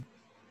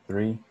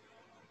Three,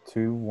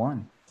 two,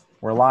 one.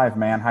 We're live,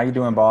 man. How you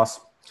doing, boss?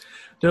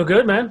 Doing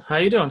good, man. How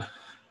you doing?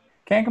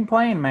 Can't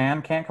complain,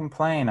 man. Can't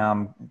complain.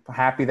 I'm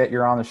happy that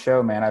you're on the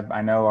show, man.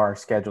 I know our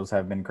schedules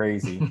have been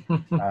crazy,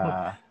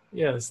 uh,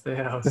 Yes, they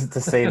have. to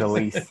say the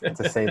least.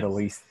 To say the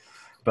least.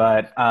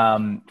 But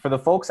for the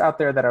folks out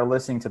there that are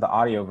listening to the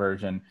audio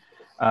version,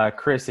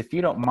 Chris, if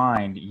you don't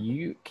mind,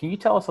 can you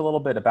tell us a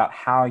little bit about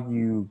how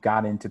you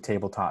got into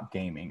tabletop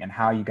gaming and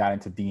how you got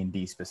into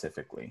D&D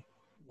specifically?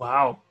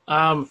 Wow.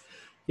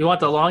 You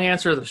want the long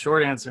answer or the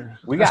short answer?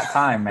 We got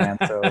time, man.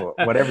 So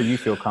whatever you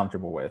feel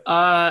comfortable with.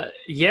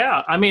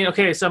 Yeah.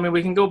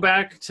 We can go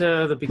back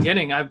to the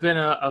beginning. I've been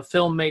a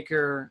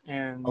filmmaker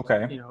and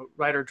Okay.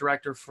 writer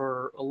director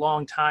for a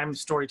long time,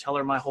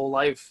 storyteller my whole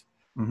life.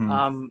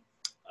 Mm-hmm.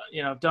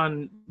 I've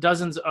done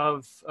dozens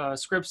of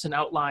scripts and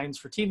outlines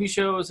for TV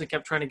shows and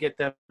kept trying to get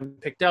them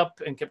picked up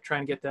and kept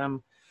trying to get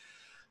them,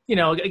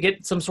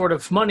 get some sort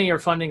of money or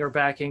funding or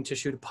backing to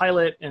shoot a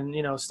pilot. And,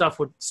 stuff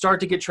would start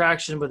to get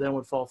traction, but then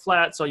would fall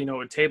flat. So,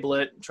 would table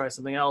it, try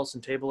something else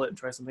and table it and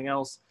try something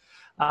else.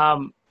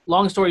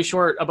 Long story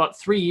short, about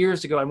 3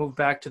 years ago, I moved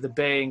back to the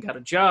Bay and got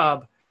a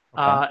job.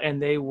 Okay.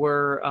 And they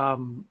were,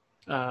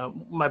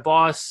 my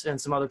boss and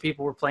some other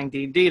people were playing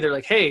D&D. They're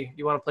like, "Hey,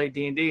 you want to play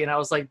D&D?" And I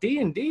was like,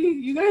 "D&D?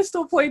 You guys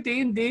still play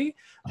D&D?"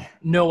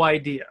 No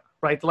idea.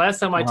 Right. The last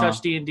time I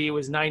touched D&D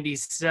was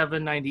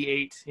 97,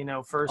 98,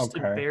 first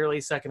and barely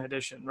second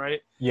edition.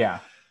 Right. Yeah.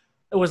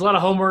 It was a lot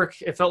of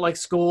homework. It felt like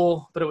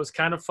school, but it was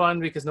kind of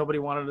fun because nobody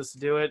wanted us to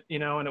do it,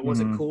 and it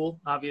wasn't cool,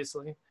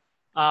 obviously.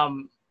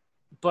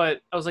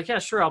 But I was like, yeah,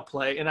 sure, I'll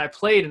play. And I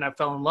played and I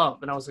fell in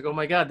love. And I was like, oh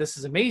my God, this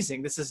is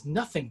amazing. This is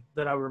nothing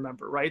that I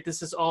remember, right?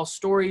 This is all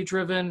story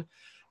driven,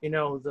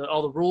 all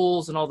the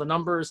rules and all the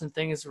numbers and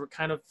things were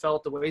kind of fell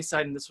at the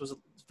wayside. And this was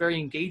very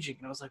engaging.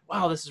 And I was like,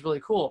 wow, this is really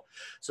cool.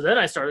 So then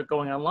I started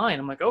going online.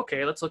 I'm like,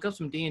 okay, let's look up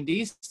some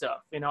D&D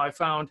stuff. I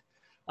found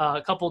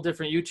a couple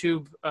different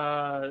YouTube,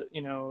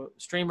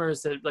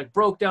 streamers that like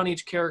broke down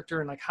each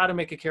character and like how to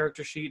make a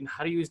character sheet and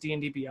how to use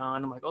D&D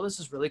Beyond. I'm like, oh, this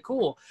is really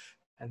cool.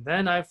 And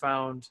then I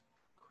found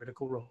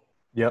Critical Role.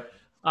 Yep.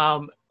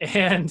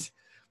 And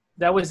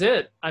that was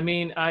it. I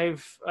mean,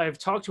 I've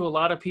talked to a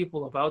lot of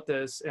people about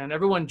this, and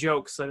everyone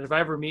jokes that if I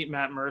ever meet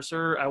Matt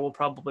Mercer, I will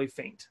probably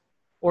faint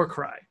or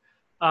cry.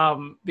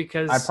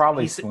 Because I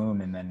probably swoon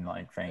and then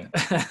like faint.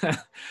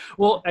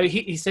 Well,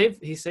 he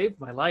saved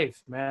my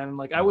life, man.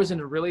 Like I was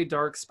in a really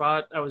dark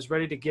spot. I was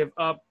ready to give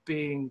up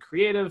being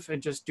creative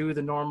and just do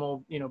the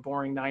normal,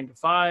 boring 9 to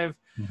 5.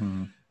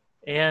 Mm-hmm.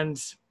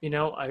 And,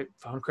 I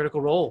found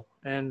Critical Role,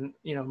 and,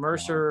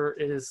 Mercer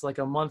is like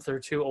a month or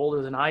two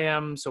older than I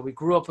am. So we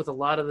grew up with a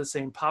lot of the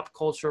same pop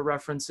culture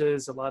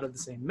references, a lot of the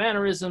same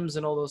mannerisms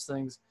and all those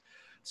things.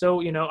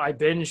 So, I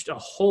binged a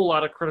whole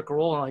lot of Critical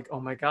Role and like, oh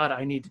my God,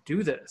 I need to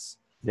do this.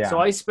 Yeah. So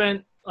I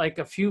spent like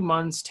a few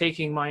months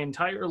taking my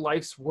entire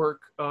life's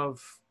work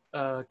of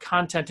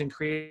content and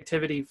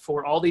creativity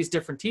for all these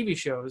different TV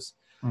shows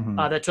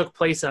that took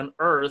place on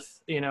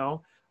Earth,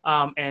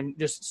 and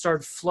just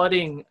started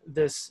flooding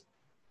this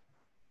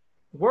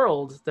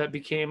world that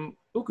became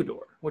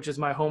Ukador, which is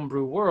my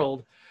homebrew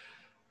world.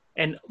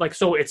 And like,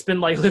 so it's been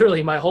like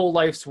literally my whole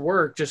life's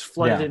work just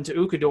flooded into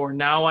Ukador.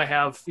 Now I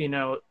have,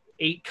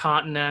 8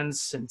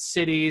 continents and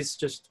cities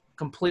just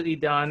completely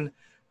done.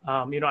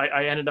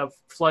 I ended up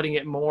flooding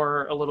it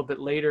more a little bit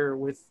later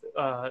with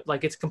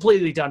it's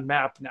completely done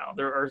map now.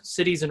 There are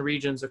cities and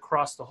regions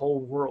across the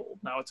whole world.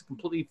 Now it's a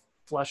completely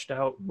fleshed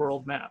out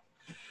world map.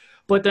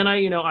 But then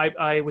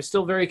I was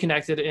still very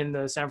connected in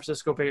the San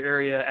Francisco Bay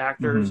Area,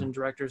 actors and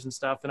directors and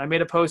stuff. And I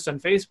made a post on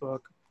Facebook,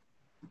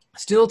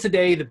 still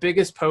today, the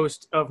biggest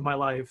post of my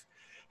life.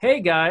 Hey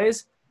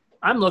guys,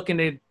 I'm looking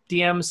to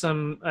DM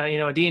some,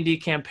 a D&D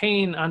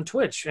campaign on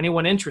Twitch.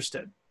 Anyone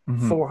interested?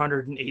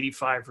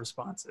 485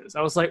 responses.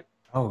 I was like,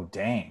 oh,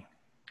 dang.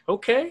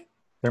 Okay.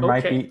 There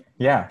might be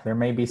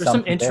There's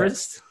some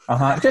interest.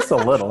 Just a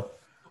little.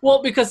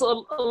 Well, because a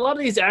lot of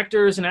these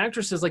actors and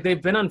actresses, like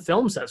they've been on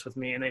film sets with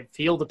me and they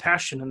feel the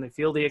passion and they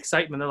feel the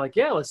excitement. They're like,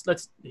 yeah,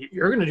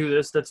 you're going to do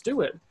this. Let's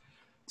do it.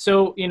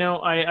 So,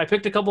 I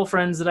picked a couple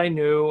friends that I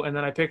knew, and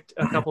then I picked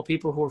a couple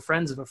people who were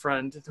friends of a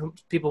friend,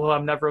 people who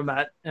I've never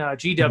met.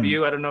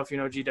 GW, I don't know if you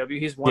know GW.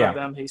 He's one of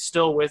them. He's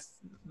still with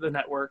the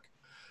network.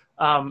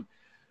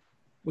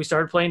 We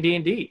started playing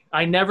D&D.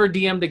 I never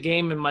DM'd a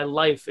game in my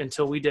life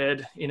until we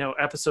did,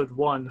 episode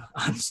 1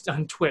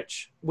 on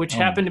Twitch, which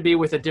happened to be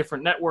with a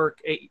different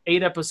network.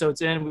 Eight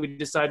episodes in, we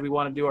decided we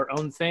want to do our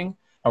own thing.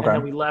 Okay. And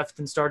then we left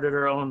and started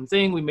our own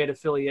thing. We made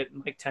affiliate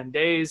in like 10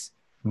 days.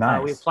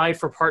 Nice. We applied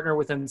for partner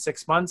within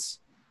 6 months.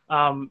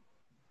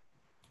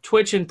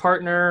 Twitch and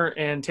partner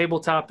and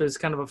tabletop is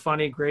kind of a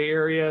funny gray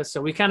area. So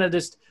we kind of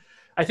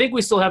I think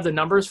we still have the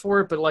numbers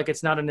for it, but like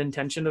it's not an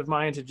intention of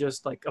mine to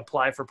just like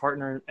apply for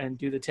partner and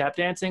do the tap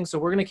dancing. So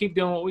we're going to keep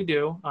doing what we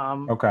do.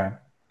 Okay.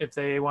 If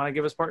they want to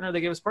give us partner,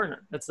 they give us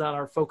partner. That's not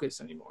our focus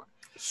anymore.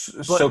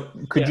 So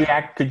could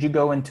you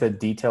go into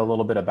detail a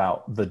little bit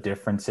about the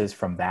differences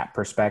from that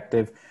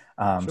perspective?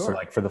 Sure. So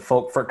like for the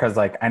folk, because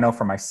like I know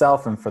for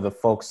myself and for the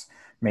folks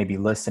maybe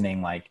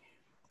listening, like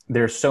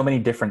there's so many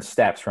different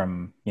steps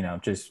from, you know,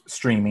 just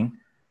streaming,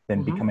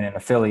 then becoming an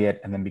affiliate,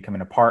 and then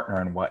becoming a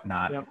partner and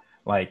whatnot. Yep.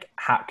 Like,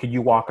 how could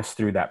you walk us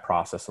through that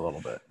process a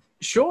little bit?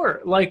 Sure.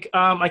 Like,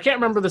 I can't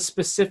remember the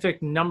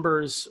specific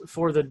numbers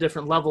for the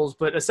different levels,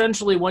 but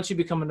essentially once you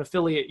become an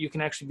affiliate, you can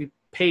actually be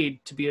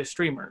paid to be a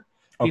streamer.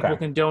 People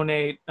can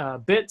donate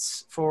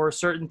bits for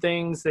certain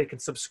things. They can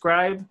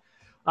subscribe,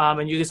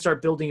 and you can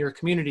start building your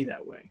community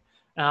that way.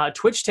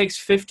 Twitch takes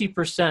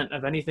 50%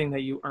 of anything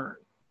that you earn.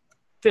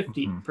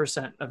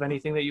 50% of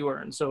anything that you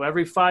earn. So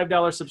every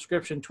 $5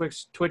 subscription,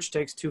 Twitch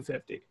takes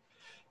 $2.50.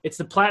 It's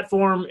the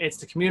platform, it's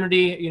the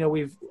community. You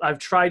know, I've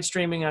tried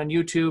streaming on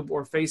YouTube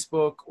or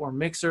Facebook or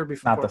Mixer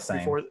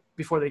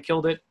before they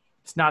killed it.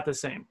 It's not the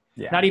same.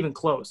 Yeah. Not even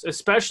close,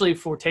 especially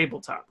for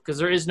tabletop, because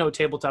there is no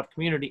tabletop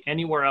community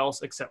anywhere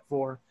else except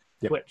for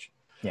Twitch.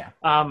 Yeah.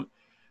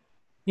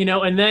 You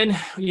know, and then,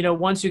 you know,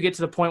 once you get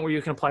to the point where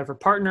you can apply for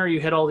partner, you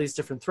hit all these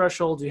different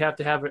thresholds. You have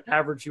to have an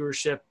average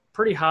viewership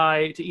pretty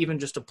high to even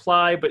just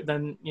apply, but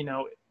then, you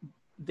know,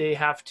 they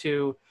have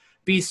to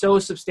be so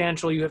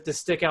substantial. You have to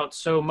stick out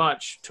so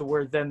much to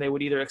where then they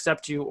would either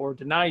accept you or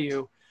deny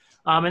you.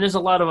 And there's a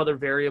lot of other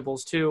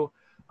variables too.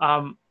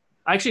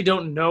 I actually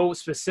don't know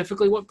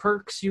specifically what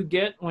perks you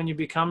get when you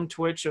become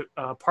Twitch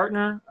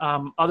partner,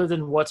 other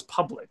than what's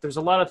public. There's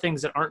a lot of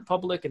things that aren't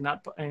public and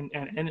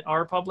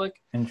are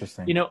public.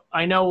 Interesting. You know,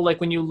 I know, like,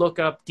 when you look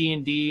up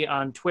D&D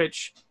on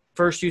Twitch,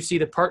 first you see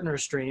the partner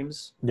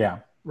streams. Yeah.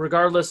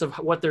 Regardless of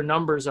what their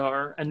numbers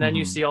are, and then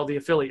you see all the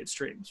affiliate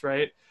streams,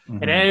 right?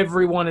 And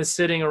everyone is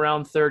sitting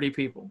around 30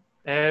 people.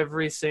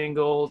 Every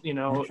single, you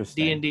know,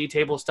 D&D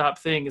tabletop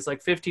thing is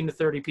like 15 to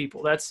 30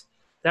 people. That's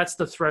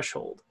the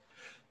threshold.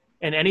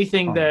 And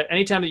anytime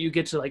that you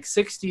get to like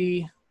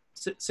 60,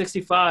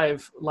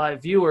 65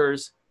 live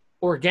viewers,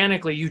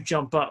 organically you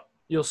jump up.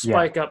 You'll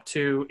spike up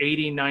to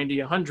 80, 90,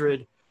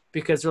 100,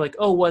 because they're like,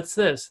 oh, what's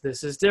this?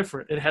 This is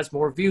different. It has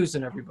more views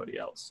than everybody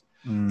else.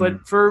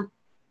 But for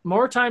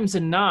more times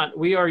than not,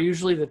 we are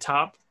usually the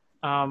top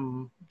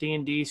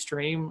D&D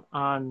stream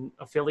on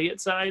affiliate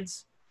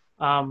sides.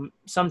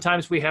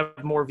 Sometimes we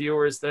have more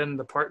viewers than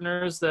the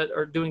partners that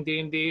are doing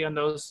D&D on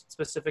those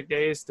specific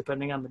days,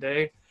 depending on the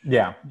day.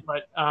 Yeah.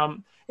 But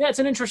yeah, it's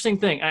an interesting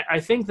thing. I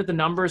think that the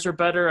numbers are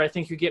better. I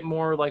think you get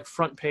more like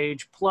front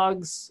page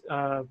plugs.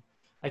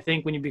 I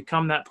think when you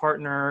become that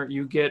partner,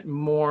 you get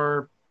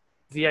more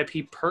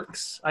VIP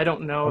perks. I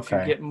don't know if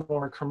you get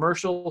more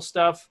commercial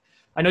stuff.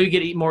 I know you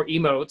get more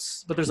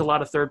emotes, but there's a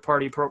lot of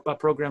third-party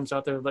programs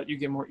out there that let you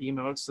get more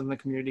emotes, and the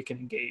community can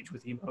engage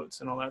with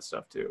emotes and all that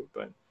stuff too.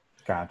 But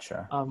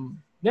gotcha.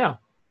 Yeah,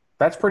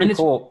 that's pretty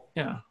cool.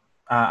 Yeah,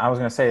 I was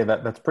gonna say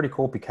that's pretty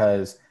cool,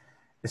 because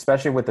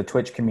especially with the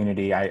Twitch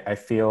community, I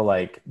feel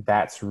like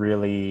that's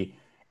really,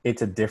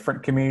 it's a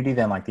different community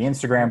than like the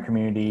Instagram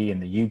community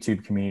and the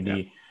YouTube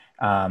community.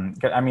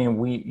 I mean,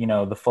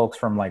 the folks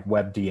from like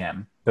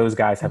WebDM, those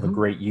guys have a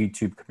great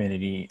YouTube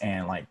community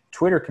and like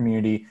Twitter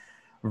community,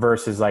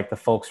 versus like the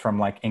folks from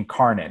like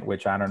Incarnate,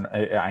 which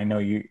I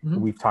know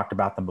we've talked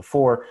about them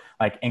before.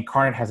 Like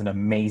Incarnate has an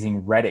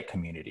amazing Reddit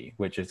community,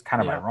 which is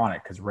kind of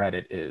ironic because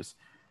Reddit is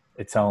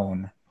its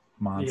own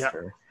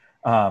monster.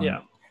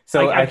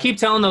 So I keep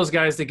telling those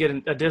guys to get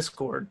a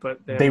Discord,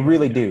 but they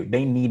really do.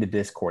 They need a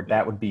Discord.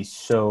 That would be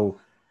so,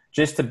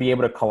 just to be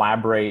able to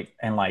collaborate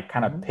and like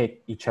kind of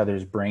pick each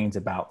other's brains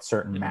about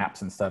certain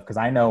maps and stuff. Because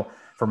I know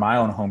for my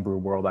own homebrew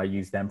world, I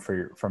use them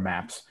for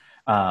maps.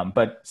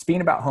 But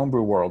speaking about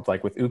homebrew worlds,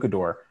 like with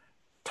Ukador,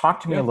 talk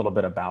to me a little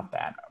bit about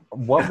that.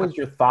 What was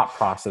your thought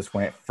process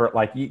when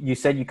like you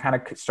said you kind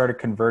of started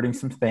converting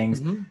some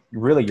things,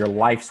 really your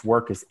life's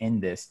work is in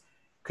this.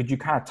 Could you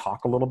kind of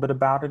talk a little bit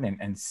about it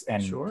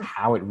and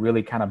how it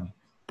really kind of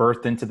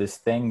birthed into this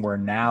thing where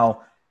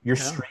now you're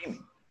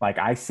streaming? Like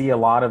I see a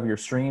lot of your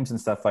streams and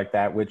stuff like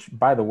that, which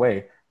by the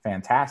way,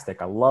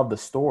 fantastic. I love the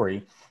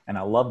story and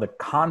I love the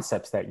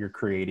concepts that you're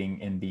creating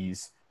in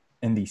these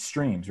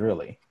streams,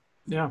 really.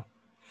 Yeah.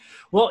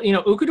 Well, you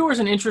know, Ukador is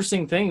an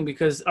interesting thing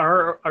because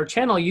our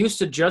channel used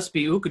to just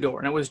be Ukador,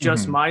 and it was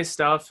just my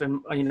stuff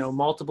and, you know,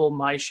 multiple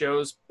my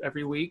shows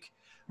every week.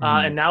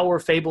 And now we're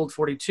Fabled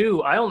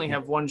 42. I only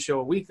have one show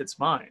a week that's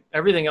mine.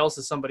 Everything else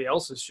is somebody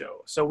else's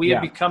show. So we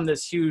have become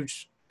this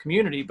huge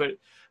community. But,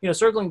 you know,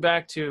 circling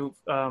back to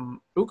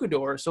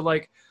Ukador, so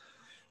like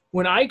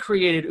when I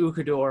created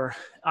Ukador,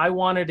 I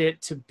wanted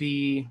it to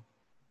be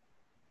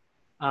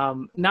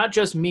not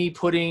just me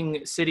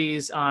putting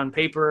cities on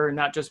paper,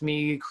 not just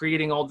me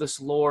creating all this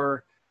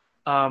lore,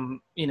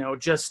 you know,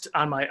 just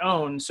on my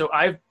own. So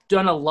I've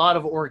done a lot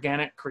of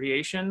organic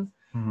creation.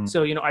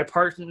 So, you know, I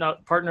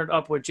partnered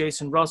up with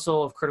Jason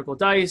Russell of Critical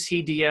Dice.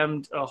 He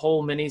DM'd a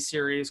whole mini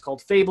series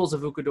called Fables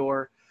of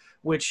Ukador,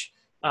 which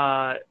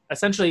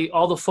essentially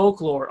all the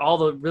folklore, all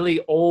the really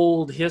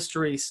old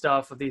history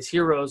stuff of these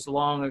heroes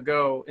long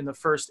ago in the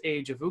first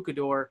age of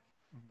Ukador,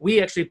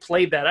 we actually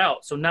played that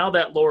out. So now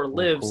that lore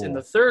lives in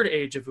the third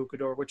age of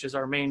Ukador, which is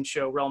our main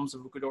show. Realms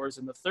of Ukador is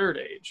in the third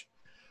age.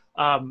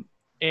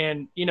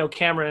 And, you know,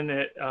 Cameron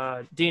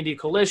at D&D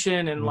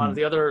Coalition and a lot of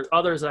the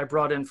others that I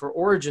brought in for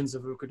Origins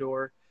of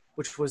Ukador,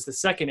 which was the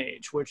Second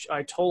Age, which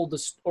I told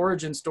the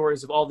origin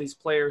stories of all these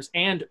players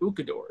and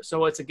Ukador.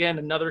 So it's, again,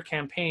 another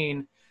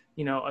campaign,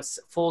 you know, a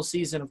full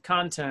season of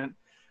content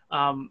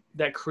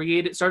that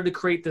started to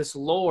create this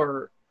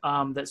lore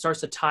that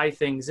starts to tie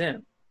things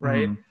in,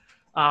 right?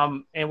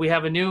 And we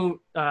have a new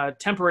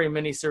temporary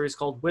miniseries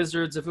called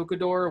Wizards of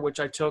Ukador, which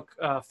I took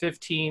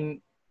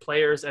 15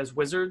 players as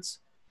wizards,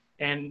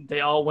 and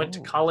they all went to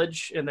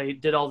college and they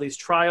did all these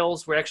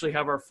trials. We actually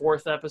have our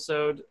fifth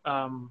episode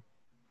on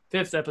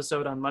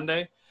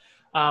Monday.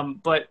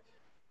 But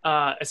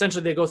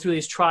essentially they go through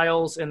these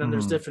trials, and then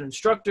there's different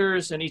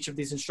instructors, and each of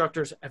these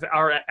instructors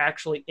are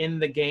actually in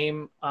the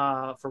game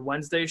for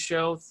Wednesday's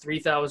show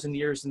 3,000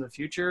 years in the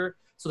future.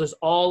 So there's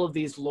all of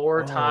these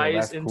lore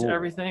ties into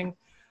everything.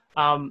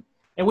 And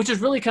which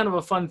is really kind of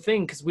a fun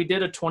thing, because we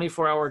did a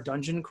 24-hour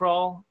dungeon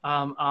crawl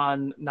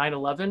on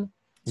 9/11.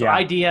 So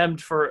I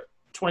DM'd for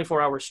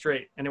 24 hours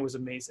straight, and it was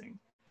amazing.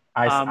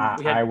 I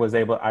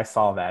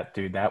saw that,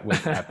 dude. That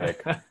was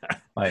epic.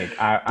 Like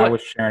I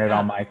was sharing it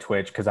on my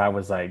Twitch, because I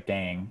was like,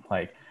 dang,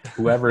 like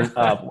whoever's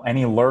up,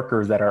 any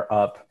lurkers that are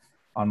up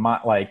on my,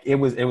 like, it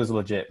was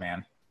legit,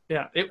 man.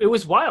 Yeah, it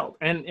was wild,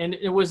 and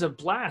it was a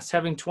blast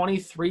having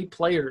 23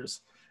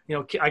 players. You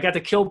know, I got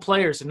to kill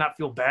players and not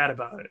feel bad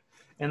about it.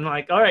 And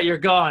like, all right, you're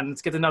gone.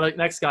 Let's get the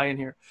next guy in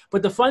here.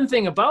 But the fun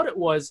thing about it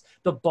was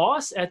the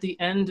boss at the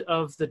end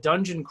of the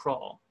dungeon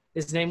crawl,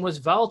 his name was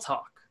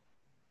Valtok.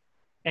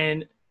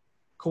 And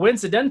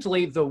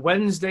coincidentally, the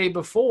Wednesday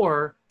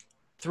before,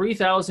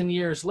 3,000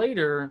 years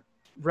later,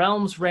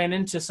 Realms ran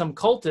into some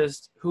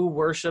cultist who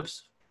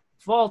worships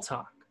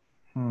Valtok.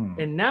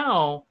 And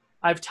now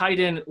I've tied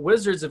in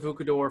Wizards of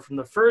Ukador from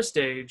the first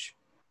age,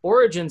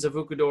 Origins of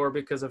Ukador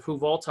because of who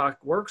Valtok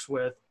works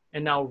with,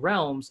 and now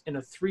Realms in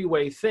a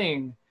three-way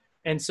thing.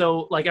 And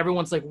so like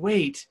everyone's like,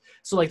 wait,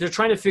 so like they're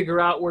trying to figure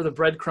out where the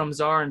breadcrumbs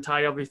are and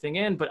tie everything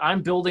in, but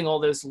I'm building all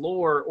this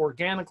lore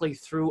organically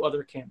through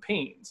other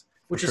campaigns,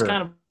 which is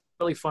kind of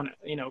really fun,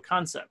 you know,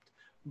 concept.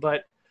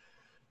 But,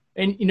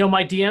 and you know,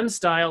 my DM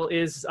style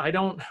is I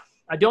don't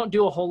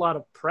do a whole lot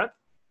of prep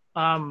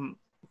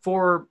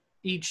for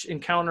each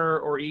encounter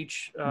or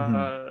each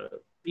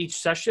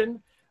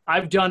session.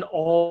 I've done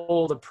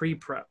all the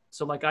pre-prep.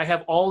 So like I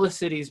have all the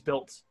cities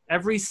built.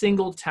 Every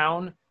single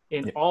town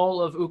in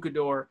all of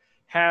Ukador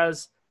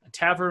has a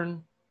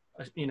tavern,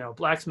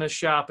 blacksmith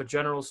shop, a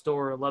general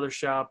store, a leather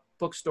shop,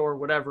 bookstore,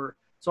 whatever.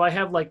 So I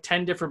have like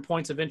 10 different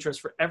points of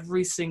interest for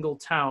every single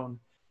town.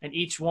 And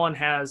each one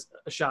has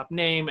a shop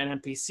name, an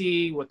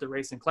NPC, what the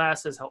race and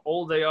class is, how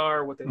old they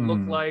are, what they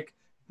look like,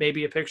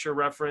 maybe a picture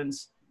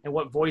reference, and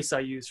what voice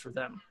I use for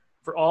them.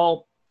 For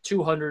all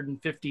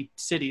 250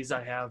 cities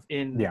I have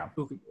in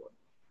Ukador.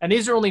 And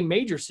these are only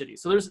major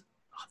cities. So there's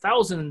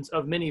thousands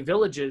of mini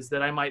villages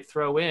that I might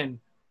throw in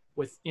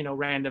with,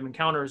 random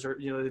encounters, or,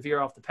 they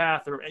veer off the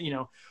path, or,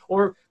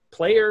 or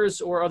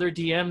players or other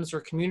DMs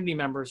or community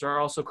members are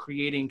also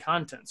creating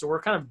content. So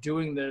we're kind of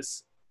doing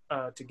this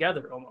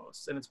together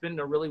almost. And it's been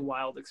a really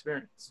wild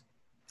experience.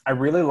 I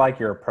really like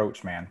your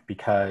approach, man,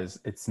 because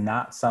it's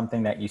not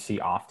something that you see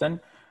often.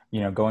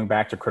 Going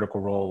back to Critical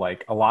Role,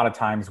 like a lot of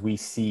times we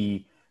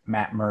see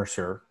Matt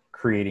Mercer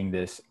creating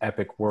this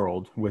epic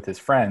world with his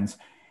friends,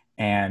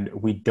 and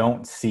we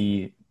don't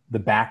see the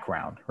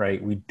background,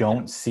 right? We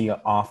don't see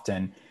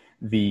often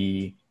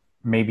the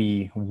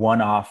maybe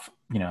one-off,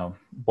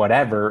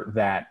 whatever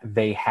that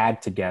they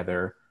had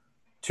together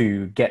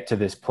to get to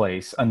this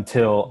place,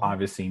 until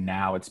obviously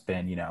now it's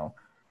been,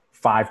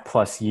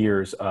 5+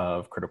 years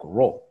of Critical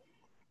Role.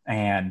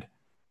 And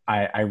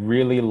I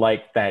really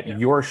like that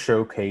you're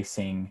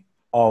showcasing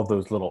all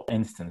those little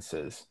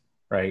instances,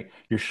 right?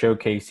 You're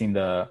showcasing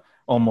the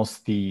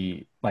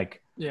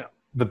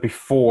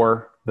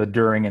before, the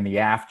during, and the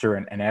after,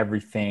 and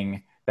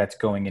everything that's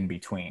going in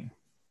between.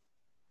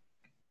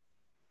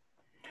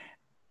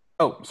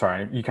 Oh,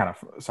 sorry.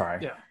 Sorry.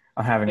 Yeah.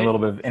 I'm having a little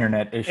bit of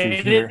internet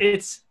issues here.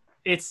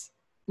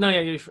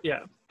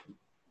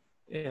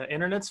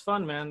 Internet's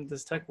fun, man.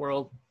 This tech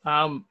world.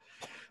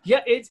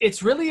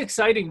 It's really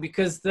exciting,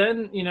 because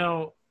then,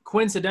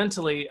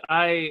 coincidentally,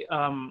 I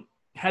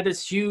had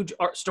this huge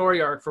story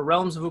arc for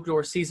Realms of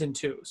Ukador season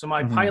 2. So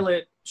my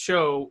pilot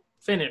show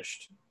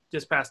finished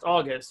this past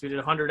August. We did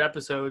 100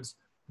 episodes,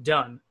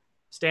 done.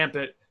 Stamp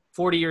it.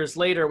 40 years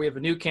later, we have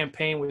a new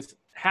campaign with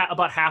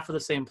about half of the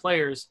same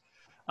players.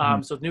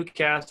 So new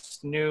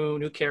cast,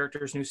 new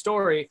characters, new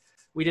story.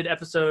 We did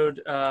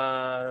episode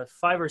 5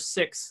 or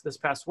 6 this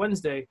past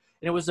Wednesday,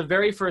 and it was the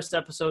very first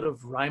episode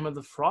of Rime of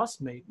the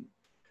Frost Maiden.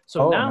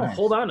 So nice.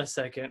 Hold on a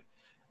second.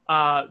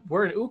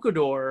 We're in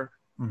Ukador.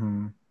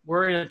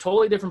 We're in a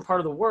totally different part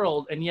of the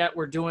world, and yet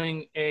we're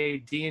doing a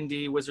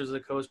D&D Wizards of the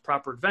Coast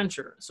proper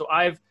adventure. So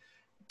I've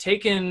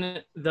taken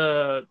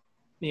the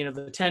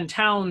 10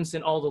 towns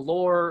and all the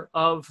lore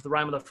of the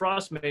Rime of the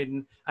Frost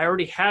Maiden. I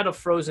already had a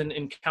frozen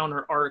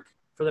encounter arc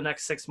for the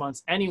next 6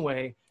 months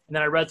anyway. And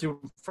then I read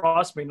through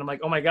Frost Maiden. I'm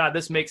like, oh my God,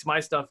 this makes my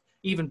stuff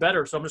even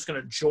better. So I'm just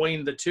going to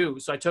join the two.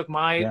 So I took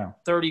my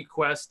 30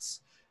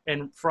 quests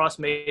and Frost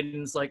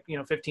Maiden's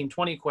 15,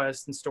 20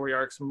 quests and story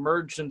arcs,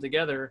 merged them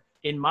together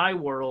in my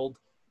world,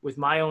 with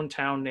my own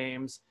town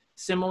names,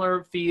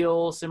 similar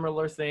feel,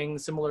 similar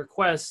things, similar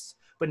quests,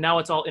 but now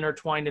it's all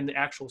intertwined in the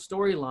actual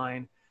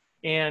storyline.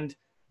 And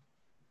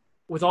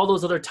with all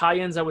those other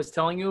tie-ins I was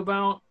telling you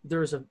about,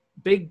 there's a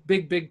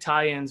big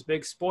tie-ins,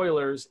 big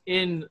spoilers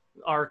in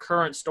our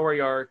current story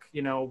arc,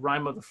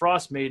 Rime of the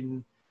Frost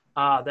Maiden,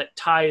 that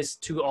ties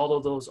to all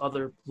of those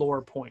other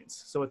lore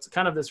points. So it's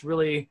kind of this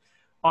really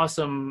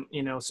awesome,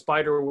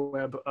 spider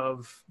web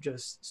of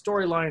just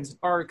storylines,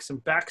 arcs,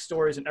 and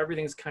backstories, and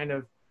everything's kind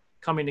of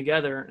coming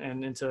together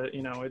and into,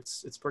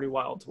 it's pretty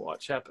wild to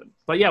watch happen.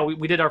 But yeah,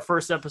 we did our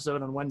first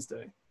episode on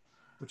Wednesday,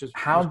 which was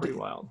pretty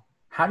wild.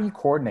 How do you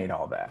coordinate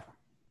all that?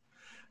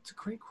 It's a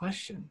great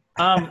question.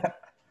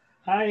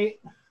 I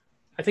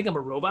think I'm a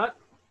robot.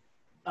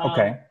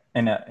 Okay,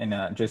 in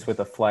a just with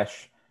a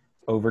flesh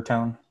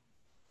overtone.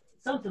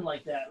 Something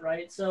like that,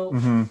 right? So,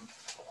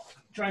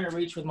 trying to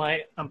reach with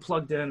I'm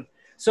plugged in.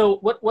 So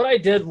what I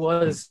did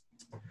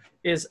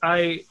is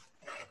I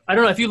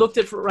don't know if you looked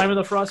at Rime of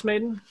the Frost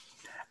Maiden.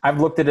 I've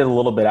looked at it a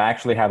little bit. I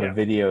actually have a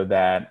video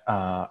that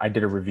I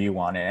did a review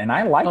on it, and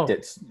I liked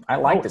it. I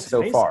liked it so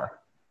amazing. far.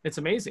 It's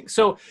amazing.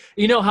 So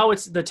you know how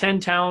it's the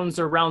 10 towns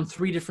are around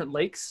 3 different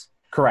lakes?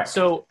 Correct.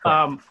 So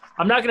I'm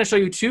not going to show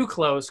you too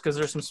close because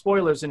there's some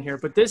spoilers in here,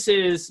 but this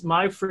is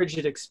my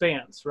frigid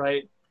expanse,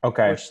 right?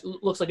 Okay. Which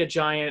looks like a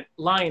giant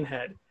lion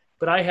head.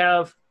 But I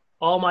have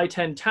all my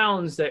 10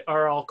 towns that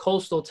are all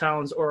coastal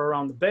towns or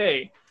around the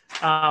bay,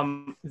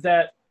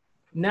 that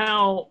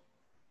now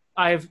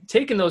I've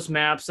taken those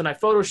maps and I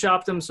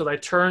photoshopped them so that I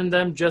turned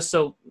them just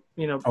so,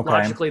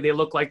 logically they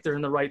look like they're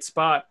in the right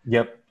spot.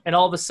 Yep. And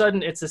all of a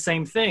sudden it's the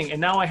same thing. And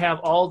now I have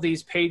all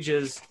these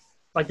pages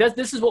like that.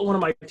 This is what one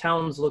of my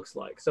towns looks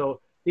like.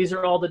 So these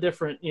are all the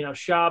different,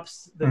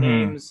 shops, the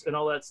names and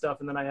all that stuff.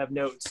 And then I have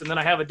notes, and then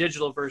I have a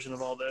digital version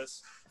of all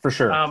this. For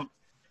sure.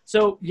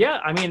 So yeah,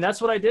 I mean,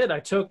 that's what I did.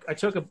 It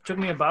took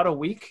me about a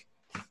week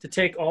to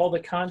take all the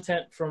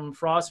content from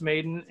Frost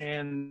Maiden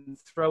and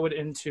throw it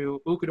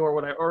into Ukador,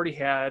 what I already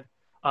had.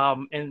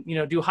 And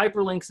do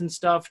hyperlinks and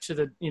stuff to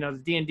the the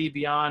D&D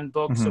Beyond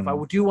books. So if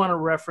I do want to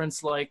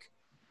reference, like,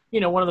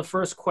 one of the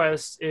first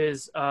quests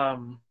is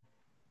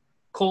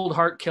Cold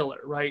Heart Killer,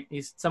 right?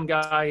 He's some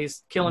guy,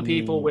 he's killing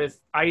people with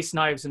ice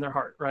knives in their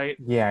heart, right?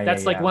 Yeah,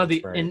 that's like one of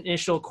the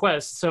initial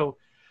quests. So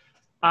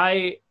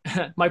my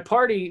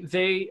party,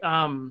 they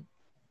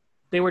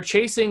were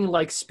chasing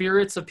like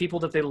spirits of people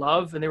that they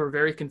love, and they were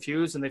very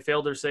confused, and they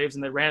failed their saves,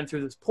 and they ran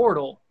through this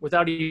portal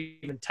without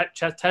even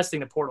testing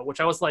the portal, which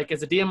I was like,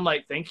 as a DM,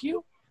 like, thank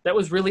you. That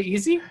was really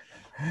easy.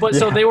 But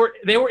so they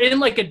were in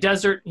like a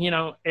desert,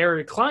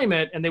 arid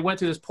climate, and they went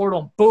through this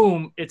portal.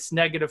 Boom, it's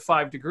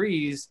 -5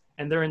 degrees,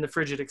 and they're in the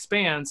frigid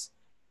expanse.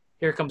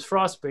 Here comes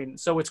Frostbane.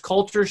 So it's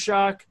culture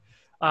shock.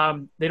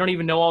 They don't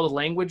even know all the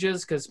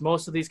languages because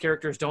most of these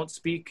characters don't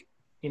speak,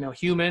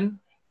 human,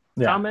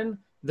 common.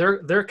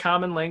 Their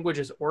common language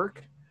is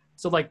Orc.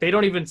 So like they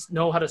don't even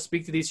know how to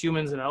speak to these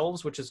humans and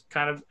elves, which is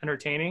kind of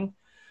entertaining.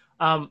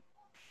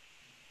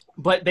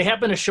 But they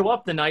happen to show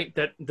up the night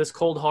that this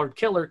Cold Heart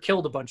Killer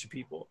killed a bunch of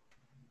people.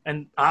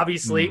 And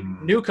obviously,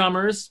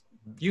 newcomers,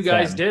 you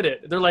guys did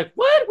it. They're like,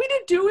 what? We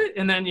didn't do it.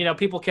 And then,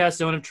 people cast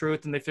Zone of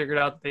Truth, and they figured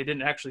out that they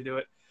didn't actually do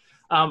it.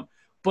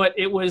 But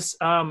it was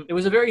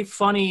a very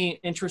funny,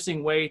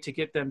 interesting way to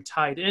get them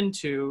tied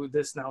into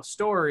this now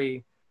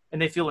story,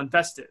 and they feel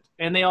invested.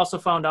 And they also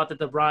found out that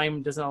the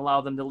rhyme doesn't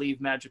allow them to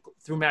leave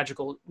through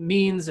magical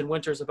means, and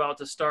winter's about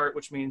to start,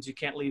 which means you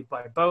can't leave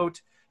by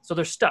boat. So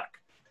they're stuck.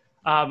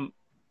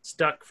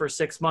 Stuck for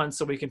 6 months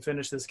so we can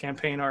finish this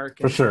campaign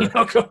arc and, for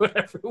sure. Go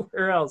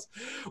everywhere else,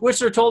 which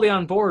they're totally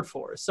on board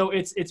for. So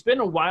it's been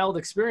a wild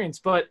experience,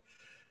 but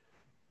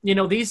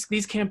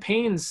these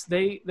campaigns,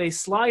 they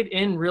slide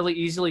in really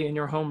easily in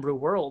your homebrew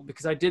world,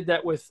 because I did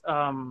that with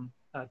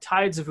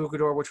Tides of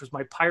Ukador, which was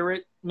my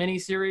pirate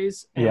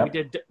miniseries, and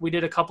we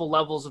did a couple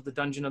levels of the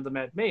Dungeon of the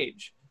Mad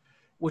Mage,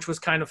 which was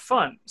kind of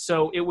fun.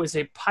 So it was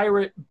a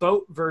pirate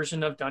boat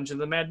version of Dungeon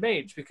of the Mad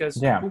Mage,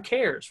 because who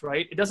cares,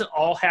 right? It doesn't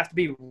all have to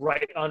be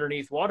right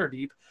underneath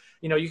Waterdeep.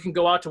 You can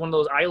go out to one of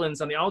those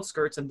islands on the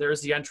outskirts, and there's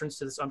the entrance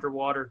to this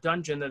underwater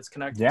dungeon that's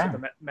connected to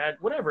the mad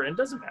whatever. It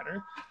doesn't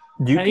matter.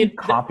 You can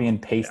copy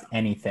and paste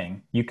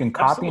anything. You can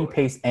copy and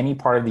paste any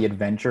part of the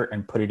adventure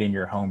and put it in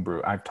your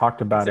homebrew. I've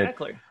talked about it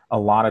a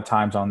lot of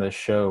times on this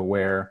show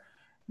where,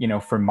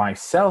 for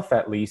myself,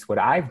 at least, what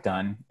I've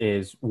done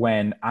is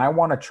when I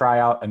want to try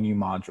out a new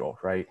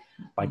module, right?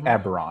 Like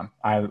Eberron.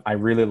 I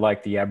really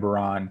like the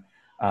Eberron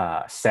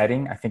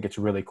setting. I think it's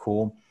really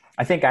cool.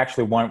 I think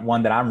actually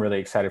one that I'm really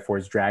excited for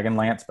is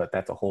Dragonlance, but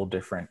that's a whole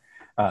different,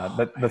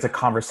 that's a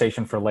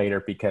conversation for later,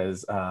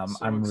 because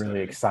I'm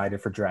really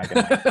excited for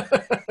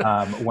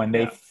Dragonlance. When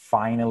they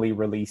finally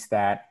release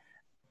that,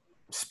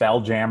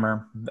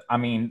 Spelljammer, I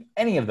mean,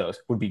 any of those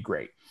would be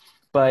great.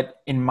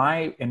 But in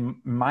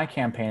my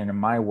campaign, in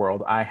my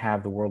world, I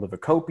have the world of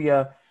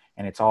Ecopia,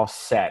 and it's all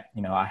set.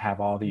 I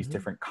have all these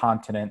different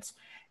continents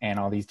and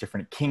all these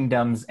different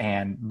kingdoms.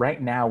 And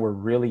right now we're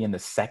really in the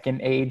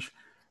second age.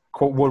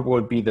 What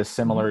would be the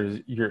similar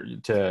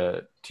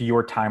to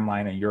your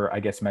timeline and your, I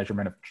guess,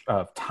 measurement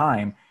of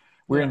time,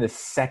 We're in the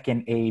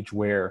second age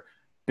where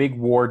big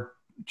war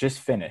just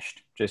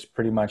finished, just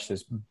pretty much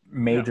this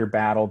major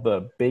battle.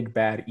 The big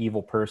bad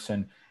evil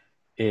person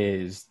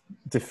is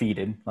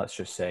defeated, let's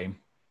just say.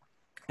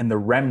 And the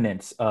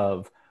remnants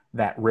of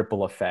that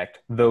ripple effect,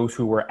 those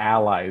who were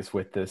allies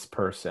with this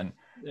person,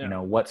 you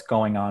know, what's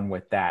going on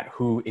with that?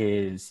 Who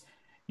is,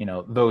 you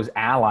know, those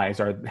allies,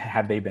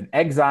 have they been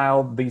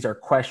exiled? These are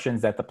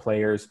questions that the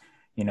players,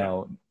 you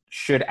know,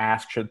 should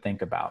ask, should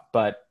think about.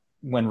 But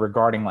when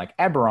regarding like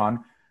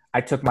Eberron,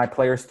 I took my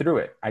players through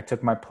it. I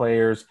took my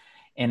players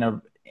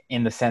in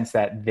the sense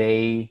that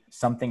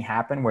something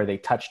happened where they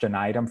touched an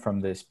item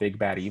from this big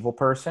bad evil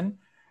person,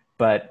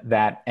 but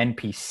that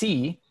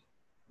NPC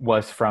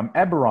was from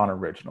Eberron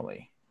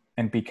originally.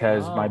 And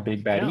because my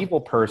big bad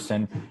evil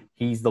person,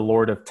 he's the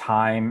Lord of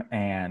Time,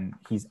 and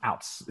he's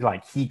out,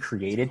 like he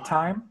created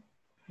time.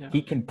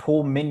 He can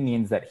pull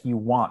minions that he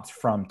wants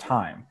from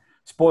time.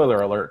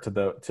 Spoiler alert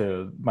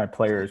to my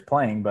players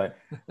playing, but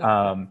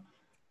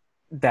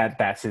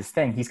that's his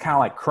thing. He's kind of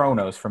like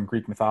Kronos from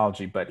Greek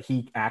mythology, but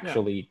he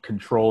actually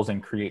controls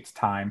and creates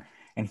time,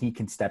 and he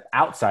can step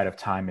outside of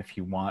time if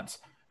he wants,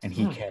 and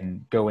he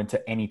can go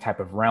into any type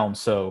of realm.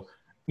 So,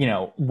 you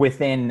know,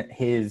 within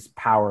his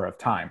power of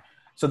time.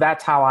 So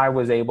that's how I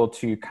was able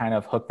to kind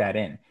of hook that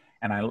in.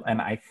 And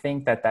I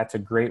think that that's a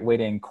great way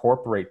to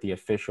incorporate the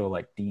official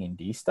like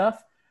D&D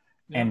stuff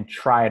and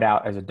try it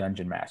out as a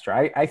dungeon master.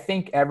 I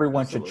think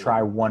everyone should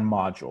try one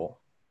module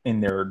in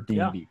their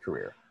D&D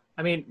career.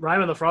 I mean,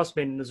 Rime of the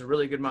Frostmaiden is a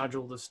really good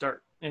module to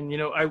start. And, you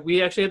know,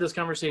 we actually had this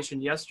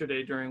conversation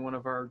yesterday during one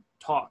of our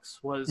talks.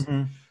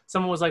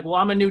 Someone was like, well,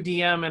 I'm a new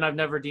DM and I've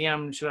never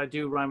DM'd. Should I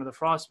do Rime of the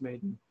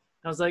Frostmaiden?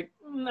 I was like,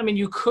 I mean,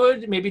 you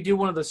could maybe do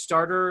one of the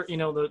starter, you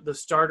know, the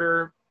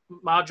starter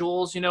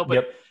modules, you know,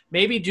 but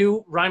maybe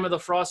do Rime of the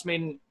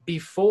Frostmaiden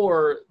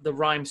before the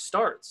rhyme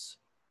starts.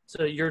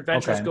 So your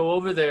adventures go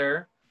over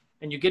there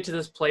and you get to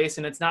this place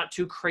and it's not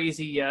too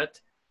crazy yet.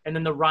 And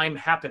then the rhyme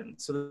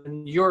happens. So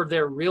then you're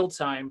there real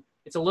time.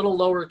 It's a little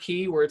lower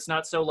key where it's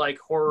not so like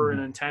horror and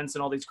intense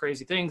and all these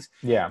crazy things.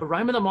 Yeah. But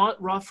Rime of the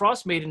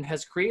Frostmaiden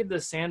has created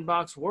this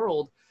sandbox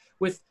world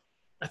with,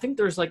 I think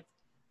there's like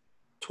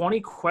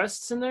 20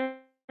 quests in there,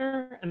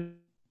 and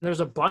there's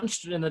a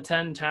bunch in the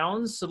 10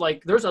 towns. So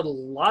like there's a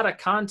lot of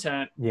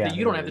content that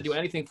you don't have to do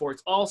anything for.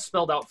 It's all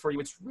spelled out for you.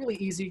 It's really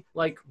easy.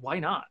 Like, why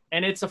not?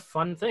 And it's a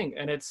fun thing.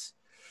 And it's,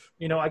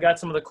 you know, I got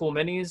some of the cool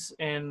minis,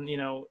 and, you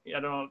know, I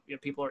don't know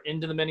if people are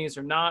into the minis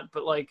or not,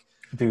 but like,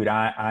 dude,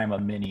 I'm a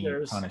mini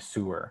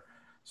connoisseur.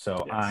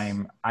 So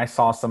I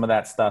saw some of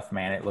that stuff,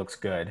 man. It looks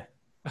good.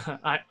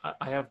 I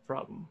have a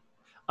problem.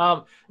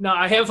 No,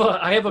 I have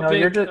a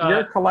big. You're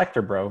a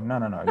collector, bro.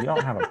 No. You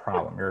don't have a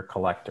problem. You're a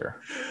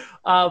collector.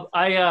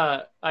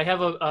 I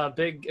have a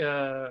big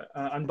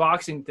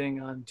unboxing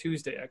thing on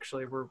Tuesday.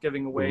 Actually, we're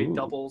giving away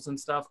doubles and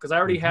stuff because I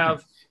already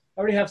have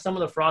some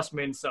of the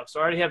Frostmaiden stuff. So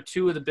I already have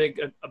 2 of the big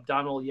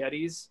abdominal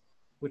Yetis,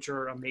 which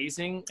are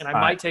amazing, and I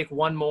might take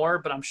one more,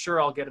 but I'm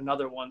sure I'll get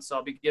another one. So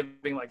I'll be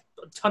giving like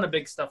a ton of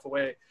big stuff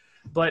away.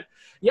 But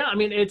yeah, I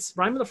mean, it's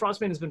Rime of the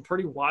Frostmaiden has been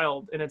pretty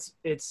wild, and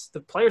it's the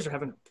players are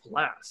having a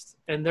blast.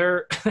 And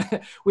they're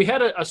we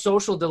had a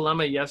social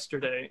dilemma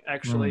yesterday,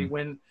 actually,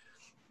 when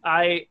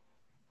I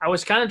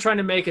was kind of trying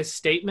to make a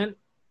statement,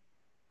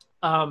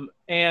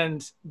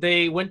 and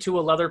they went to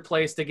a leather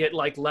place to get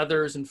like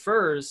leathers and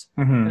furs,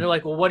 and they're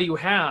like, well, what do you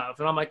have?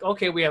 And I'm like,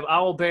 okay, we have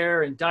owl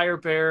bear and dire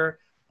bear,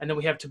 and then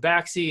we have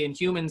tabaxi and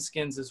human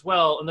skins as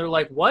well. And they're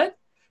like, what?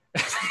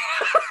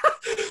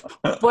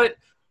 But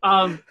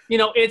you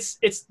know, it's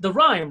the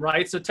rhyme,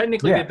 right? So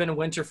technically they've been in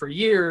winter for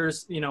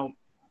years. You know,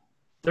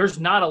 there's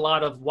not a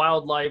lot of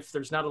wildlife.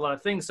 There's not a lot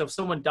of things. So if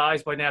someone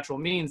dies by natural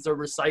means, they're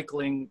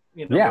recycling,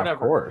 you know,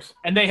 whatever. Of course.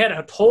 And they had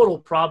a total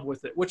problem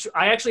with it, which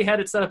I actually had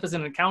it set up as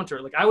an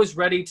encounter. Like I was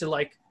ready to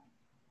like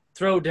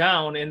throw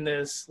down in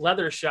this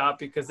leather shop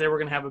because they were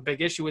going to have a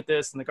big issue with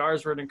this and the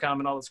guards were going to come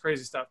and all this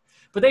crazy stuff.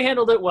 But they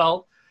handled it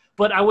well.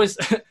 But I was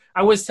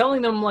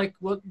telling them like,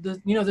 well,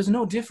 you know, there's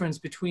no difference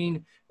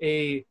between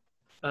a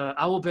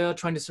owl bear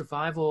trying to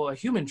survive or a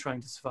human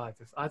trying to survive.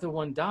 If either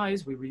one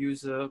dies, we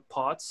reuse the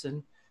pots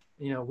and,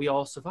 you know, we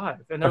all survive.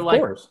 And they're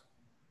like,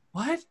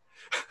 what?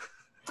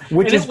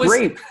 Which is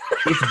great.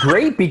 It's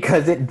great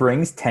because it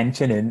brings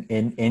tension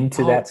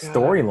into that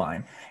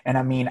storyline. And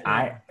I mean,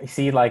 I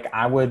see, like,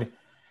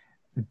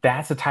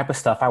 that's the type of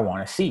stuff I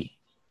want to see.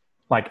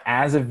 Like,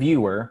 as a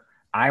viewer,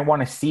 I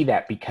want to see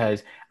that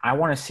because I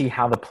want to see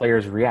how the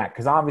players react.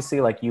 Because obviously,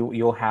 like,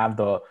 you'll have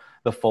the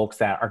folks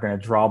that are going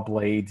to draw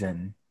blades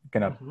and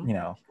gonna, you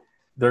know,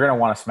 they're gonna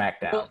want to smack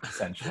down,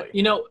 essentially.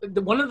 You know,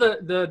 one of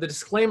the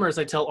disclaimers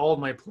I tell all of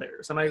my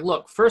players, I'm like,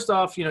 look, first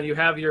off, you know, you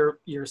have your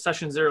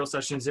session zero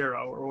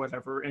or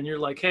whatever, and you're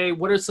like, hey,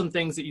 what are some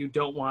things that you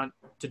don't want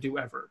to do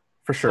ever?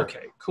 For sure.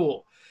 Okay,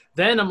 cool.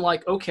 Then I'm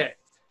like, okay,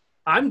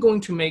 I'm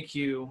going to make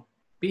you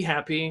be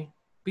happy,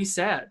 be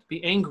sad,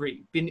 be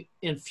angry, be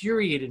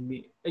infuriated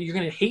me. You're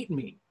gonna hate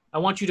me. I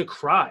want you to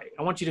cry.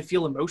 I want you to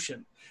feel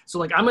emotion. So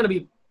like, I'm gonna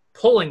be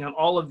pulling on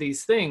all of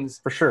these things.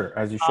 For sure,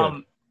 as you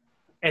should.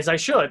 as I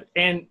should.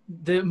 And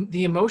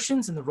the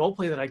emotions and the role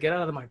play that I get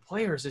out of my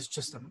players is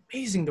just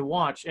amazing to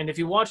watch. And if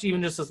you watch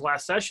even just this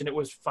last session, it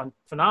was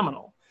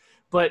phenomenal.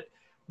 But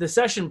the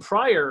session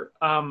prior,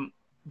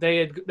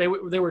 they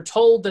were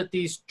told that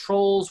these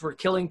trolls were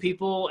killing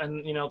people,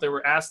 and they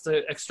were asked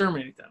to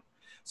exterminate them.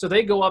 So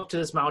they go up to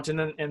this mountain,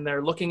 and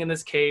they're looking in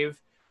this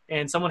cave,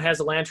 and someone has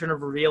a lantern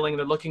of revealing.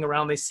 They're looking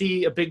around. They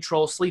see a big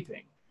troll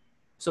sleeping.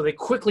 So they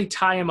quickly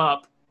tie him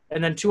up,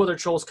 and then 2 other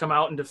trolls come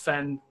out and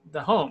defend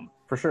the home.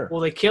 For sure.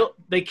 Well,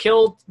 they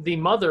killed the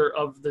mother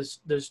of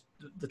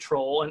the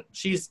troll, and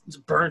she's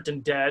burnt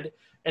and dead.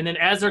 And then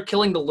as they're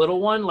killing the little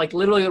one, like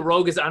literally the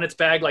rogue is on its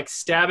bag, like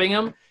stabbing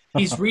him.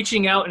 He's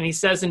reaching out and he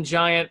says in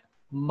Giant,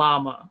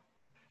 "Mama."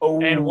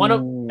 Oh. And one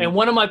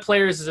of my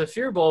players is a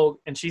Fearbolg,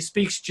 and she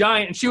speaks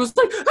Giant, and she was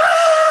like,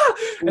 "Ah!"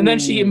 And then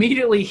she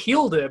immediately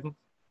healed him,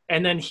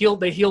 and then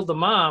they healed the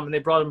mom, and they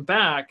brought him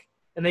back,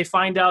 and they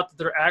find out that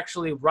they're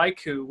actually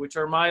Raikou, which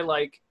are my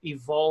like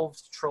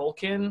evolved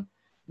trollkin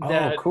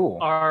that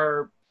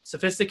are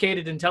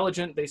sophisticated,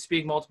 intelligent. They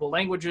speak multiple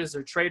languages.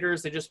 They're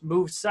traders. They just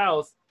moved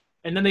south.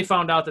 And then they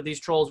found out that these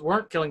trolls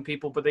weren't killing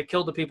people, but they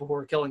killed the people who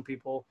were killing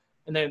people.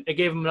 And then it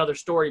gave them another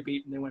story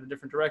beat, and they went a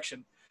different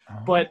direction.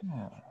 Oh. But,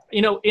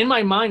 in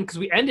my mind, because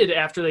we ended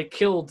after they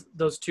killed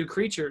those 2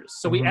 creatures.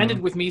 So we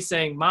ended with me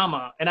saying,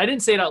 "Mama." And I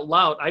didn't say it out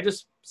loud. I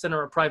just sent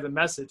her a private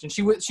message. And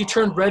she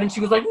turned red, and she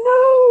was like,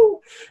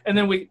 "No!" And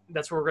then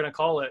that's what we're going to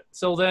call it.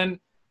 So then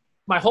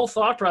my whole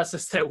thought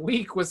process that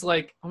week was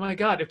like, oh, my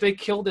God, if they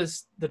kill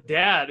the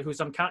dad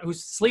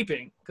who's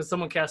sleeping because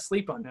someone cast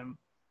sleep on him,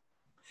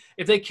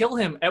 if they kill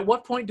him, at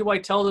what point do I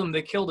tell them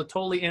they killed a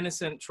totally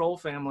innocent troll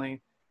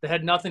family that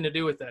had nothing to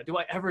do with that? Do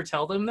I ever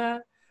tell them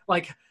that?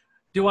 Like,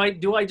 do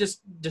I just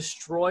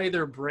destroy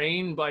their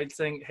brain by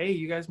saying, hey,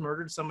 you guys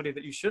murdered somebody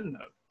that you shouldn't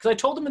have? Because I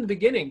told them in the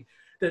beginning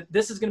that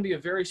this is going to be a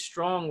very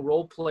strong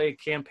role play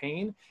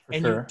campaign,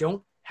 and you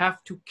don't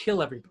have to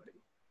kill everybody.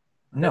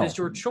 No. That is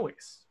your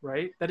choice,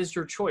 right? That is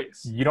your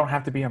choice. You don't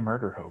have to be a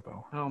murder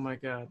hobo. Oh my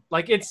God.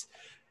 Like it's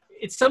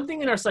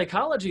something in our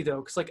psychology though.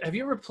 Cause like, have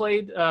you ever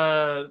played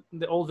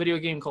the old video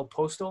game called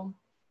Postal?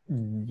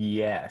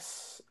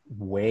 Yes.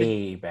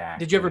 Way back.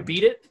 Did you ever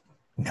beat it?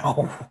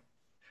 No.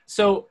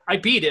 So I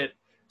beat it.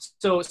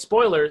 So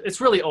spoiler, it's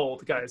really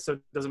old, guys, so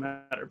it doesn't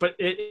matter. But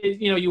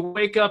you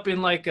wake up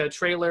in like a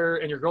trailer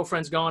and your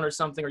girlfriend's gone or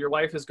something, or your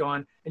wife is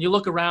gone, and you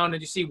look around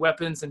and you see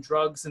weapons and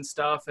drugs and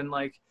stuff, and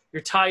like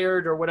you're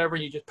tired or whatever,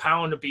 and you just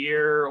pound a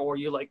beer, or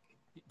you like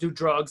do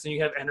drugs and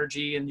you have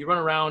energy and you run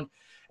around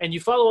and you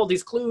follow all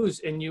these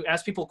clues and you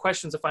ask people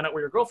questions to find out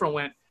where your girlfriend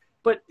went.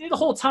 But the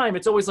whole time,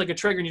 it's always like a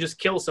trigger, and you just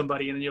kill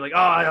somebody, and then you're like,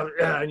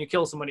 and you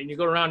kill somebody, and you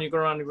go around.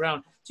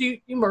 So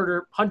you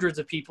murder hundreds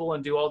of people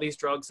and do all these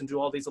drugs and do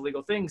all these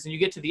illegal things, and you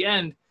get to the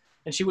end,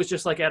 and she was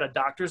just like at a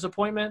doctor's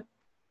appointment,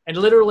 and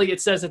literally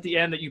it says at the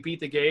end that you beat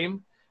the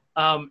game.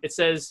 It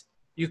says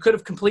you could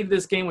have completed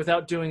this game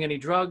without doing any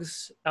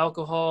drugs,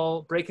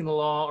 alcohol, breaking the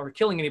law, or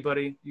killing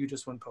anybody. You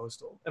just went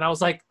postal. And I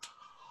was like,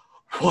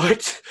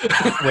 what?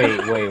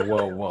 wait,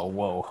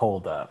 whoa,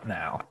 hold up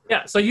now.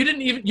 Yeah, so you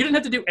didn't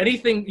have to do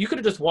anything. You could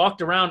have just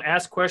walked around,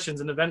 asked questions,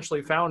 and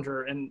eventually found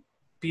her and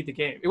beat the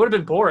game. It would have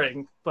been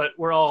boring, but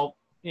we're all,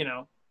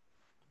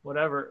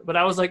 whatever. But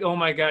I was like, oh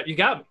my God, you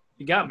got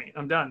me.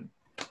 I'm done.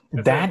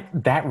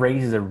 That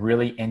raises a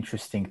really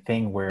interesting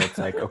thing where it's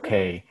like,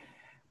 okay,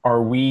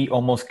 are we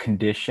almost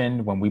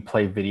conditioned when we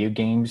play video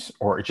games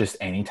or just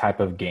any type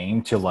of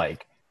game to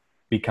like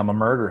become a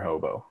murder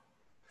hobo?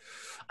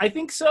 I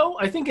think so.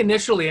 I think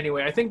initially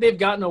anyway, I think they've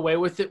gotten away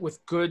with it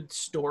with good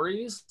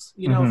stories.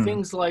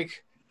 Things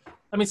like,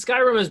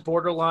 Skyrim is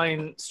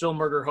borderline still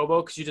murder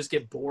hobo because you just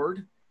get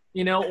bored,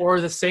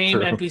 or the same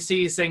True.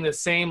 NPC saying the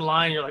same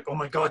line. You're like, oh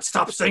my God,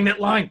 stop saying that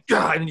line.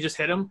 And then you just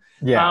hit him.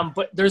 Yeah.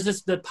 But there's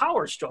the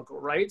power struggle,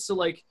 right? So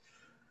like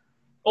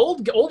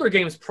older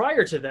games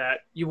prior to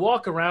that, you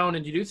walk around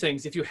and you do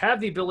things. If you have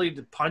the ability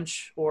to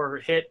punch or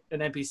hit an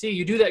NPC,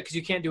 you do that because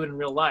you can't do it in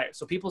real life.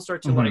 So people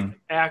start to like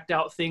act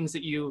out things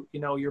that your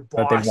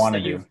boss that they want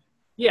to do.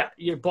 Yeah,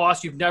 your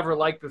boss you've never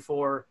liked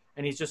before,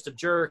 and he's just a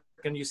jerk.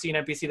 And you see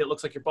an NPC that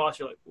looks like your boss,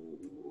 you're like,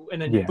 ooh, and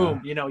then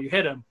boom, you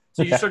hit him.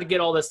 So you start to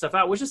get all this stuff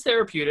out, which is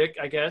therapeutic,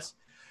 I guess.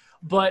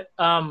 But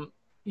and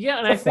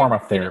it's a form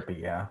of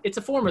therapy. It's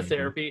a form of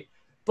therapy.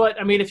 But,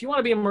 if you want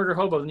to be a murder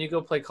hobo, then you go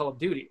play Call of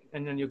Duty,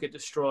 and then you'll get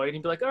destroyed, and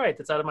you'll be like, all right,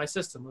 that's out of my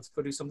system. Let's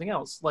go do something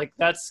else. Like,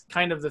 that's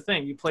kind of the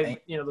thing. You play,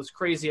 those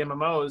crazy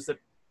MMOs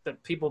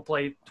that people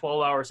play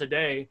 12 hours a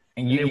day.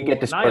 And you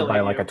get destroyed by,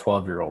 like, a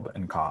 12-year-old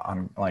in Call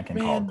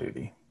of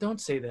Duty. Don't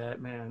say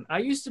that, man. I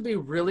used to be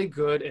really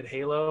good at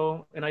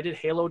Halo, and I did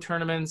Halo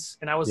tournaments,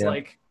 and I was,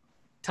 like,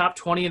 top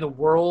 20 in the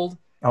world.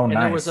 Oh, and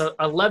nice. There was a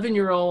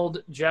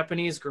 11-year-old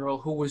Japanese girl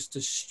who was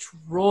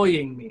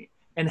destroying me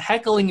and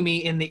heckling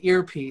me in the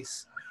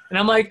earpiece. And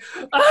I'm like,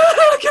 God,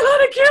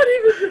 I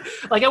can't even.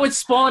 Like, I would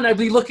spawn, I'd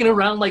be looking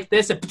around like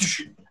this, and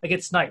I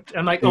get sniped.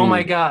 I'm like, oh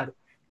my God.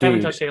 I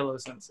haven't touched Halo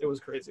since. It was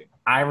crazy.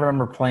 I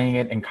remember playing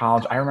it in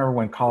college. I remember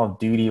when Call of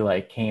Duty,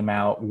 like, came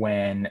out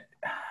when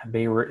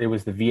it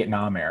was the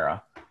Vietnam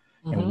era.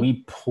 and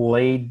we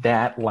played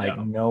that like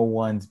Yeah. no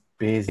one's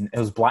business. It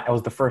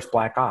was the first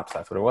Black Ops.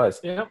 That's what it was.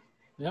 Yeah.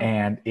 Yeah.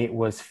 And it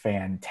was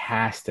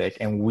fantastic.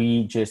 And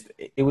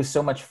it was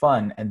so much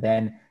fun. And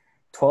then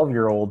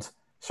 12-year-olds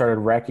started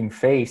wrecking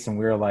face, and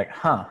we were like,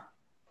 huh,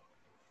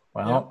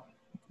 well,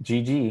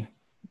 GG,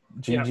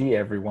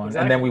 everyone.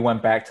 Exactly. And then we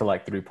went back to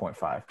like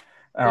 3.5.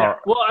 Yeah.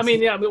 Well, I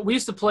mean, yeah, we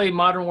used to play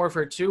Modern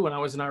Warfare 2 when I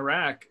was in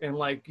Iraq, and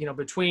like, you know,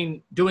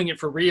 between doing it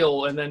for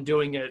real and then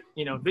doing it,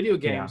 you know, video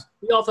games,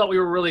 we all thought we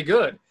were really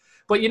good.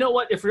 But you know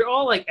what? If we're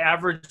all like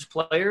average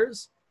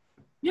players,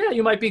 yeah,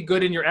 you might be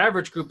good in your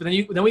average group, but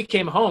then we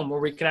came home where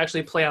we could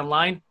actually play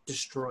online,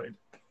 destroyed.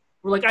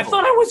 We're like, I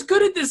thought I was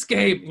good at this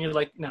game, and you're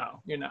like,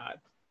 no, you're not.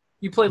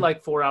 You play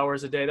like 4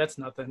 hours a day. That's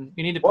nothing.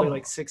 You need to play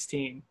like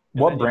 16.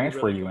 What branch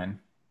were you in?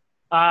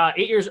 8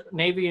 years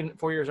Navy and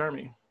 4 years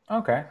Army.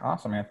 Okay,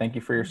 awesome, man. Thank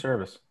you for your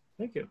service.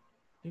 Thank you.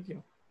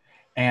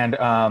 And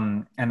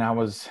I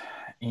was,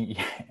 you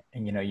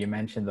know, you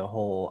mentioned the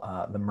whole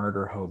the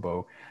murder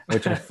hobo,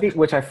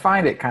 which I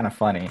find it kind of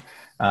funny,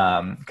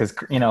 because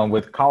you know,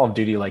 with Call of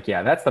Duty, like,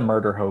 yeah, that's the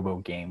murder hobo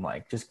game.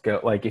 Like, just go,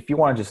 like, if you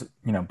want to just,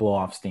 you know, blow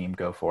off steam,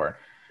 go for it.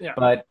 Yeah.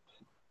 But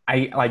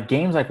I like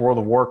games like World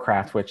of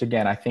Warcraft, which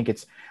again, I think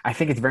it's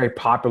very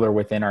popular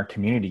within our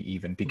community,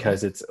 even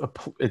because it's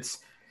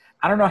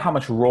I don't know how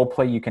much role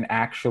play you can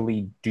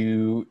actually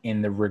do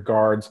in the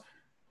regards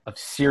of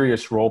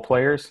serious role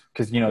players.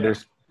 Cause you know,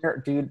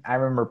 dude, I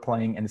remember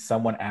playing and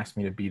someone asked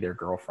me to be their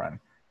girlfriend.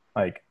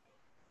 Like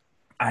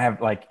I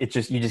have like, you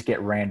just get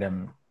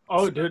random.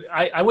 Oh dude,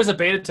 I was a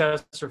beta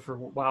tester for a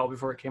while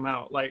before it came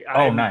out. Like,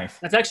 nice.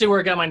 That's actually where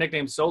I got my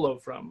nickname Solo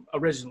from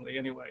originally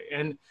anyway.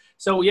 And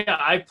so, yeah,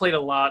 I played a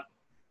lot,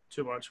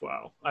 too much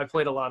WoW. I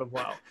played a lot of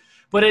WoW,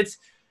 but it's,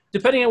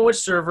 depending on which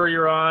server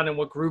you're on and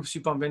what groups you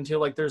bump into,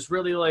 like there's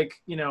really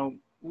like, you know,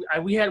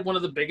 we had one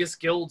of the biggest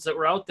guilds that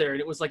were out there,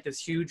 and it was like this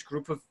huge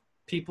group of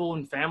people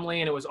and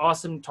family, and it was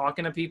awesome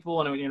talking to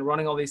people and, you know,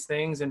 running all these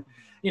things, and,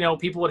 you know,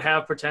 people would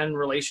have pretend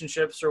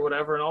relationships or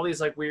whatever, and all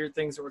these like weird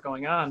things that were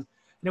going on, and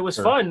it was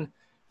fun.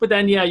 But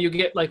then, yeah, you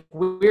get like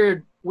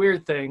weird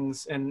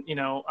things, and, you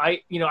know,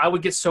 I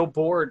would get so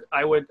bored.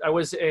 I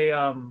was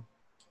a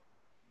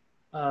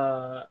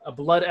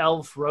blood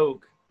elf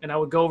rogue, and I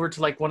would go over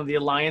to like one of the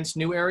Alliance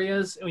new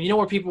areas. You know,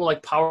 where people were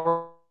like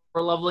power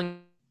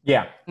leveling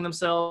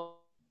themselves.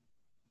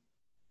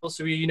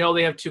 So you know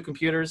they have two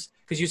computers,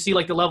 because you see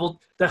like the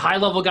high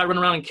level guy run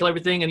around and kill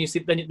everything, and you see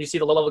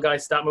the low level guy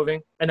stop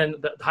moving, and then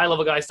the high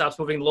level guy stops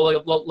moving, the low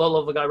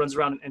level guy runs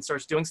around and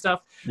starts doing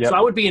stuff. Yep. So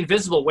I would be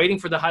invisible, waiting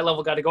for the high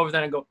level guy to go over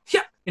there and go,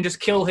 yeah, and just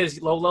kill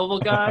his low level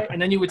guy,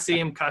 and then you would see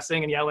him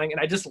cussing and yelling, and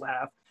I just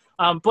laugh.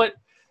 But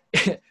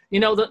you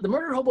know, the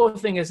murder hobo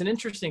thing is an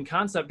interesting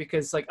concept,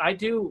 because like I've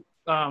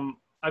done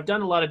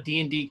a lot of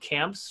D&D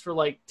camps for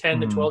like 10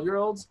 to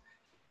 12-year-olds.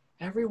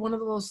 Every one of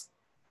those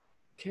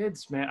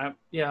kids, man,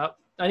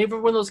 and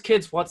even one of those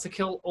kids wants to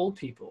kill old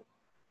people,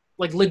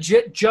 like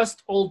legit,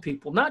 just old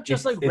people, not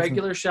just like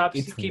regular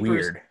shopkeepers. It's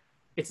weird.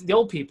 It's the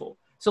old people.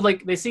 So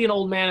like they see an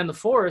old man in the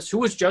forest who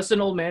was just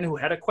an old man who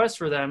had a quest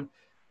for them.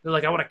 They're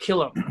like, I want to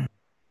kill him.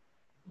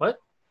 What?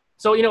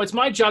 So, you know, it's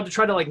my job to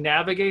try to like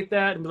navigate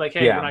that and be like,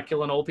 hey, we're not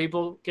killing old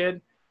people,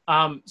 kid. So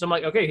I'm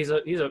like, okay, he's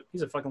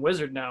a fucking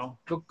wizard now.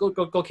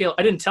 Go kill.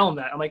 I didn't tell him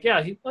that. I'm like,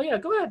 yeah,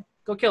 go ahead,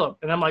 go kill him.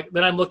 And I'm like,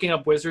 then I'm looking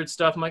up wizard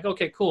stuff. I'm like,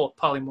 okay, cool,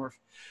 polymorph.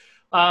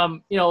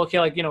 You know, okay,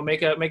 like, you know,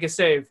 make a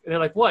save. And they're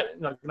like, what?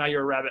 Like, now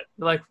you're a rabbit.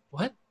 They're like,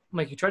 what? I'm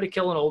like, you tried to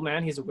kill an old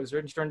man. He's a wizard,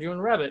 and you turned you into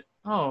a rabbit.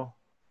 Oh.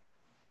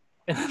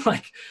 And then,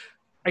 like,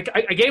 I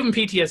gave him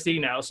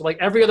PTSD now. So like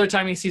every other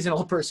time he sees an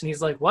old person,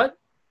 he's like, what?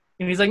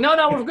 And he's like, no,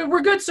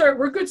 we're good, sir.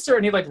 We're good, sir.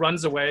 And he like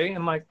runs away. And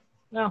I'm like,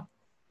 no.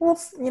 Well,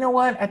 you know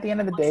what? At the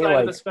end of the day, side like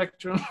of the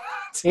spectrum.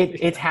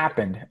 it's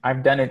happened. I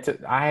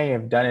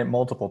have done it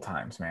multiple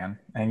times, man.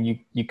 And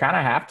you kind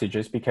of have to,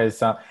 just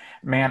because,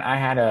 man, I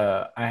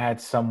had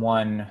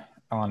someone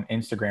on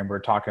Instagram. We were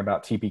talking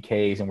about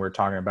TPKs, and we were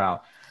talking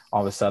about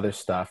all this other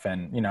stuff.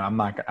 And, you know, I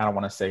don't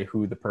want to say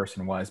who the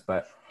person was,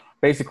 but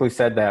basically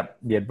said that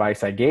the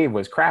advice I gave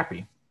was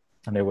crappy.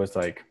 And it was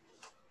like,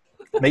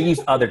 they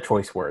used other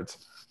choice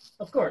words.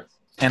 Of course.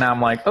 And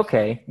I'm like,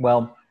 okay,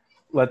 well,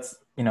 let's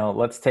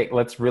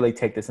really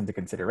take this into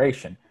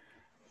consideration,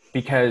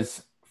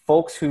 because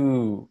folks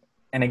who,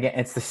 and again,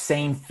 it's the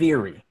same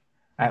theory,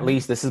 at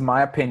least this is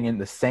my opinion,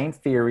 the same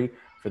theory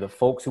for the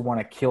folks who want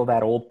to kill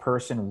that old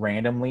person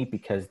randomly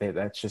because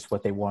that's just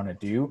what they want to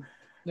do,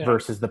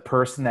 versus the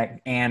person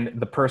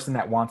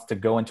that wants to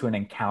go into an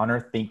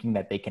encounter thinking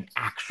that they can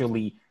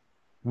actually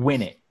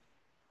win it.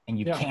 And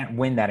you can't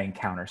win that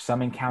encounter.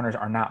 Some encounters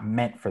are not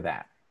meant for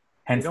that.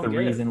 Hence the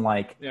reason,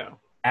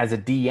 as a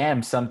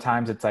DM,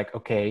 sometimes it's like,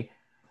 okay,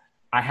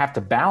 I have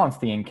to balance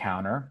the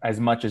encounter as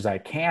much as I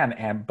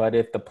can. But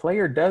if the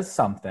player does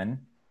something,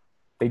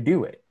 they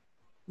do it.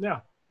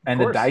 Yeah.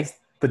 And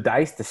the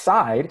dice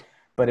decide.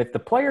 But if the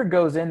player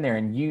goes in there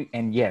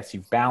and yes,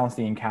 you've balanced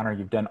the encounter,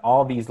 you've done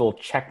all these little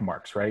check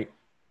marks, right?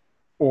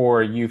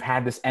 Or you've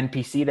had this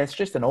NPC that's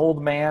just an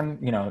old man,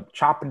 you know,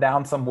 chopping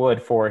down some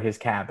wood for his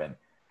cabin.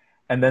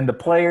 And then the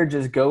player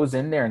just goes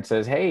in there and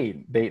says,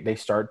 hey, they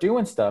start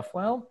doing stuff.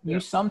 Well,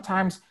 you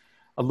sometimes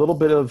a little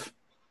bit of,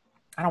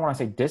 I don't want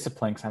to say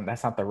discipline, because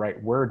that's not the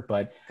right word,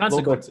 but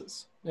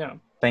consequences.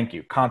 Thank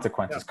you.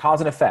 Consequences,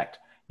 cause and effect.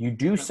 You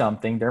do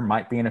something, there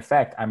might be an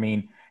effect. I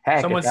mean,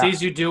 heck, someone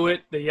sees you do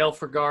it, they yell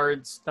for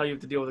guards. Now you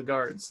have to deal with the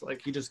guards.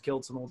 Like, you just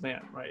killed some old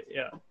man, right?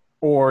 Yeah.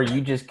 Or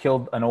you just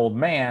killed an old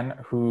man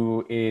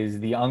who is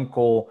the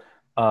uncle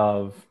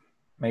of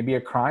maybe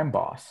a crime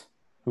boss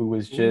who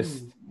was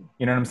just,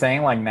 you know what I'm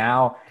saying? Like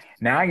now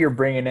you're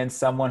bringing in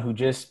someone who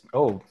just,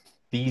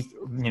 these,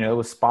 it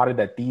was spotted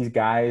that these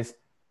guys,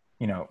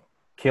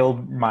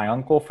 killed my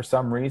uncle for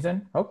some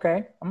reason.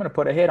 Okay, I'm going to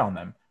put a hit on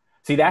them.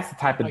 See, that's the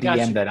type of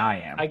DM that I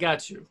am. I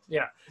got you.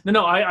 Yeah.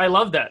 No, I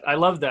love that. I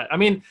love that. I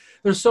mean,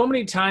 there's so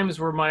many times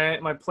where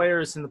my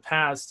players in the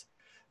past,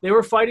 they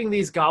were fighting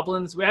these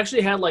goblins. We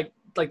actually had like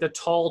the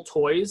tall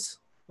toys,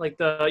 like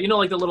the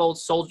little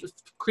soldier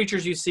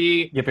creatures you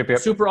see. Yep.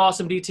 Super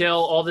awesome detail,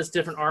 all this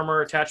different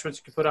armor attachments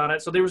you could put on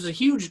it. So there was a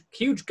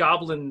huge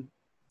goblin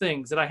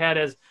things that I had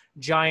as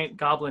giant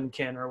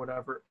goblinkin or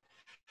whatever.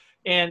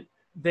 And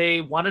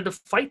they wanted to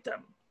fight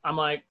them. I'm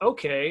like,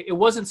 okay, it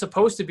wasn't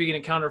supposed to be an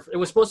encounter. It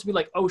was supposed to be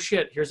like, oh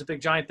shit, here's a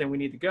big giant thing, we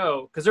need to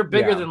go. Because they're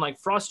bigger than like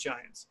frost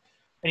giants.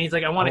 And he's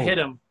like, I want to hit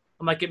him.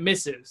 I'm like, it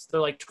misses. They're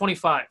like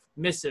 25,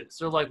 misses.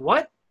 They're like,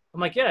 what?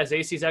 I'm like, yeah, his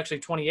AC is actually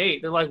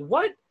 28. They're like,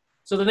 what?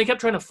 So then they kept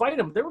trying to fight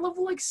him. They were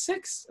level like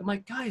 6. I'm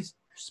like, guys,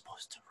 you're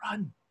supposed to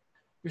run.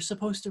 You're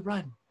supposed to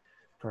run.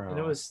 Bro. And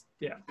it was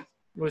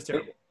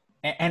terrible.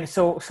 And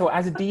so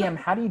as a DM,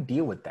 how do you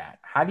deal with that?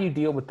 How do you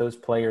deal with those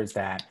players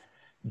that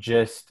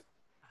just,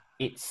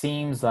 it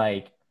seems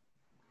like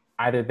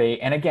either they,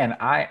 and again,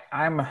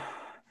 I'm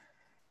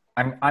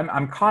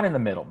caught in the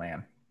middle,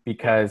 man,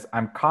 because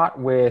I'm caught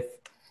with,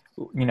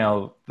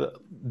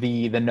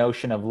 the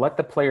notion of let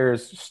the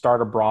players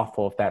start a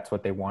brothel if that's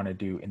what they want to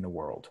do in the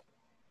world.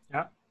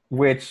 Yeah.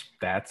 Which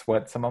that's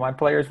what some of my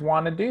players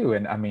want to do.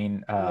 And I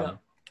mean,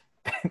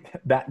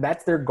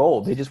 that's their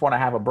goal. They just want to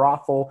have a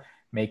brothel,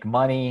 make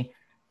money,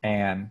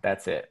 and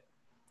that's it.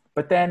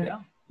 But then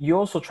you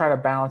also try to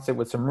balance it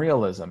with some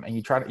realism, and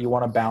you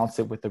want to balance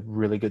it with a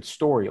really good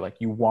story. Like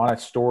you want a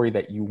story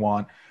that you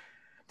want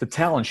to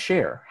tell and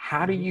share.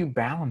 How do you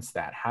balance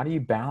that? How do you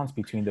balance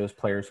between those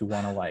players who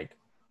want to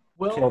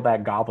kill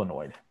that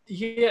goblinoid?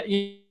 Yeah,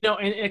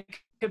 and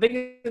I think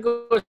it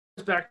goes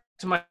back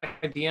to my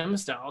DM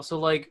style.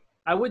 So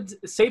I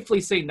would safely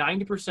say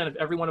 90% of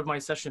every one of my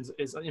sessions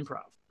is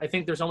improv. I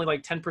think there's only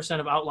 10%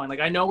 of outline.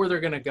 I know where they're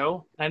going to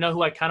go. I know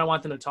who I kind of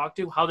want them to talk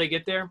to. How they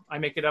get there, I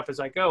make it up as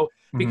I go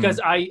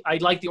because I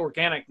like the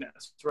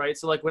organicness, right?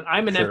 So when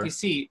I'm an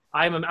NPC,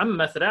 I'm a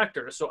method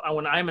actor. So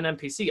when I'm an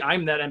NPC,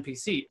 I'm that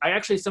NPC. I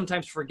actually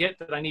sometimes forget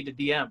that I need to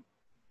DM.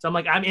 So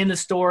I'm in the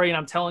story and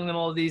I'm telling them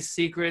all of these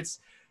secrets.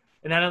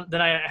 And then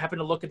I happen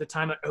to look at the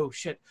time, like, oh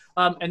shit.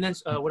 And then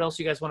what else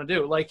you guys want to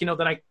do?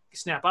 Then I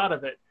snap out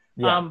of it.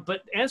 Yeah.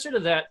 But answer to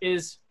that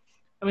is,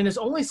 there's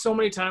only so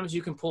many times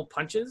you can pull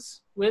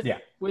punches with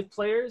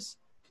players.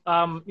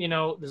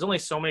 There's only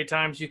so many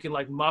times you can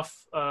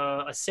muff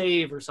a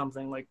save or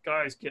something, like,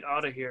 guys, get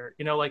out of here,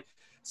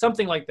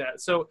 something like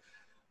that. So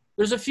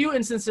there's a few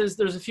instances,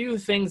 there's a few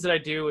things that I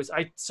do is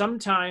I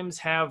sometimes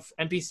have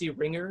NPC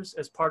ringers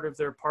as part of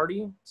their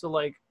party. So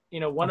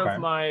one of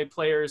my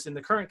players in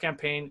the current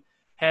campaign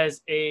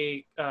has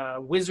a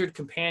wizard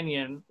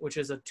companion, which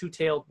is a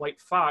two-tailed white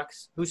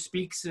fox who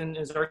speaks and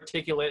is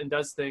articulate and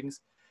does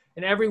things.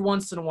 And every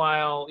once in a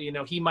while,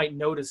 he might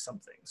notice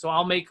something. So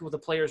I'll make the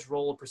players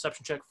roll a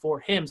perception check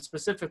for him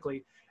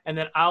specifically. And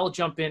then I'll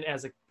jump in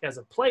as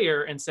a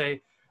player and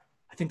say,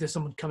 I think there's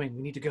someone coming.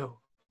 We need to go.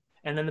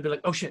 And then they'll be like,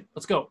 oh shit,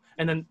 let's go.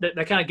 And then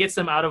that kind of gets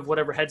them out of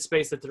whatever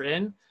headspace that they're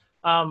in.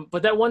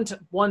 But that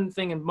one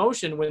thing in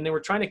motion, when they were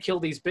trying to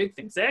kill these big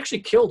things, they actually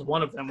killed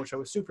one of them, which I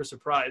was super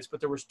surprised. But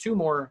there was 2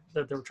 more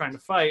that they were trying to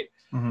fight.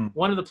 Mm-hmm.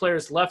 One of the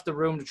players left the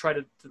room to try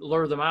to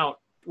lure them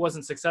out.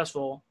 Wasn't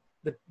successful.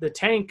 The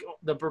tank,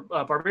 the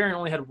barbarian,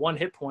 only had 1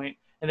 hit point,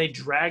 and they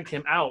dragged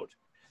him out.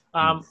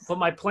 But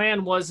my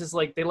plan was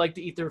they like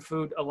to eat their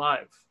food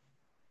alive.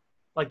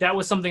 That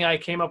was something I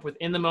came up with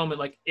in the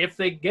moment. If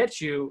they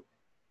get you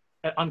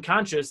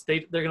unconscious,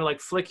 they're gonna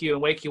flick you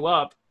and wake you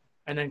up,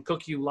 and then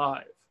cook you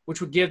live,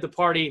 which would give the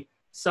party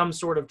some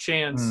sort of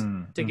chance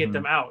to get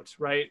them out,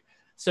 right?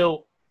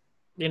 So,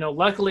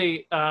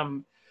 luckily,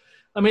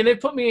 they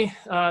put me,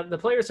 the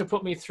players have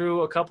put me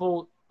through a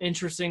couple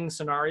interesting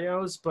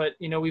scenarios, but,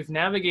 we've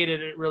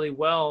navigated it really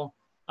well.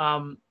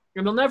 And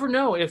they'll never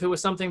know if it was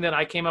something that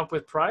I came up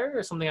with prior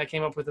or something I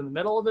came up with in the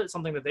middle of it,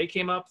 something that they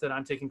came up that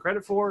I'm taking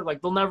credit for.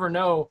 They'll never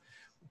know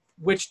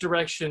which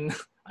direction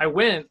I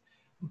went.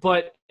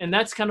 And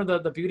that's kind of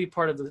the beauty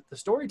part of the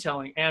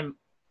storytelling. And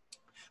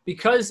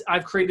because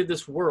I've created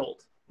this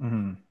world,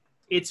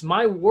 it's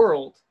my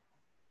world,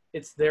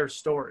 it's their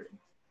story.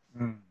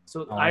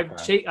 So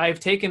I've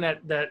taken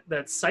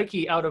that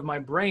psyche out of my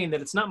brain,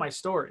 that it's not my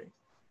story.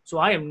 So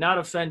I am not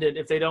offended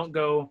if they don't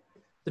go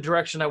the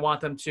direction I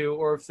want them to,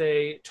 or if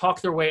they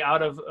talk their way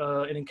out of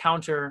an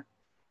encounter.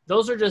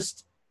 Those are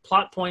just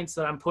plot points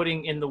that I'm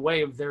putting in the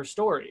way of their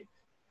story.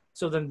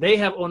 So then they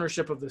have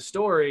ownership of the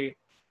story,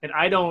 and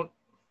I don't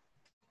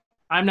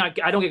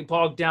get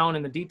bogged down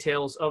in the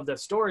details of that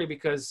story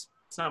because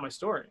it's not my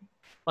story.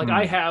 Like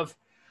I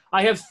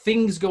have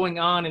things going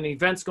on and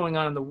events going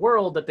on in the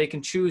world that they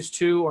can choose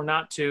to or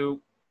not to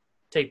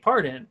take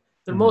part in.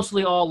 They're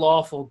mostly all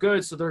lawful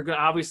good, so they're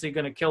obviously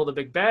going to kill the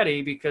big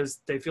baddie because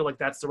they feel like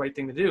that's the right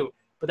thing to do.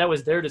 But that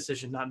was their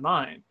decision, not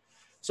mine.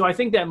 So I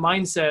think that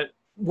mindset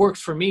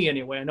works for me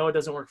anyway. I know it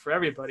doesn't work for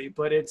everybody,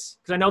 but it's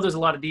because I know there's a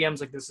lot of DMs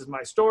like, this is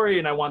my story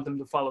and I want them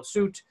to follow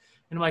suit.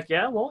 And I'm like,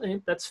 yeah, well,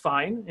 that's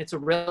fine. It's a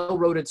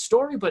railroaded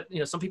story, but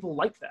some people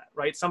like that,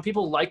 right? Some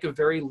people like a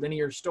very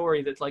linear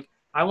story that's like,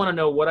 I want to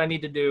know what I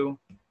need to do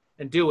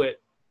and do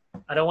it.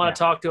 I don't want to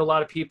talk to a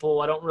lot of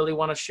people. I don't really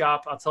want to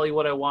shop. I'll tell you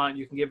what I want.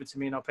 You can give it to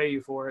me and I'll pay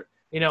you for it,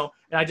 and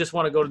I just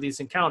want to go to these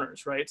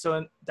encounters, right?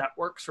 So that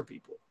works for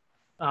people.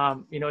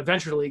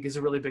 Adventure League is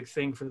a really big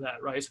thing for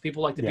that, right? So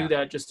people like to do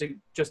that just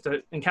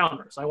to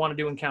encounters. I want to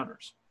do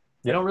encounters.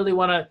 I don't really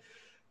want to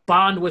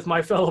bond with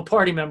my fellow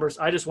party members.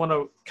 I just want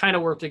to kind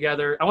of work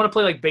together. I want to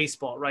play like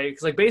baseball, right?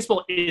 Because like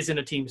baseball isn't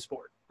a team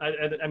sport.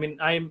 I mean,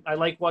 I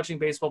like watching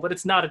baseball, but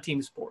it's not a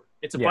team sport.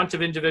 It's a bunch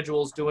of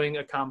individuals doing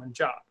a common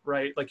job,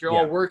 right? Like you're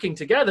all working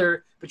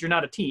together, but you're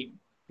not a team.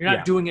 You're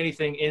not doing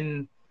anything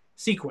in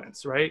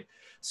sequence, right?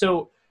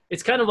 So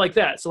it's kind of like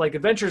that. So like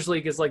Adventures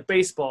League is like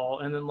baseball,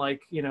 and then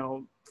like,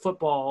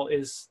 football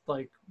is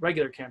like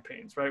regular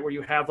campaigns, right? Where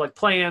you have like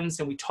plans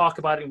and we talk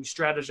about it and we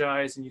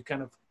strategize and you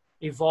kind of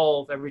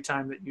evolve every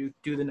time that you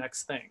do the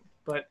next thing.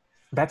 But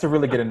that's a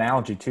really good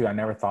analogy too. I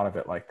never thought of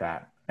it like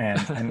that.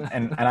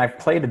 And I've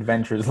played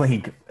Adventures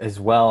League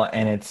as well,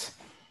 and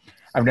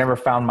I've never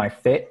found my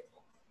fit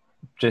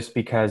just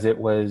because it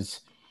was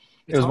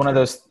one of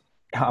those.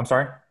 I'm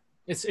sorry.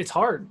 It's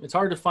hard. It's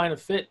hard to find a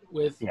fit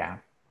with. Yeah.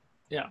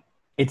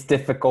 It's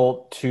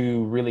difficult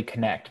to really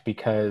connect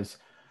because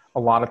a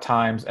lot of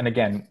times, and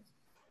again,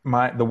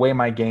 the way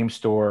my game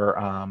store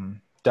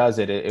does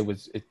it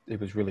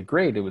was really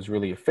great. It was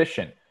really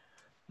efficient.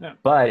 Yeah.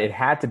 But it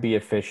had to be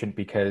efficient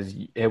because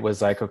it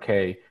was like,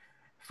 okay,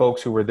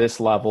 folks who were this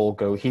level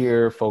go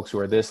here, folks who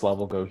are this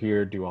level go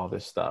here, do all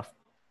this stuff.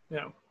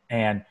 Yeah.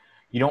 And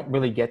you don't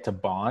really get to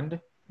bond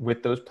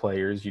with those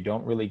players. You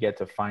don't really get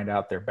to find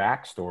out their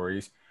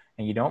backstories,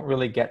 and you don't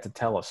really get to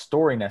tell a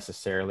story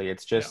necessarily.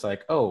 It's just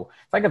like,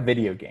 it's like a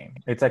video game.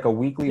 It's like a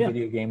weekly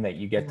video game that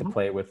you get to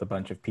play with a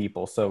bunch of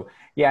people. So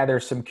yeah,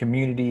 there's some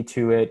community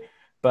to it,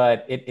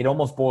 but it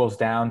almost boils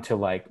down to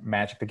like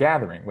Magic the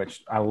Gathering,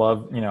 which I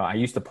love. I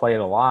used to play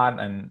it a lot,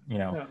 and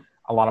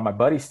a lot of my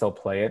buddies still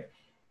play it,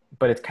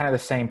 but it's kind of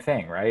the same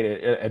thing, right?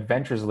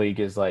 Adventures League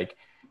is like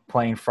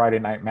playing Friday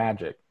Night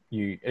Magic.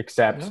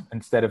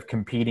 Instead of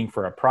competing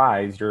for a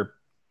prize, you're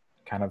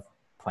kind of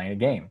playing a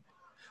game.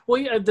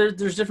 Well, yeah,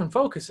 there's different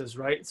focuses,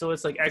 right? So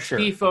it's like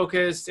XP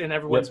focused, and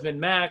everyone's been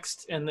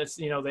maxed, and that's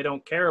they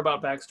don't care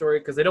about backstory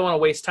because they don't want to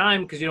waste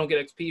time because you don't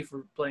get XP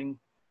for doing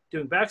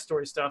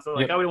backstory stuff. They're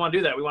like, oh, we don't want to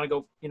do that. We want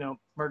to go,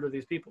 murder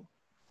these people.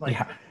 Like,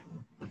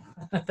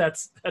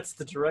 that's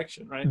the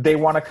direction, right? They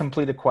want to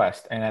complete a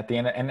quest, and at the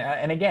end,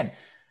 and again,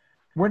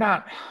 we're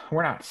not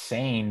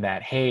saying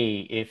that, hey,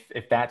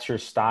 if that's your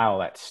style,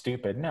 that's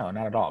stupid. No,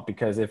 not at all.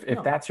 Because if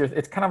that's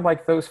it's kind of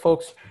like those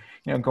folks,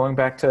 going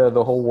back to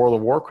the whole World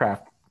of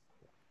Warcraft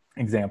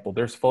example.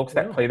 There's folks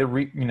that play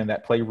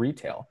that play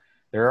retail.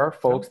 There are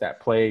folks that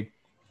play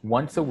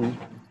once a week.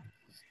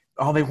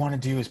 All they want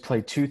to do is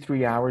play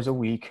 2-3 hours a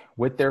week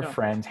with their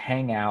friends,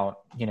 hang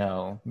out,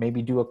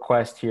 maybe do a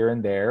quest here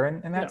and there,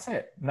 and that's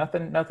it.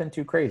 Nothing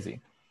too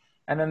crazy.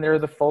 And then there are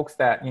the folks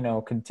that,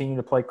 continue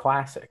to play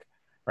Classic,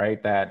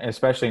 right? That,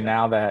 especially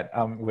now that,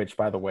 which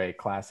by the way,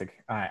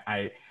 Classic,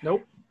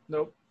 Nope.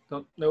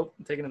 I'm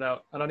taking it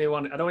out. I don't even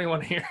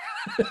want to hear.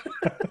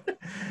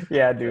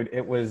 Yeah, dude,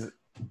 it was,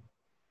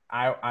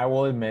 I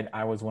will admit,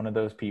 I was one of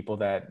those people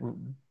that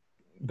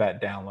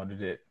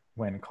downloaded it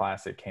when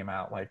Classic came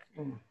out,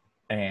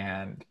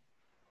 and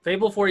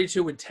Fable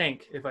 42 would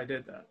tank if I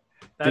did that.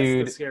 That's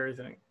the scary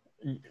thing.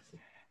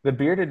 The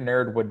bearded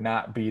nerd would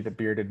not be the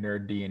bearded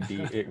nerd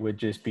D&D. It would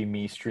just be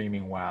me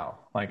streaming WoW.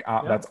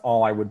 That's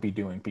all I would be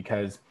doing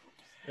because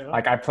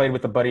I played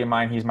with a buddy of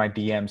mine. He's my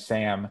DM,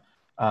 Sam.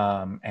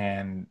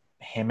 And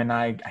him and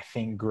I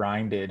think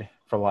grinded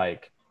for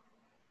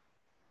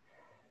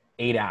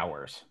 8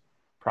 hours,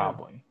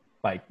 probably.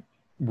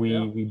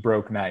 We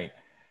broke night,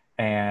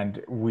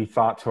 and we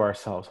thought to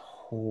ourselves,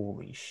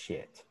 holy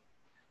shit.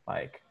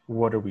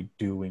 What are we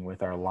doing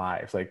with our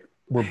lives?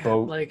 We're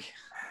both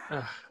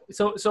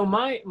so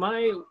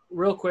my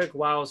real quick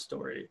WoW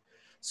story.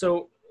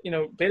 So,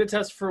 beta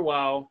test for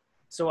WoW.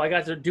 So I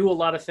got to do a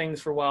lot of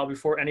things for WoW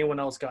before anyone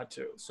else got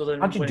to. So then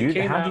how'd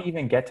you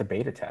even get to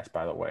beta test,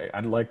 by the way?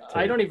 I'd like to.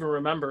 I don't even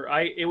remember.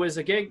 It was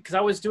a gig because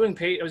I was doing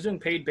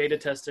paid beta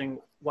testing a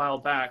while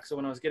back. So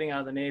when I was getting out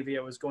of the Navy,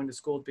 I was going to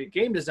school to be a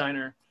game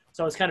designer.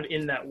 So I was kind of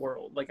in that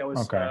world. I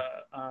was I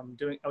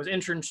was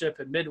internship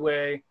at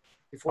Midway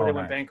before they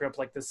went bankrupt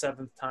the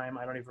 7th time.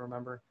 I don't even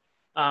remember.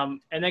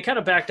 And they kind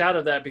of backed out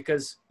of that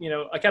because,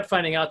 I kept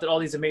finding out that all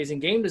these amazing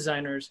game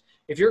designers,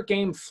 if your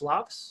game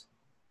flops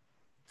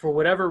for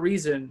whatever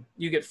reason,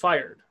 you get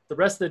fired. The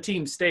rest of the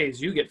team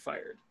stays, you get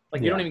fired.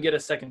 Like, you don't even get a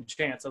second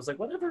chance. I was like,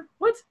 whatever,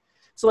 what?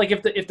 So, like,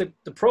 if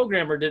the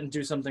programmer didn't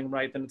do something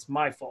right, then it's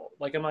my fault.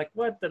 Like, I'm like,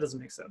 what? That doesn't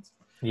make sense.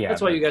 Yeah.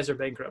 That's why you guys are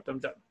bankrupt. I'm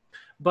done.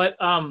 But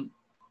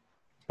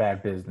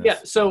bad business. Yeah,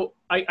 so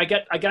I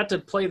got to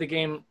play the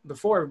game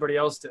before everybody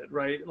else did,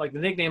 right? Like, the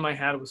nickname I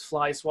had was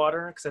Fly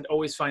Swatter because I'd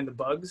always find the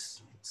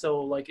bugs.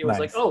 So, like, it was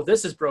like, oh,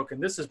 this is broken,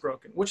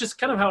 which is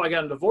kind of how I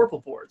got into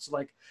Vorpal boards.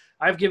 Like,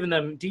 I've given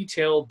them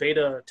detailed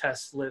beta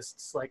test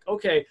lists. Like,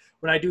 okay,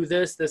 when I do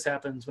this, this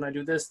happens. When I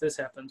do this, this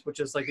happens, which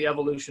is like the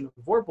evolution of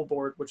the Vorpal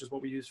board, which is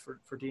what we use for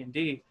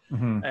D&D,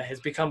 has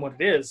become what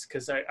it is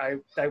because I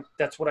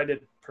that's what I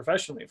did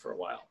professionally for a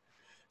while.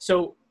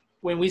 So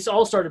when we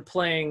all started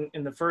playing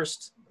when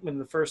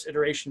the first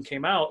iteration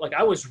came out, like,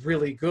 I was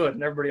really good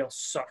and everybody else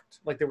sucked.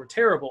 Like, they were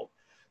terrible.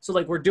 So,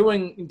 like, we're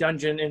doing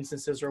dungeon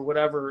instances or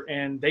whatever,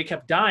 and they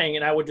kept dying,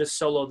 and I would just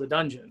solo the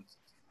dungeon.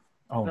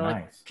 Oh, nice.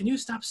 Like, can you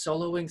stop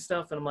soloing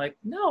stuff? And I'm like,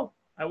 no,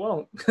 I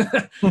won't.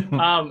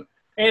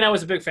 And I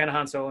was a big fan of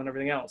Han Solo and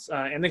everything else.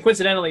 And then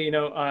coincidentally,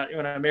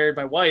 when I married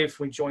my wife,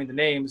 we joined the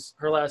names.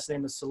 Her last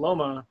name is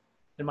Saloma,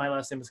 and my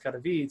last name is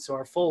Cadavid. So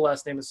our full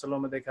last name is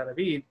Saloma de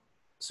Cadavid,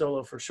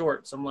 Solo for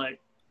short. So I'm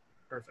like,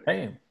 perfect.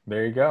 Hey,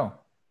 there you go.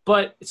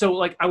 But so,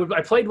 like,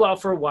 I played WoW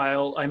for a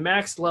while. I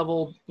maxed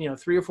level,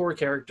 3 or 4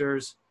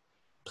 characters,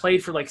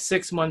 played for like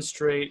 6 months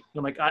straight. And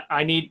I'm like,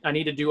 I need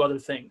to do other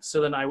things.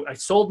 So then I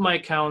sold my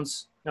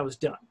accounts and I was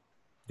done.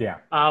 Yeah.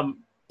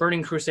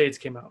 Burning Crusades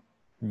came out.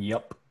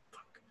 Yep.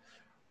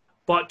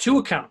 Bought 2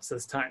 accounts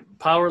this time.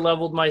 Power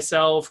leveled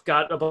myself,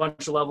 got a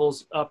bunch of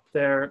levels up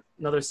there,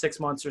 another 6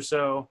 months or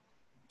so,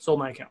 sold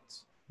my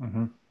accounts.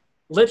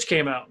 Lich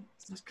came out.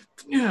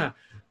 Yeah.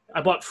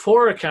 I bought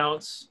 4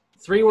 accounts.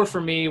 3 were for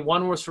me.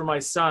 1 was for my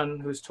son,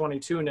 who's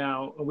 22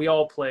 now. And we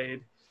all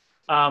played.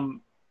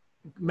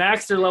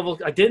 Maxed their level.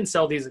 I didn't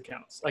sell these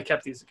accounts. I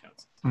kept these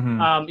accounts.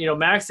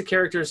 Maxed the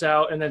characters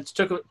out, and then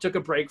took a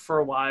break for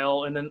a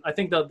while. And then I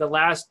think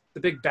the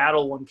big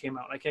battle one came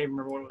out. I can't even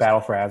remember what it was.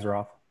 Battle for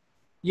Azeroth.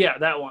 Yeah,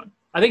 that one.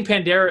 I think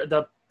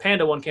the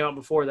Panda one came out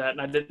before that, and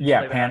I didn't.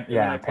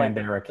 Yeah,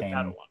 Pandora came.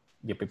 Battle one.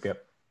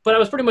 Yep. But I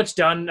was pretty much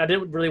done. I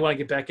didn't really want to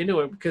get back into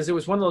it because it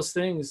was one of those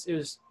things.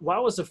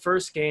 WoW was the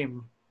first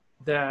game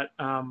that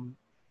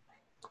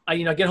I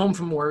get home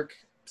from work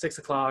 6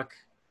 o'clock,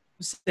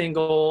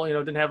 single,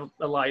 didn't have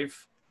a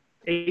life,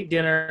 ate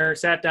dinner,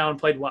 sat down,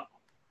 played WoW.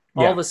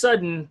 All of a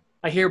sudden,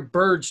 I hear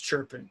birds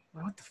chirping.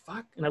 What the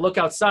fuck? And I look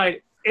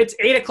outside. It's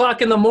 8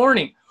 o'clock in the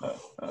morning.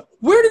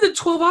 Where did the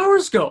 12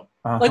 hours go?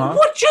 Like,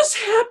 what just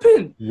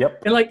happened?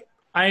 Yep. And like,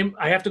 I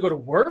have to go to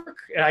work,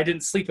 and I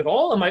didn't sleep at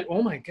all. I'm like,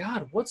 oh my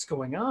God, what's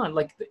going on?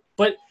 Like,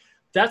 but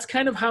that's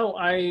kind of how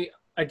I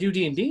do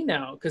D&D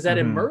now, because that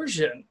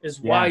immersion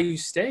is why you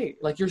stay.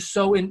 Like, you're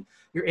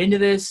into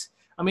this.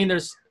 I mean,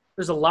 there's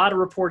a lot of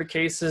reported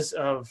cases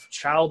of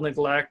child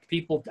neglect,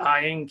 people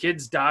dying,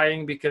 kids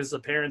dying because the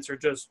parents are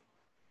just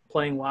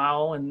playing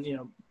WoW and,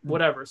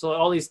 whatever. So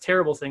all these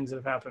terrible things that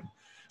have happened.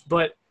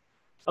 But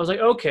I was like,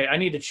 okay, I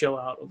need to chill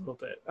out a little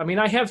bit. I mean,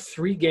 I have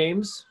 3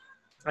 games.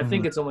 I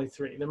think it's only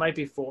 3. There might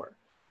be 4.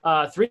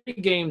 3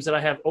 games that I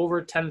have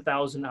over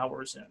 10,000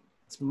 hours in.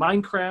 It's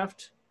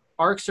Minecraft,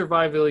 Ark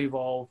Survival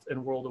Evolved,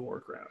 and World of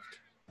Warcraft.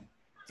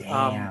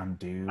 Damn,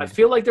 dude. I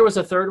feel like there was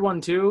a 3rd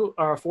one too,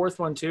 or a 4th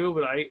one too,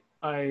 but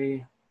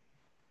I'm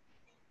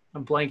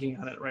blanking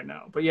on it right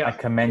now. But yeah. I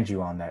commend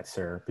you on that,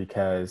 sir,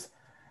 because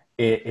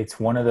it's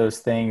one of those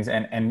things,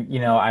 and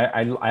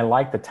I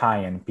like the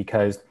tie-in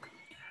because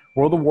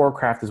World of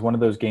Warcraft is one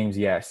of those games,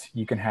 yes,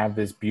 you can have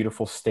this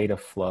beautiful state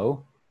of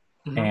flow,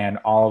 and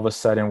all of a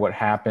sudden what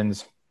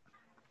happens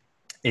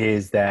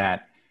is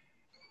that,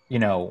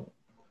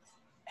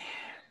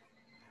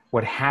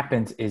 what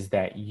happens is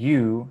that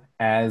you,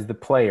 as the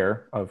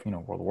player of,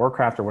 World of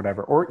Warcraft or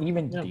whatever, or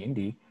even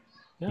D&D,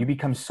 you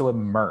become so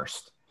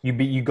immersed.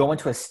 You go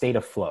into a state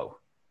of flow.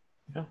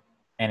 Yeah.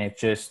 And it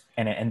just,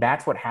 and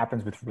that's what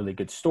happens with really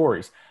good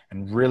stories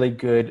and really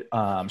good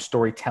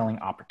storytelling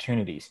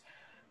opportunities.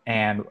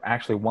 And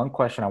actually one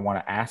question I want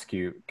to ask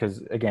you,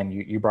 because again,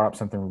 you brought up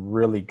something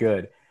really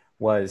good,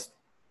 was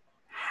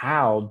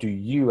how do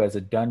you as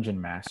a dungeon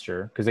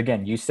master, because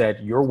again, you said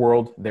your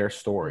world, their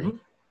story,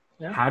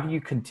 how do you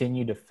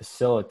continue to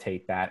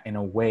facilitate that in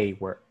a way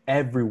where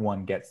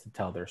everyone gets to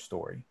tell their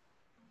story?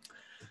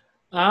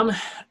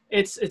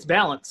 It's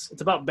balance.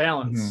 It's about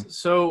balance.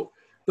 So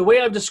the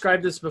way I've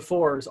described this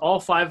before is all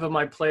 5 of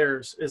my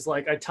players is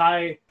like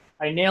I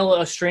nail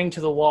a string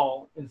to the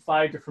wall in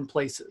 5 different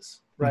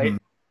places, right? And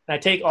I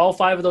take all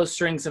 5 of those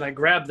strings and I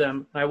grab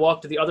them and I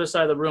walk to the other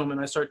side of the room and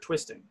I start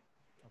twisting.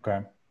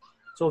 Okay.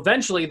 So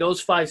eventually those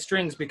 5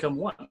 strings become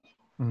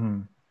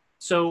one.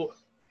 So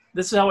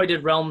this is how I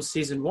did Realms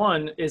Season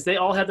 1, is they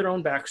all had their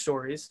own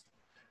backstories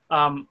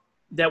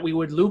that we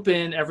would loop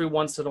in every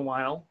once in a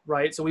while,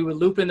 right? So we would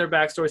loop in their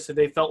backstory so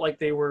they felt like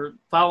they were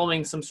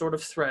following some sort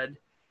of thread.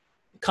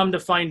 Come to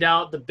find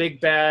out, the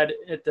big bad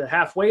at the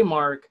halfway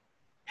mark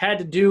had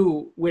to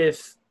do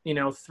with,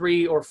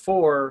 3 or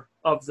 4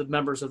 of the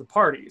members of the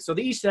party. So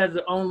they each had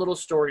their own little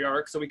story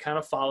arc. So we kind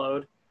of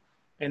followed,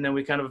 and then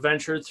we kind of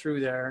ventured through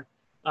there.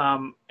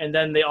 And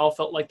then they all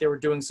felt like they were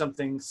doing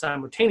something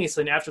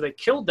simultaneously. And after they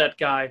killed that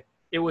guy,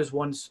 it was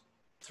one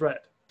thread.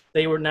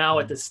 They were now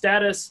at this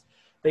status.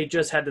 They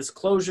just had this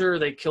closure.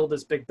 They killed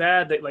this big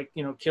bad. They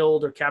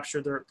killed or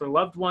captured their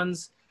loved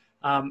ones.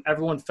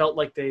 Everyone felt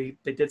like they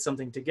did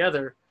something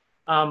together.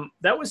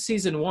 That was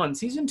season 1.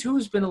 Season 2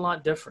 has been a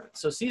lot different.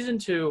 So season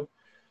 2,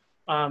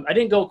 I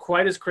didn't go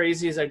quite as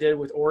crazy as I did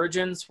with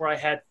Origins, where I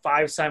had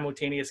 5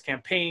 simultaneous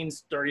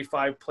campaigns,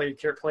 35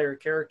 player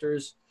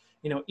characters.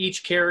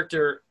 Each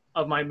character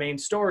of my main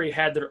story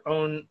had their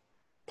own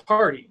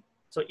party.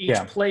 So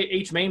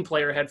each main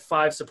player had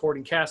 5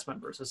 supporting cast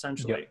members,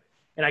 essentially. Yeah.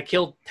 And I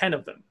killed 10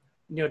 of them,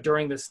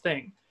 during this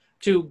thing.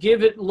 To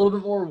give it a little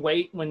bit more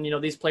weight when,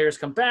 these players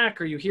come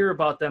back or you hear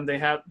about them,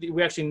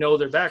 we actually know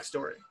their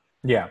backstory.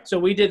 Yeah. So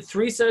we did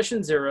 3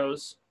 session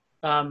zeros,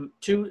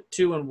 2,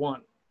 and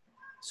 1.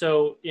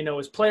 So, it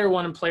was player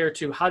 1 and player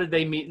 2. How did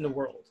they meet in the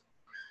world?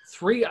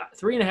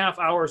 3.5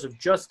 hours of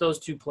just those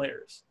 2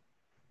 players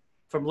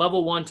from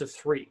level 1 to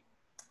 3.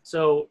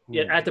 So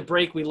at the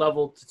break, we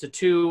leveled to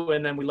 2,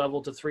 and then we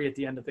leveled to 3 at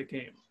the end of the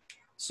game.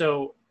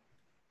 So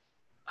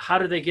how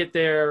did they get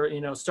there?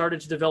 Started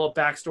to develop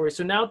backstory.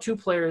 So now 2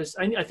 players,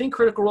 I think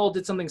Critical Role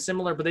did something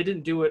similar, but they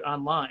didn't do it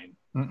online.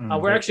 It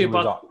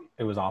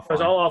was offline. It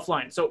was all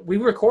offline. So we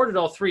recorded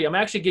all 3. I'm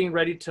actually getting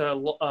ready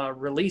to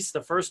release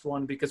the first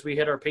one because we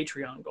hit our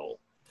Patreon goal.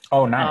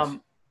 Oh, nice.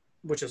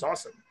 Which is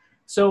awesome.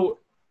 So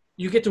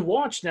you get to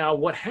watch now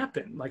what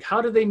happened. Like,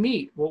 how did they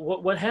meet?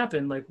 What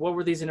happened? Like, what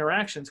were these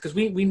interactions? Because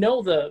we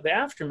know the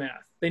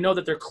aftermath. They know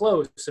that they're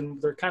close,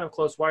 and they're kind of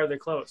close. Why are they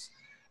close?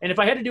 And if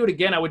I had to do it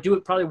again, I would do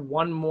it probably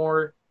one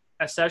more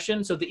a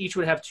session, so that each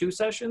would have 2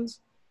 sessions.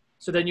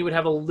 So then you would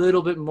have a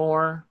little bit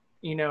more,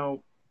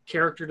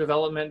 character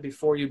development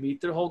before you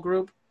meet the whole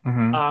group.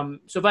 Mm-hmm.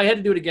 So if I had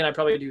to do it again, I'd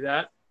probably do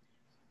that.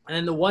 And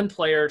then the one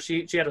player,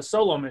 she had a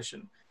solo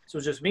mission. So it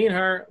was just me and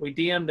her. We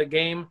DM'd the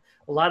game.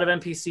 A lot of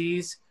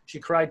NPCs. She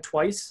cried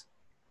twice.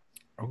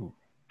 Oh,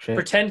 shit.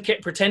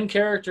 Pretend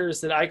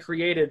characters that I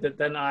created that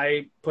then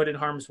I put in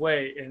harm's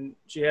way. And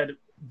she had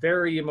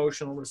very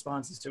emotional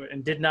responses to it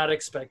and did not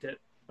expect it.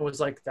 It was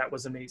like, that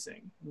was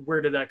amazing. Where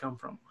did that come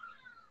from?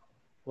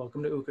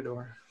 Welcome to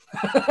Ukador.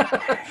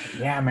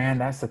 Yeah, man,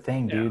 that's the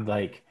thing, dude. Yeah.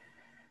 Like,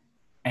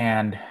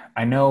 and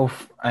I know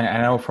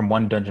from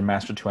one dungeon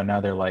master to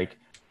another, like,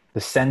 the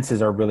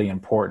senses are really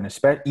important.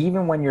 Especially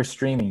even when you're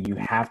streaming, you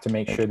have to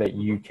make sure that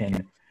you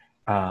can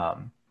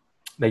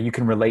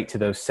relate to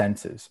those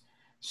senses.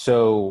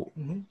 So,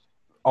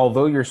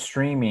 although you're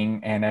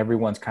streaming and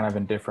everyone's kind of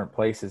in different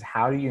places,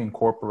 how do you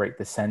incorporate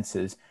the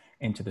senses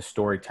into the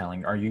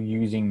storytelling? Are you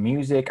using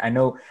music? I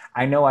know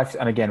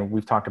and again,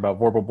 we've talked about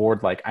Vorpal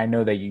Board. Like, I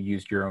know that you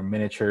used your own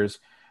miniatures.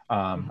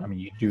 I mean,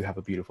 you do have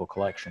a beautiful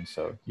collection,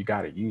 so you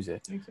got to use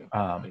it.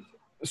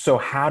 So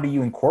how do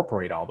you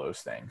incorporate all those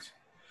things?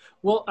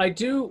 Well, we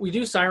do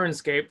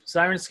Sirenscape.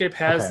 Sirenscape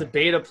has the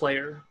beta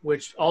player,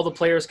 which all the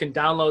players can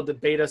download the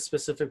beta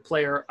specific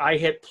player. I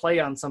hit play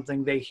on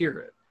something, they hear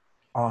it.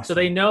 Awesome. So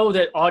they know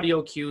that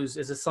audio cues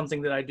is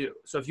something that I do.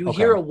 So if you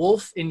hear a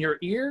wolf in your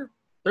ear,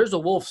 there's a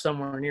wolf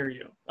somewhere near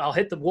you. I'll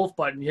hit the wolf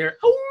button here.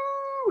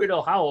 Oh,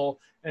 it'll howl.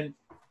 And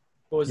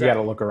what was that? You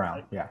got to look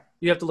around. Yeah.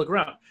 You have to look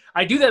around.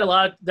 I do that a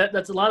lot.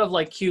 That's a lot of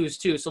like cues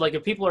too. So like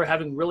if people are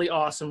having really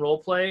awesome role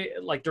play,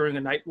 like during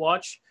a night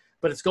watch,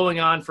 but it's going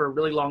on for a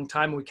really long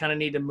time and we kind of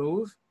need to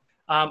move,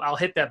 I'll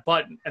hit that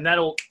button and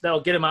that'll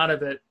get them out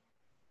of it.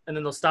 And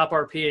then they'll stop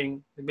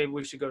RPing. And maybe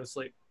we should go to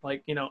sleep,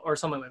 like, or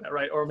something like that,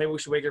 right? Or maybe we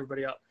should wake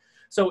everybody up.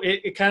 So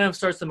it kind of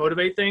starts to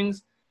motivate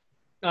things.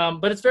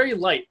 But it's very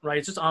light, right?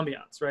 It's just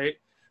ambiance, right?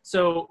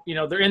 So,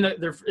 they're in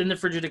the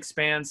frigid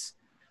expanse.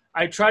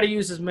 I try to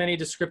use as many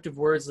descriptive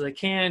words as I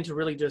can to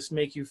really just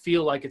make you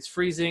feel like it's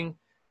freezing.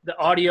 The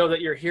audio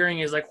that you're hearing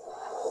is like,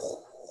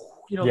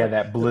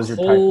 that blizzard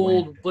type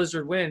wind.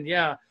 Blizzard wind,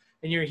 yeah.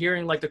 And you're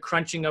hearing like the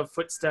crunching of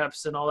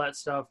footsteps and all that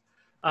stuff.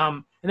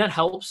 And that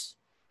helps.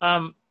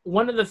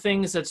 One of the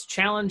things that's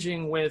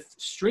challenging with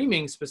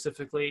streaming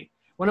specifically,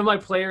 one of my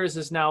players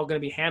is now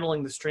going to be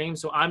handling the stream,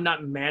 so I'm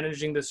not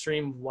managing the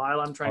stream while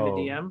I'm trying to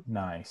DM.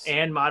 Nice.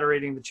 And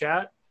moderating the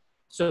chat.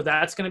 So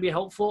that's going to be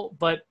helpful.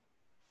 But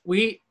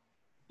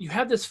you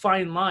have this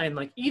fine line,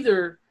 like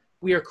either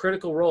we are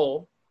Critical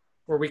Role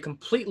where we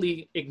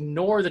completely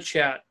ignore the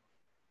chat,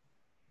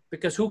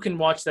 because who can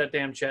watch that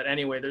damn chat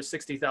anyway? There's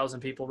 60,000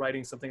 people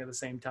writing something at the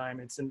same time.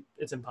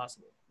 It's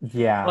impossible.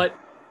 Yeah. But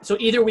so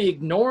either we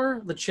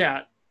ignore the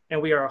chat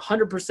and we are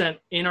 100%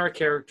 in our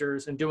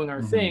characters and doing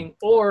our thing,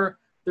 or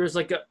there's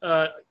like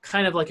a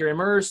kind of like you're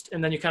immersed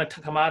and then you kind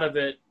of come out of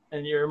it,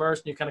 and you're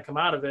immersed and you kind of come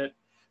out of it,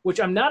 which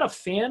I'm not a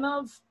fan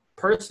of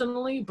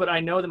personally, but I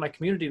know that my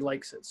community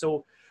likes it.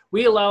 So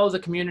we allow the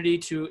community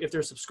to, if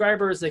they're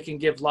subscribers, they can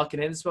give luck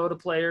and inspo to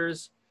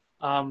players.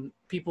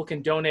 People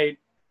can donate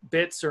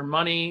bits or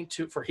money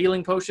for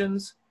healing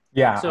potions.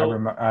 Yeah, so,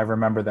 I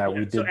remember that. Yeah,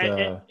 we did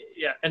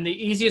Yeah, and the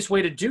easiest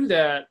way to do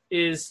that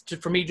is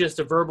for me just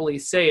to verbally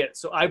say it.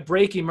 So I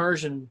break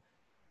immersion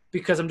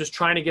because I'm just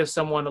trying to give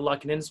someone a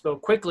luck and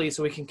inspo quickly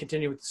so we can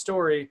continue with the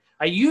story.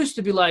 I used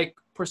to be like,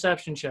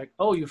 perception check.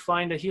 Oh, you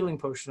find a healing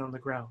potion on the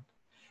ground.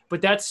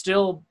 But that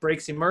still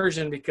breaks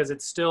immersion because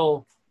it's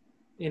still,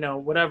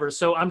 whatever.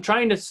 So I'm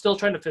still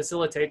trying to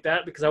facilitate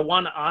that because I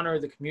want to honor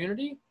the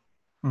community,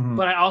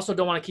 but I also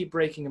don't want to keep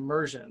breaking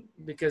immersion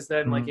because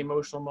then like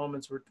emotional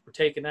moments were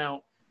taken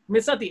out. I mean,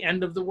 it's not the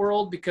end of the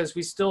world because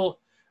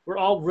we're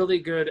all really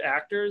good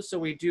actors. So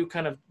we do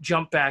kind of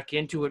jump back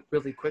into it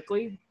really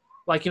quickly.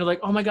 Like, like,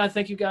 oh my God,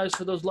 thank you guys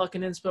for those luck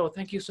and inspo.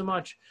 Thank you so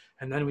much.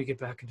 And then we get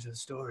back into the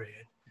story.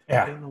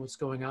 I don't know what's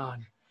going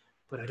on,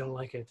 but I don't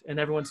like it. And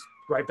everyone's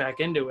right back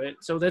into it.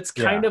 So that's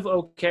kind of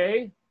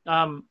okay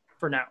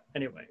for now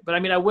anyway. But I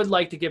mean, I would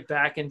like to get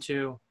back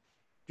into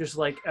just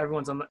like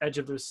everyone's on the edge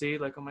of their seat.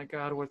 Like, oh my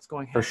God, what's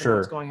going to happen? For sure.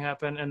 What's going to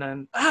happen? And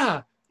then,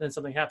 then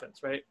something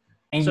happens, right?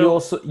 And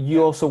so,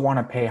 you also want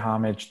to pay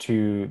homage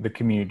to the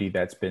community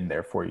that's been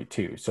there for you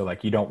too. So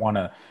like, you don't want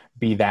to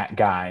be that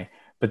guy,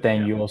 but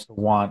then you also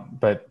want,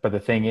 but the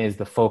thing is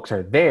the folks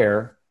are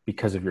there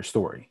because of your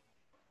story.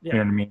 You know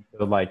what I mean?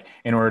 So like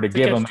in order to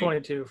give them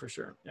 22 for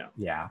sure. Yeah.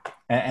 Yeah.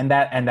 And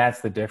that's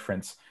the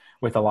difference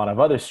with a lot of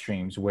other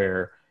streams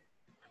where,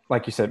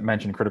 like you said,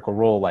 mentioned Critical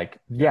Role, like,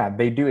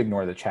 they do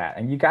ignore the chat.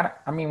 And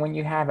when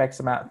you have X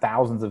amount,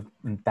 thousands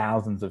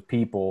of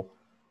people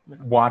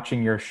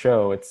watching your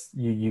show, it's,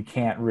 you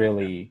can't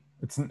really,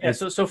 and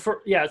that's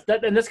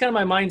kind of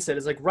my mindset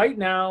is like right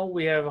now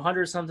we have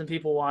 100 something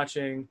people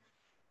watching.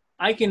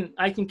 I can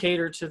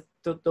cater to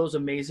those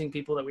amazing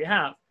people that we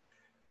have.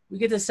 We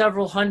get to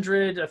several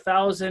hundred,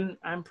 1,000.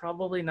 I'm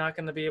probably not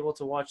going to be able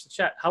to watch the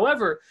chat.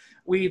 However,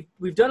 we've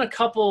done a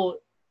couple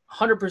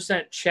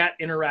 100% chat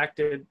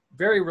interacted,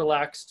 very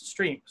relaxed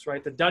streams,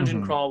 right? The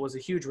dungeon crawl was a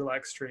huge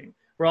relaxed stream.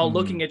 We're all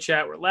looking at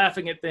chat. We're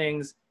laughing at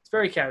things. It's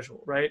very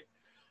casual, right?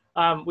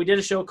 We did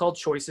a show called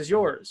Choice is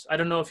Yours. I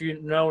don't know if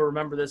you know or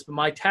remember this, but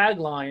my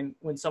tagline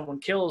when someone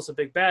kills a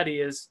big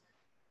baddie is,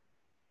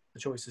 the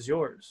choice is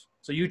yours.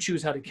 So you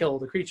choose how to kill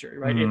the creature,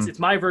 right? It's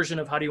my version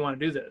of how do you want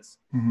to do this?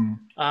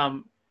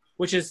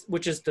 Which is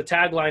the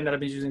tagline that I've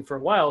been using for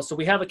a while. So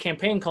we have a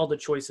campaign called The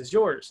Choice is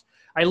Yours.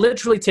 I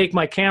literally take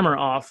my camera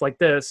off like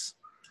this,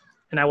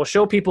 and I will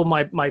show people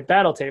my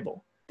battle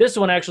table. This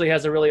one actually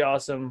has a really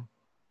awesome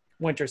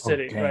Winter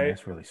City, right?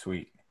 That's really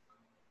sweet.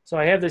 So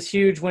I have this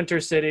huge Winter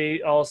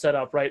City all set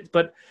up, right?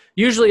 But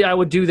usually I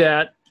would do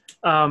that,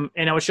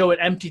 and I would show an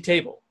empty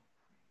table.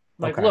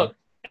 Like, look,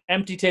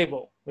 empty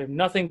table. We have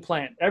nothing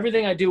planned.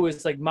 Everything I do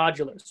is like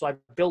modular, so I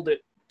build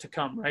it to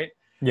come, right?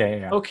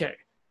 Yeah. Okay.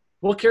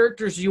 What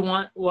characters do you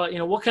want?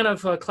 Well, what kind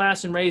of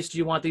class and race do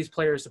you want these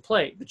players to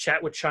play? The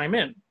chat would chime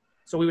in.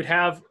 So we would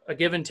have a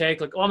give and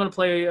take, like, oh, I'm going to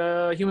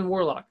play Human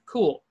Warlock.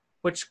 Cool.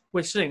 Which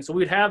thing? So we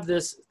would have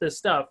this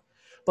stuff.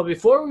 But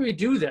before we would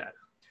do that,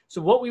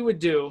 so what we would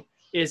do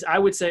is I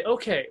would say,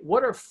 okay,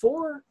 what are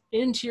 4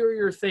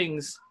 interior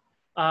things,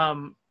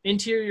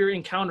 interior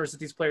encounters that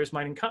these players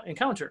might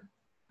encounter?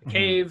 A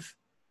cave,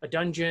 a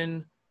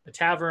dungeon, a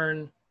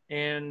tavern,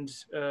 and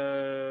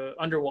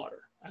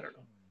underwater. I don't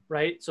know.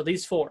 Right? So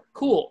these 4.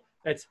 Cool.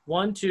 That's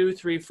 1, 2,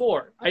 3,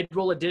 4. I'd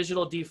roll a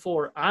digital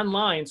D4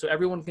 online so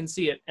everyone can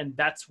see it, and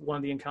that's one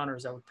of the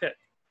encounters I would pick.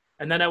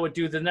 And then I would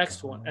do the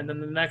next one, and then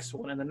the next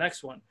one, and the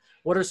next one.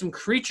 What are some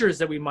creatures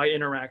that we might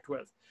interact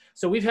with?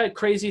 So we've had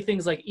crazy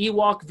things like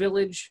Ewok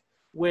Village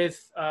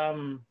with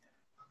Mind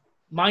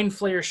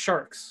Flayer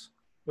Sharks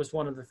was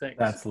one of the things.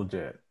 That's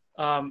legit.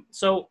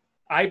 So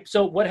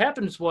what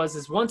happens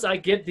is once I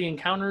get the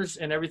encounters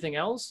and everything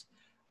else,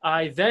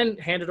 I then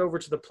hand it over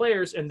to the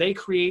players and they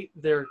create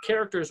their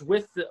characters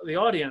with the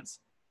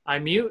audience. I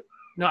mute.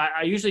 No,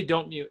 I usually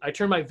don't mute. I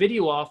turn my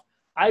video off.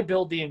 I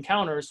build the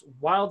encounters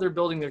while they're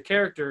building their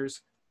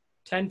characters.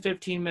 10,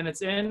 15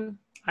 minutes in,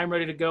 I'm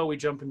ready to go. We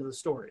jump into the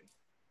story.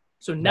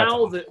 So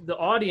now the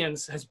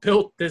audience has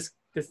built this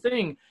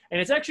thing.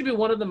 And it's actually been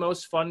one of the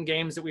most fun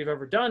games that we've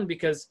ever done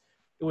because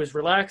it was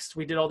relaxed.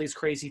 We did all these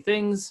crazy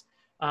things.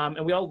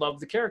 And we all loved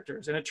the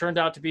characters, and it turned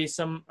out to be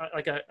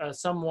a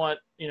somewhat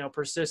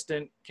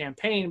persistent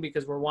campaign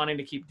because we're wanting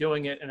to keep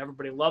doing it, and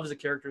everybody loves the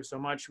characters so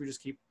much we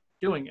just keep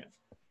doing it.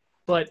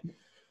 But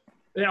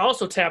it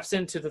also taps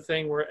into the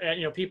thing where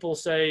people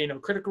say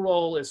Critical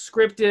Role is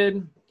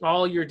scripted.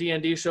 All your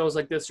D&D shows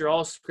like this, you're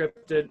all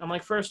scripted. I'm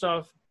like, first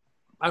off,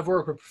 I've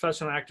worked with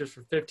professional actors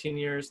for 15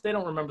 years. They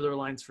don't remember their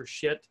lines for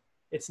shit.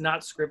 It's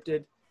not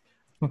scripted.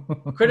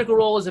 Critical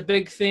Role is a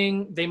big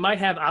thing. They might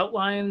have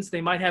outlines. They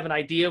might have an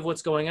idea of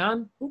what's going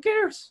on. Who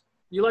cares?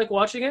 You like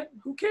watching it?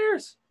 Who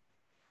cares?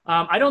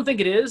 I don't think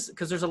it is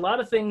because there's a lot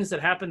of things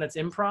that happen that's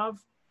improv,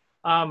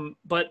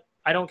 but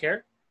I don't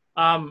care.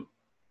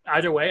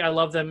 Either way, I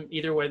love them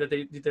either way that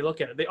they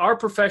look at it. They are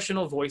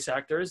professional voice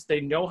actors.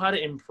 They know how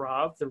to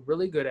improv. They're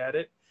really good at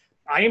it.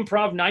 I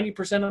improv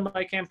 90% of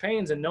my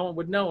campaigns and no one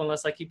would know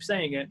unless I keep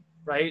saying it,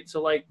 right?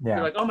 So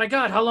you're like, oh my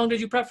God, how long did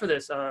you prep for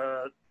this?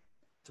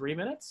 3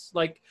 minutes?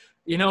 I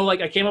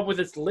came up with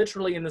this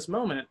literally in this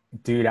moment.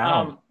 Dude,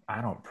 I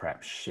don't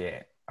prep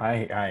shit.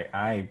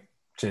 I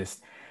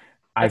just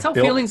That's I've how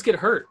built. feelings get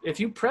hurt. If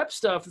you prep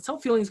stuff, that's how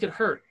feelings get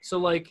hurt. So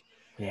like,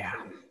 Yeah.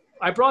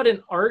 I brought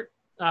in Art.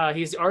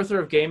 He's the Arthur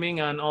of gaming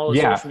on all the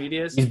Yeah. social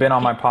medias. He's been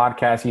on my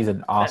podcast. He's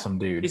an awesome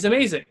dude. He's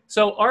amazing.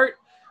 So Art,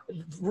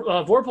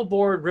 Vorpal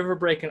Board, River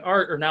Break, and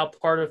Art are now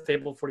part of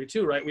Fabled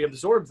 42, right? We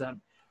absorbed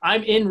them.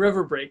 I'm in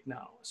River Break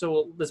now.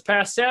 So this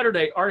past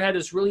Saturday, Art had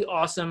this really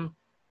awesome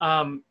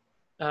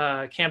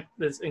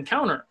this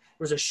encounter.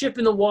 There was a ship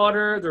in the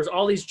water. There's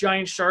all these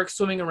giant sharks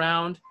swimming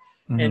around.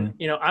 And,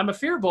 you know, I'm a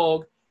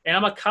Fearbolg, and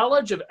I'm a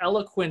College of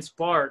Eloquence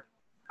bard.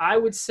 I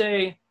would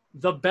say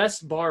the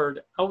best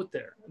bard out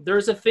there.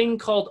 There's a thing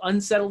called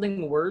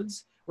Unsettling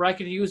Words where I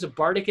could use a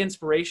bardic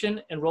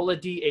inspiration and roll a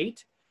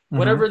d8.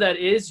 Whatever that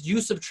is,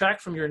 you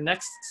subtract from your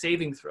next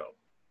saving throw.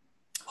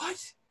 What?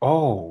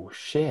 Oh,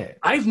 shit.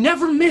 I've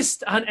never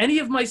missed on any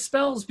of my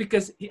spells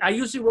because I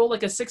usually roll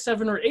like a 6,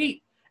 7, or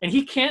 8, and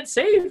he can't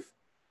save.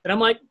 And I'm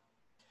like,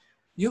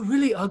 you're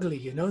really ugly,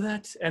 you know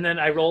that? And then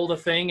I roll the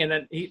thing, and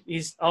then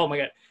he's, oh my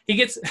God. He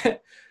gets,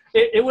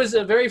 it was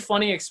a very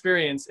funny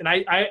experience, and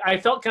I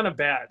felt kind of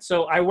bad.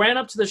 So I ran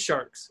up to the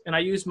sharks, and I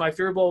used my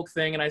Fearbolg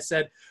thing, and I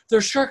said,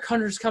 there's shark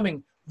hunters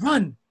coming,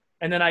 run.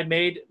 And then I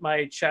made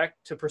my check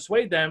to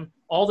persuade them.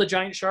 All the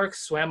giant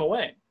sharks swam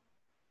away.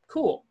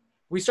 Cool.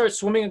 We start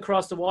swimming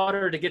across the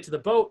water to get to the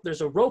boat.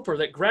 There's a roper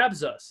that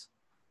grabs us.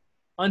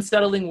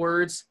 Unsettling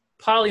Words,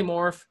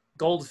 polymorph,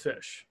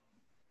 goldfish.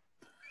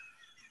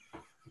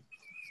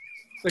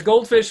 The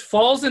goldfish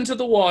falls into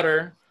the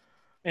water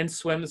and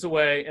swims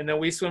away, and then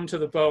we swim to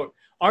the boat.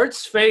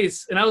 Art's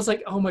face, and I was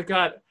like, oh my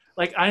God,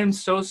 like, I am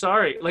so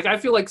sorry. Like, I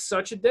feel like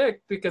such a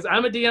dick because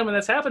I'm a DM and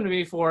that's happened to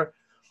me before.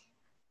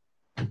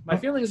 My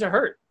feelings are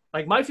hurt.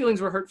 Like, my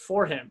feelings were hurt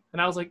for him.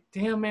 And I was like,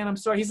 damn, man, I'm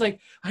sorry. He's like,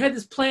 I had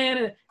this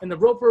plan, and the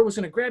roper was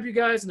going to grab you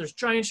guys, and there's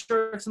giant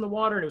sharks in the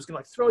water, and it was going to,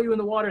 like, throw you in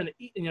the water and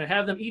you know,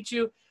 have them eat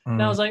you.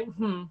 And I was like,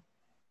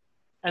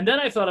 And then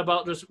I thought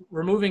about just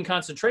removing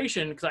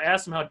concentration because I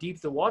asked him how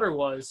deep the water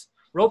was.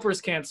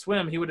 Ropers can't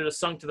swim. He would have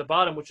sunk to the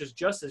bottom, which is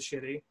just as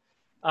shitty.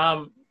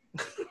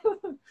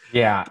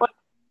 Yeah. But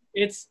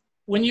it's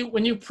when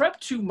you prep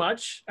too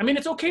much. I mean,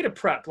 it's okay to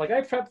prep. Like,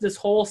 I prepped this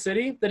whole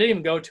city. They didn't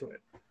even go to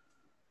it.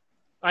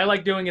 I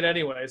like doing it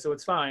anyway, so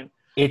it's fine.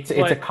 It's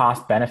a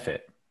cost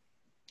benefit.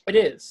 It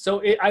is.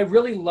 So I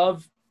really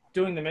love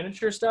doing the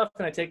miniature stuff,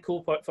 and I take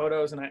cool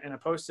photos and I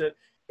post it.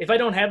 If I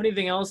don't have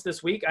anything else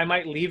this week, I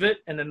might leave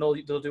it, and then they'll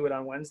do it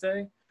on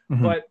Wednesday.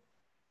 But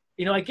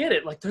you know, I get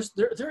it. Like, there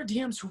are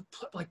DMs who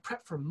like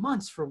prep for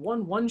months for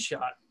one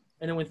shot,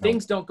 and then when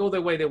things don't go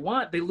the way they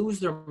want, they lose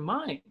their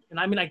mind. And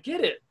I mean, I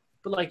get it,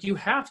 but like, you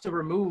have to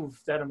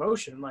remove that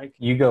emotion. Like,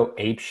 you go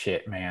ape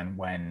shit, man,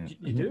 when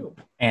you do.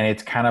 And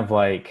it's kind of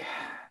like,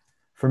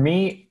 for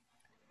me,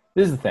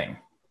 this is the thing.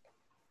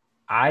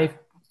 I've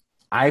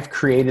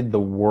created the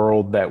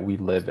world that we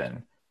live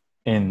in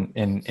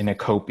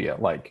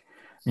Ecopia, like,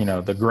 you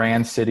know, the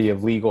grand city of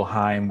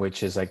Legalheim,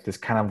 which is like this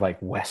kind of like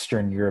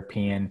Western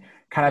European,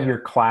 kind of your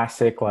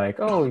classic, like,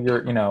 oh,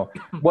 you're, you know,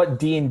 what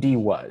D&D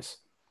was,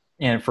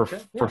 and for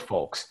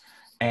folks.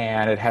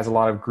 And it has a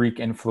lot of Greek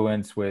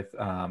influence with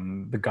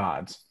the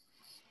gods.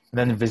 And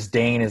then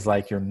Visdane is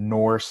like your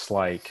Norse,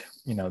 like,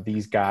 you know,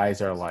 these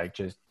guys are like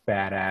just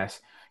badass,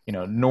 you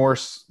know,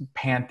 Norse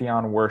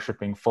pantheon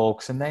worshiping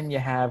folks. And then you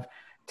have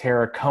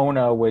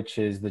Terracona, which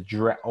is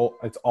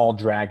it's all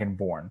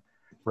dragonborn,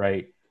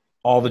 right?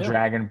 All the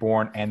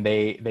dragonborn, and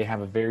they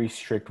have a very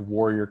strict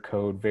warrior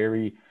code,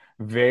 very,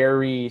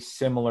 very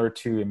similar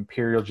to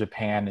Imperial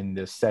Japan in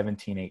the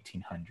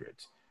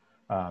 1800s.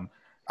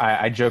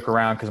 I joke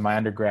around because my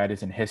undergrad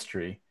is in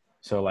history.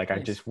 So like,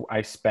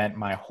 I spent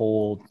my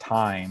whole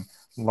time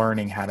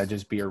learning how to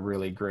just be a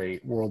really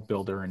great world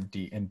builder and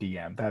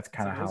DM. That's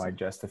kind of how I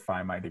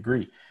justify my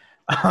degree.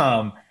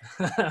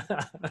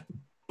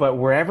 But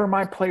wherever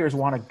my players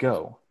want to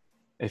go,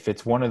 if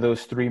it's one of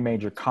those 3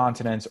 major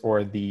continents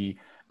or the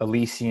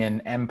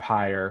Elysian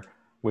Empire,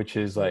 which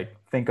is like,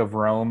 think of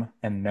Rome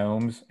and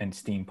gnomes and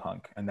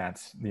steampunk, and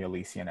that's the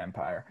Elysian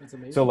Empire. That's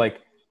amazing. So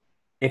like,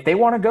 if they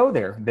want to go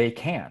there, they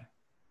can.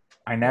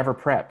 I never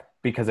prep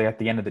because at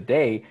the end of the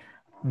day,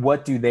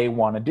 what do they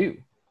want to do?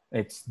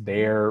 It's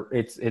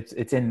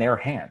in their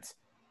hands.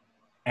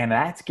 And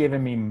that's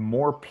given me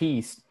more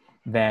peace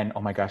than,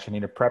 oh my gosh, I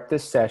need to prep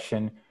this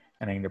session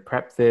and I need to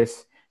prep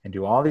this and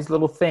do all these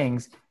little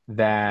things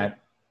that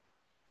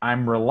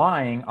I'm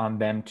relying on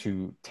them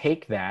to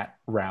take that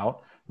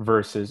route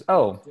versus,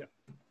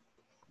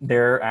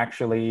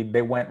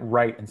 they went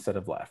right instead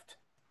of left.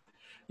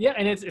 Yeah,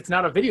 and it's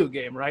not a video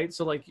game, right?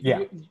 So like,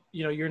 you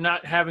know, you're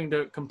not having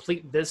to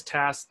complete this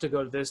task to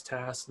go to this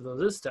task to go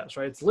to this task,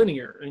 right? It's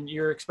linear, and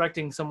you're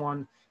expecting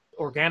someone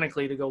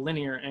organically to go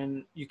linear,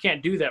 and you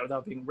can't do that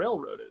without being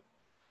railroaded.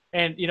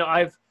 And you know,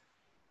 I've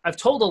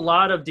told a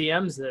lot of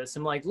DMs this.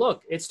 I'm like,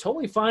 look, it's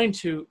totally fine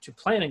to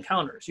plan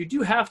encounters. You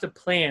do have to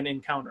plan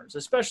encounters,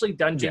 especially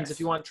dungeons. If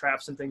you want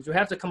traps and things, you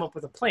have to come up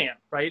with a plan,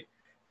 right?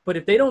 But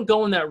if they don't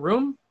go in that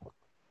room,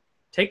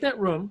 take that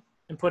room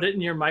and put it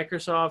in your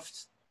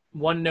Microsoft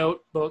OneNote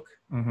book,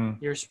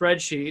 your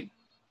spreadsheet,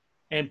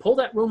 and pull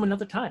that room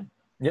another time.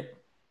 Yep.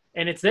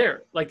 and it's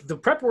there. Like the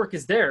prep work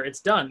is there. It's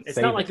done. It's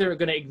not like they're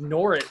going to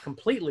ignore it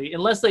completely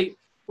unless they,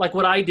 like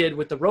what I did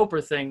with the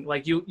Roper thing,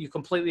 like you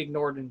completely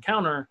ignored an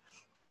encounter,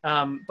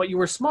 but you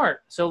were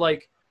smart. So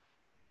like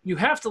you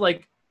have to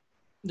like,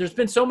 there's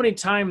been so many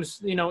times,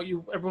 you know,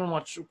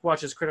 everyone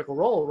watches Critical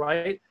Role,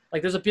 right?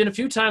 Like there's been a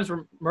few times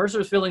where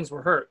Mercer's feelings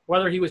were hurt,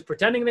 whether he was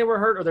pretending they were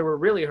hurt or they were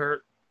really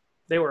hurt.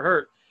 They were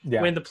hurt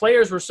when the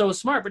players were so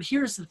smart. But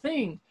here's the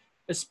thing,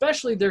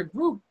 especially their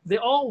group, they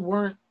all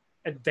weren't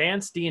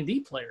advanced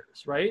D&D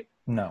players, right?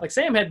 No. Like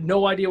Sam had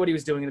no idea what he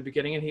was doing in the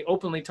beginning, and he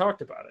openly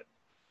talked about it.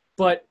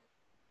 But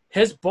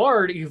his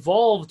bard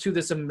evolved to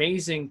this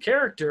amazing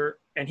character,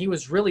 and he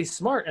was really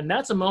smart. And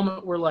that's a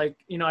moment where, like,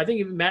 you know, I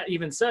think Matt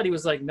even said, he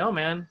was like, no,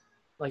 man,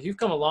 like, you've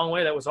come a long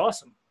way. That was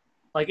awesome.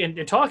 Like,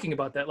 and talking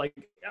about that, like,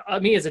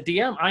 me as a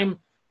DM,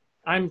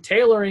 I'm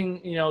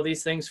tailoring, you know,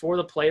 these things for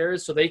the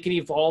players so they can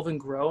evolve and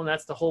grow. And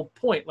that's the whole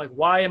point. Like,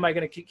 why am I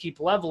going to keep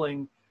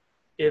leveling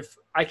if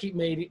I keep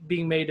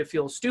being made to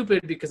feel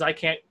stupid because I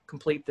can't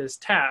complete this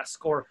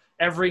task, or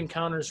every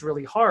encounter is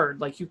really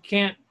hard? Like, you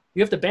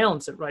have to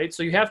balance it, right?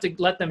 So you have to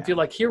let them feel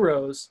like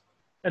heroes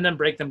and then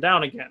break them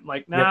down again.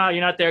 Like, nah,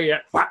 you're not there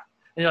yet. And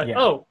you're like,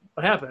 oh,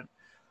 what happened?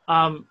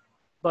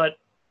 But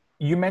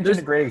you mentioned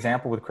a great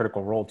example with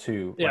Critical Role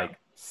too. Yeah. Like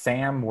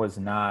Sam was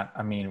not,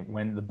 I mean,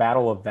 when the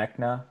Battle of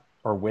Vecna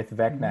or with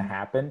Vecna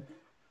happened,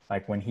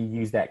 like when he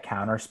used that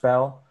counter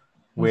spell,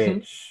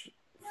 which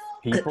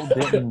people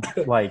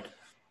didn't like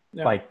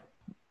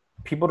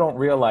people don't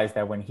realize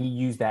that when he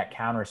used that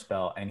counter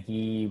spell and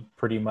he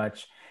pretty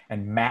much,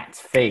 and Matt's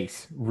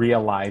face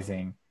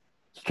realizing,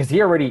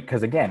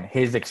 because again,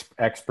 his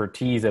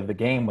expertise of the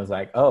game was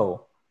like,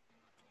 oh,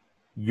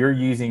 you're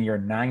using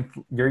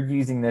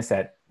this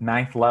at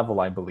 9th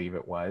level, I believe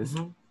it was,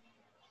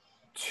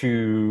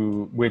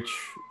 to which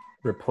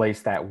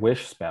replaced that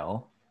wish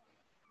spell,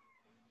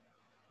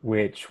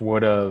 which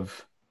would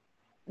have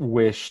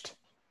wished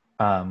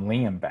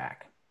Liam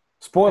back.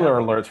 Spoiler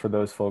alerts for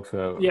those folks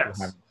who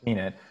haven't seen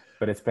it,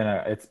 but it's been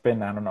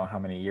I don't know how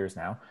many years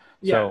now.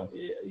 Yeah, so,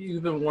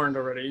 you've been warned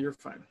already. You're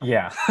fine.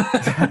 Yeah.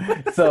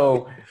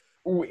 So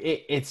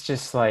it's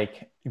just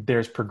like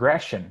there's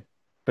progression,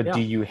 but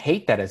do you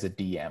hate that as a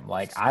DM?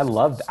 Like I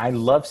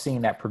love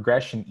seeing that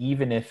progression,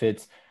 even if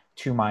it's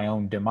to my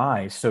own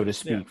demise, so to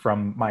speak,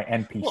 from my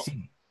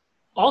NPC.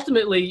 Well,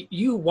 ultimately,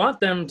 you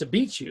want them to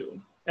beat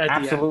you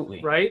at the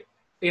end, right?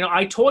 You know,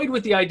 I toyed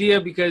with the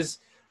idea because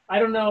I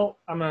don't know.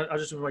 I'll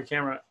just move my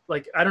camera.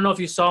 Like, I don't know if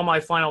you saw my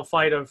final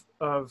fight of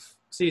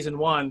season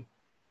 1,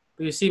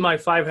 but you see my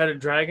 5-headed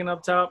dragon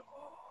up top.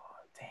 Oh,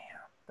 damn,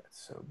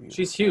 that's so beautiful.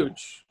 She's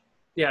huge.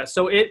 Yeah,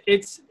 so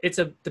it's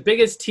the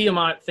biggest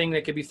Tiamat thing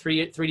that could be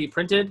 3D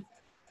printed,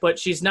 but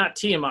she's not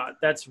Tiamat.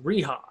 That's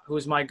Riha, who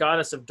is my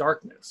goddess of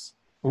darkness.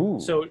 Ooh,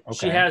 so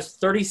she has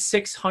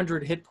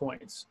 3,600 hit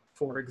points,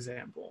 for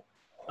example.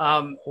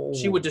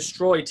 She would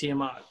destroy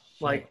Tiamat,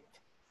 like,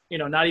 you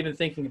know, not even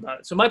thinking about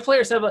it. So my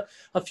players have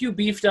a few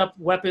beefed up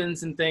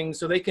weapons and things,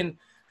 so they can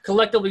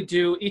collectively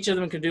each of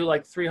them can do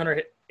like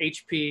 300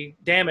 HP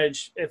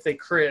damage if they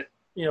crit,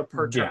 you know,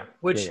 per turn,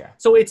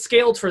 so it's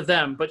scaled for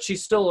them, but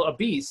she's still a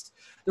beast.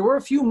 There were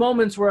a few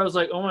moments where I was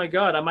like, oh my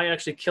God, I might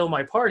actually kill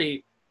my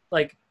party.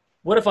 Like,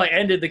 what if I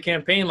ended the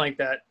campaign like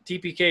that?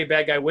 TPK,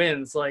 bad guy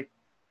wins. Like,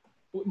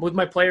 would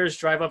my players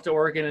drive up to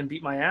Oregon and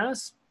beat my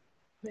ass?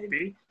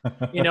 Maybe,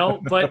 you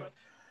know, but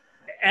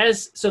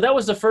so that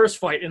was the first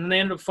fight. And then they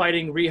ended up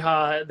fighting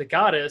Riha, the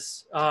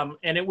goddess.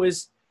 And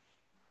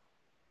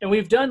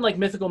we've done like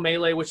Mythical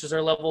Melee, which is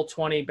our level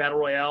 20 Battle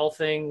Royale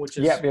thing, which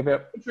is an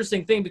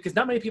interesting thing because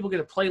not many people get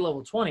to play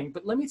level 20.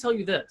 But let me tell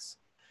you this,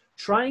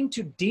 trying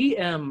to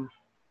DM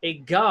a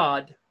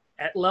god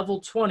at level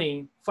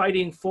 20,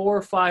 fighting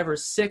 4, 5, or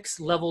 6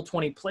 level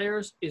 20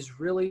 players is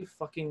really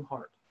fucking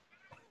hard.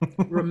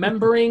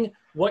 Remembering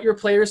what your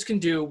players can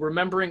do,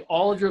 remembering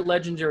all of your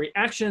legendary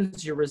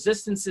actions, your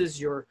resistances,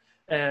 your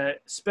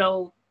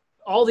spell,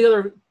 all the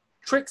other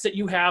tricks that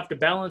you have to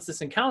balance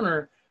this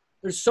encounter.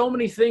 There's so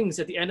many things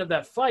at the end of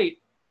that fight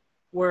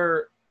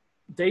where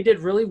they did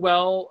really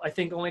well. I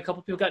think only a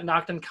couple people got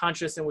knocked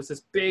unconscious and it was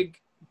this big,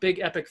 big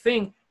epic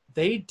thing.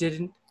 They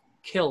didn't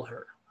kill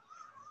her.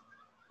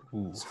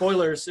 Ooh.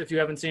 Spoilers if you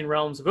haven't seen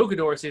Realms of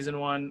Ukador season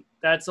 1.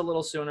 That's a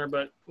little sooner,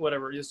 but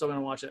whatever. You're still going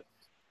to watch it.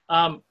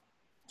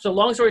 So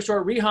long story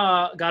short,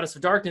 Riha, goddess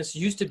of darkness,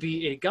 used to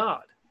be a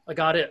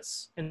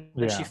goddess.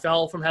 And she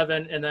fell from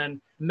heaven and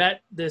then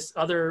met this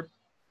other,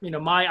 you know,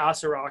 my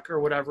Asarak or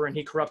whatever, and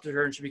he corrupted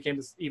her and she became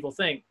this evil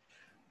thing.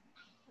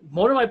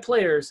 One of my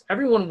players,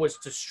 everyone was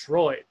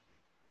destroyed.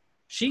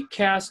 She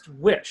cast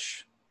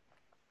Wish.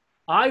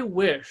 I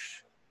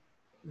wish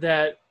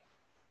that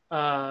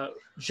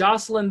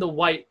Jocelyn the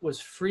White was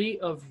free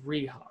of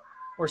Riha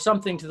or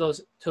something to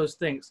those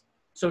things.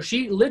 So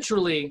she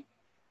literally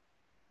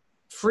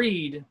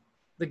freed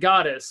the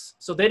goddess.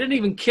 So they didn't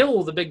even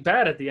kill the big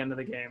bad at the end of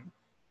the game.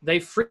 They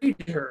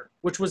freed her,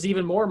 which was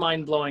even more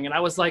mind-blowing. And I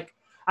was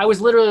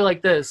literally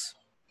like this,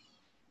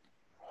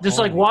 just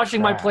like watching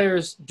my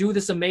players do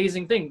this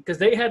amazing thing, because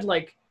they had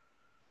like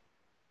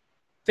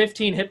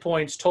 15 hit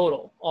points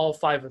total, all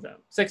 5 of them,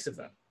 6 of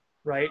them,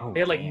 right? Oh,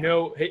 they had like damn.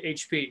 no hit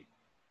HP.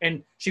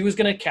 And she was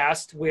going to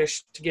cast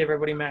Wish to give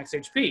everybody max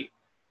HP,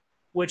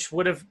 which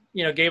would have,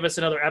 gave us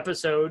another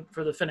episode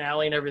for the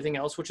finale and everything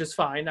else, which is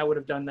fine. I would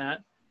have done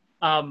that.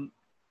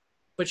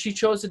 But she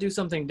chose to do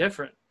something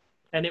different.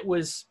 And it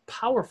was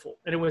powerful.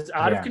 And it was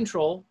out of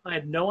control. I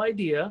had no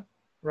idea,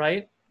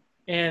 right?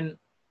 And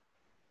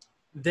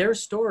their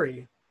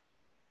story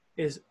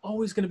is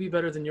always going to be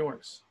better than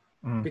yours.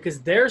 Because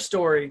their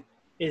story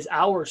is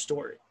our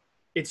story.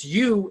 It's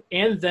you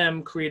and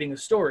them creating a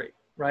story,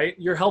 right?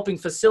 You're helping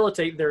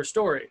facilitate their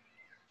story.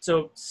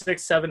 So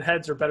 6, 7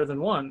 heads are better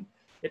than 1.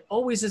 It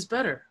always is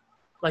better.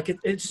 Like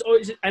it's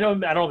always, I don't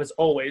know if it's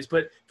always,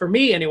 but for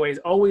me anyways,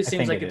 always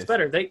seems like it's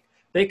better.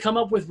 They come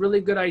up with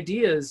really good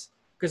ideas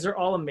because they're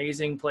all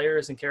amazing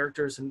players and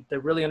characters, and they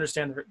really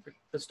understand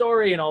the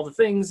story and all the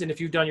things. And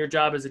if you've done your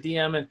job as a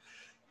DM, and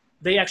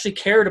they actually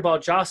cared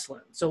about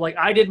Jocelyn. So like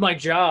I did my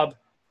job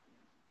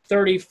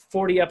 30,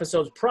 40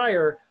 episodes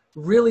prior,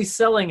 really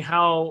selling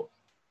how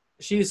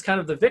she's kind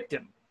of the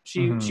victim.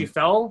 She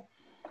fell,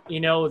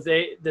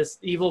 this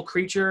evil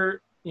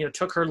creature,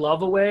 took her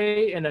love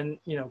away and then,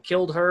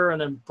 killed her and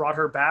then brought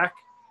her back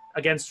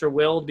against her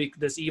will to be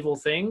this evil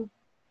thing.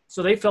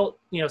 So they felt,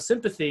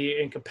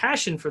 sympathy and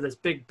compassion for this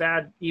big,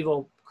 bad,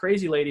 evil,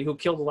 crazy lady who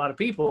killed a lot of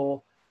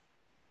people.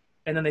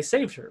 And then they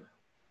saved her.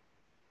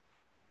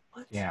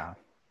 What? Yeah.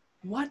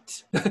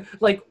 What?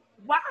 Like,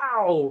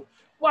 wow.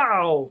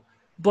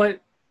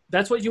 But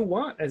that's what you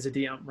want as a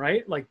DM,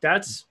 right? Like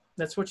that's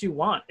what you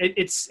want.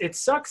 It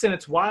sucks and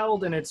it's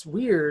wild and it's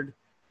weird,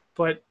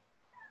 but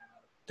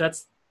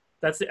that's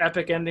the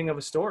epic ending of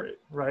a story,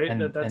 right?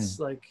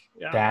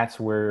 That's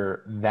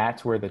where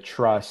the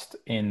trust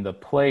in the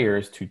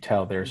players to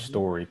tell their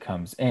story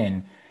comes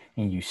in,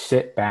 and you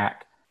sit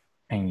back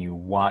and you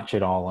watch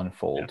it all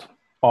unfold. Yeah.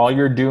 All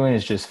you're doing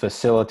is just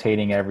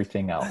facilitating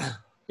everything else.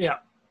 Yeah.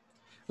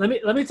 Let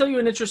me tell you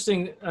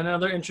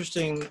another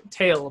interesting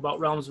tale about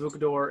Realms of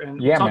Ukador and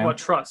talk about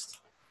trust.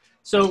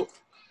 So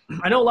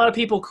I know a lot of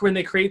people, when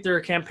they create their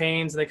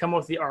campaigns and they come up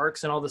with the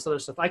arcs and all this other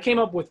stuff, I came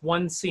up with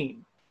one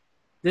scene.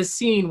 This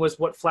scene was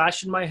what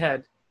flashed in my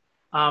head.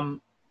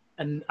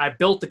 And I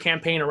built the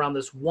campaign around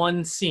this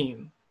one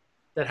scene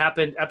that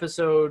happened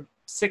episode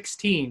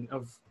 16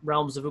 of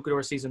Realms of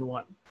Ukador season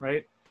 1,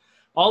 right?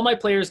 All my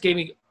players gave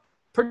me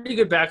pretty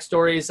good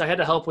backstories. I had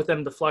to help with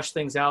them to flush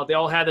things out. They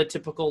all had a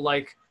typical,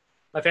 like,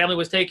 my family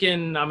was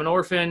taken, I'm an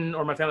orphan,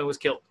 or my family was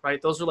killed,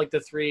 right? Those are like the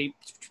 3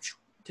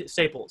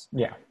 staples.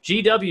 Yeah.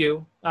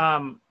 GW,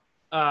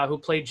 who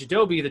played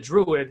Jadobi, the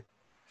druid,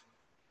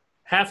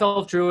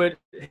 half-elf druid,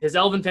 his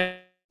elven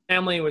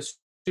family was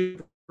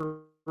super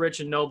rich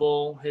and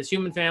noble. His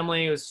human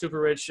family was super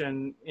rich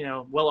and,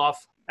 well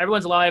off.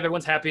 Everyone's alive,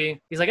 everyone's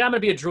happy. He's like, I'm going to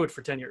be a druid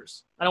for 10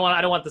 years. I don't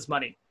want this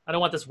money. I don't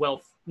want this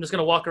wealth. I'm just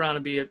going to walk around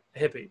and be a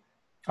hippie.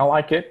 I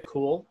like it.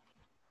 Cool.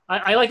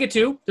 I like it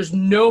too. There's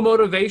no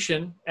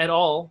motivation at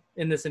all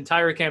in this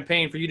entire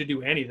campaign for you to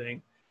do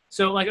anything.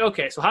 So like,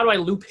 okay, so how do I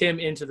loop him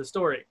into the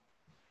story?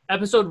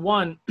 Episode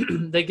 1,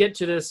 they get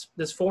to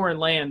this foreign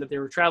land that they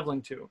were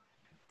traveling to.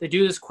 They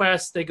do this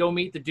quest. They go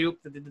meet the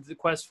Duke that they did the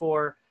quest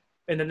for,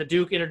 and then the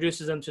Duke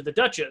introduces them to the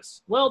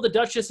Duchess. Well, the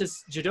Duchess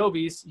is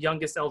Jadobi's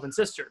youngest elven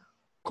sister.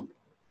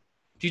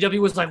 GW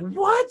was like,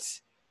 what?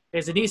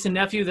 It's a niece and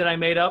nephew that I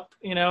made up,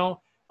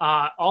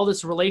 all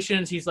this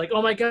relations. He's like,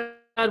 oh my God,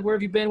 where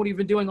have you been? What have you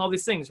been doing? All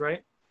these things,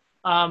 right?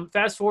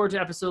 Fast forward to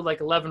episode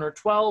like 11 or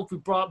 12. We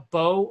brought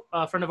Bo,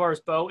 a friend of ours,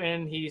 Bo,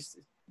 in. He's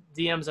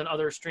DMs on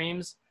other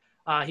streams.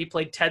 He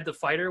played Ted the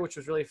Fighter, which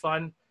was really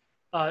fun.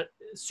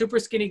 Super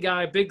skinny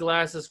guy, big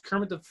glasses,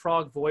 Kermit the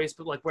Frog voice,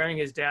 but like wearing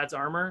his dad's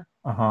armor.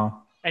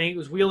 And he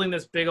was wielding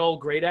this big old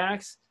great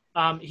axe.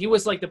 He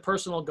was like the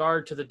personal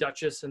guard to the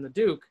Duchess and the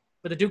Duke,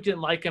 but the Duke didn't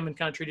like him and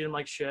kind of treated him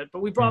like shit.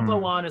 But we brought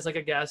Bo on as like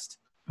a guest.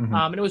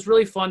 And it was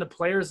really fun. The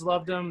players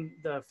loved him.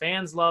 The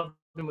fans loved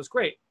him. It was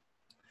great.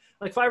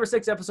 Like 5 or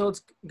 6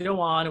 episodes go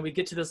on, and we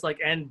get to this like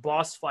end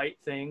boss fight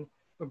thing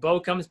where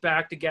Bo comes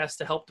back to guest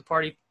to help the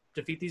party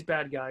defeat these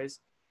bad guys.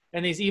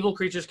 And these evil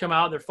creatures come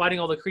out. They're fighting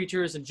all the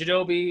creatures, and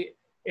Jadobi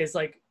is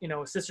like,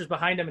 his sister's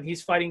behind him, and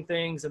he's fighting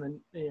things. And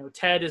then,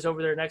 Ted is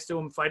over there next to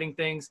him fighting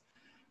things.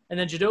 And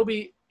then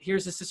Jadobi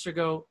hears his sister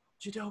go,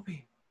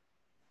 Jadobi.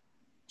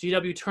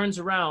 GW turns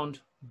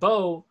around.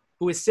 Bo,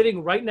 who is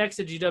sitting right next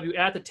to GW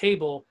at the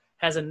table,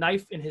 has a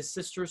knife in his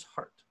sister's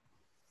heart.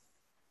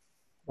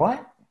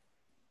 What?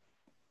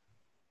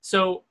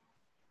 So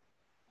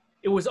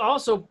it was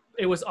also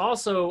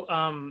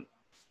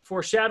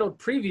foreshadowed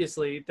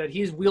previously that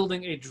he's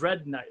wielding a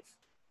dread knife,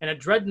 and a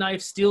dread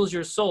knife steals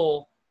your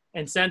soul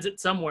and sends it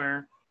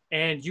somewhere,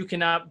 and you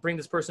cannot bring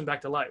this person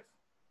back to life.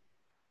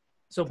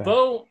 So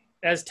Bo,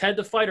 as Ted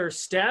the Fighter,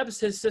 stabs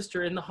his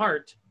sister in the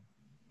heart,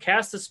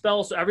 casts a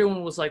spell so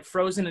everyone was like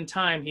frozen in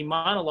time. He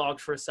monologued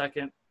for a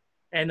second,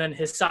 and then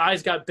his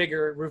size got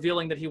bigger,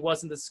 revealing that he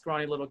wasn't this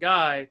scrawny little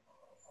guy.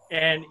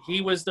 And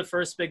he was the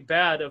first big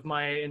bad of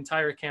my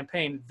entire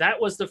campaign.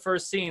 That was the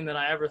first scene that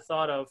I ever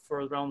thought of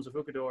for the Realms of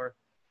Ukador.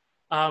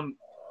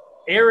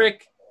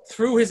 Eric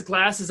threw his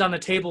glasses on the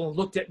table and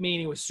looked at me,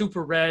 and he was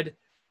super red.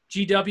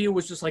 GW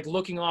was just like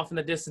looking off in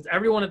the distance.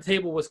 Everyone at the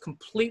table was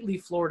completely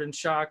floored and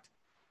shocked.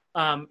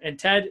 And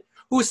Ted,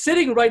 who was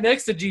sitting right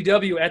next to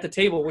GW at the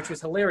table, which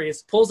was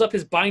hilarious, pulls up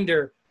his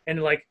binder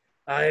and like,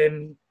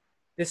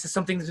 this is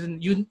something that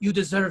you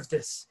deserve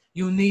this.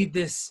 You need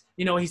this.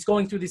 You know, he's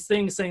going through these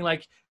things saying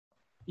like,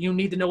 you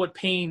need to know what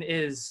pain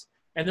is.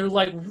 And they're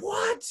like,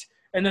 what?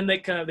 And then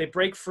they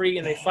break free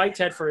and they fight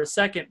Ted for a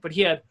second. But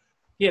he had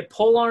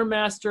Polearm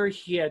Master,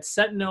 he had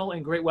Sentinel,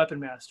 and Great Weapon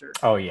Master.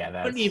 Oh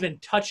yeah, couldn't even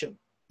touch him.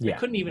 They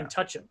couldn't even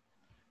touch him.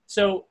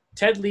 So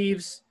Ted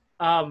leaves,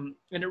 and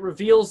it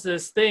reveals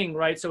this thing,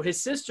 right? So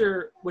his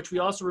sister, which we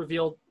also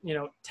revealed,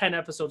 10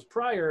 episodes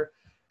prior,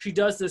 she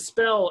does this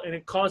spell, and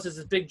it causes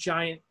this big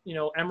giant,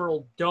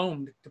 emerald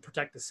dome to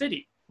protect the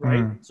city,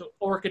 right? So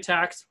orc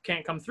attacks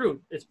can't come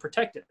through. It's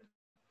protected.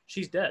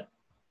 She's dead.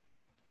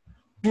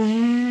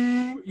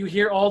 You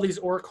hear all these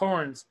orc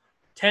horns.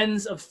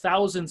 Tens of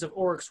thousands of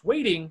orcs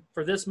waiting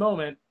for this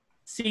moment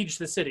siege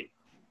the city.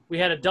 We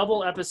had a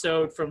double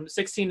episode from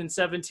 16 and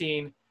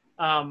 17,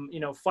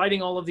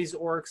 fighting all of these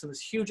orcs in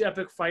this huge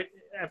epic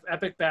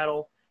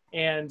battle.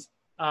 And,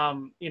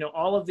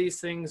 all of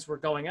these things were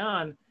going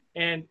on.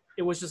 And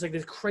it was just like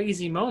this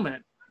crazy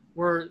moment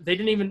where they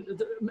didn't even,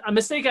 a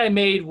mistake I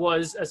made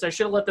was, as I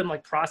should have let them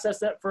like process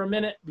that for a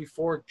minute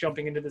before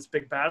jumping into this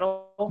big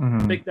battle.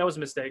 That was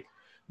a mistake.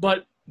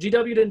 But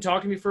GW didn't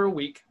talk to me for a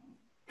week.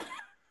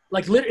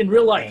 Like in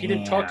real life, he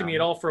didn't talk to me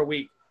at all for a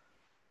week.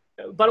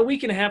 About a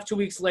week and a half, 2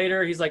 weeks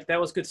later, he's like, that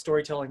was good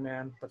storytelling,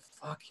 man, but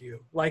fuck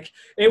you. Like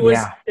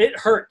it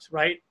hurt,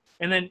 right?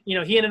 And then,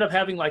 he ended up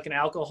having like an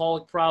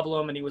alcoholic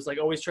problem, and he was like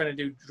always trying to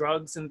do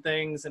drugs and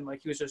things, and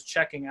like he was just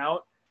checking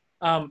out.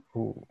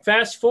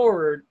 Fast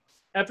forward,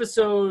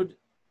 episode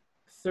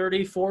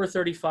 34,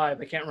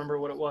 35, I can't remember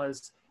what it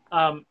was.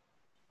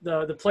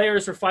 The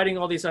players are fighting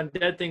all these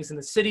undead things in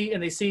the city,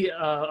 and they see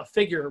a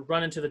figure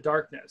run into the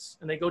darkness,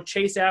 and they go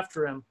chase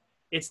after him.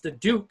 It's the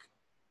Duke,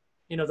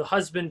 the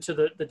husband to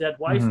the dead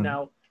wife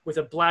now, with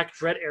a black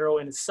dread arrow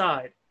in his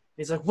side. And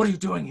he's like, what are you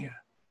doing here?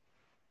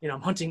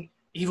 I'm hunting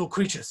evil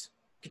creatures.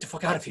 Get the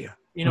fuck out of here.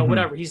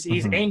 Whatever. He's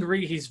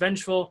angry. He's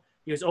vengeful.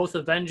 He was Oath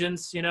of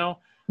Vengeance,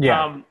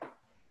 Yeah.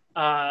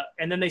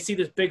 And then they see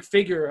this big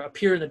figure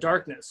appear in the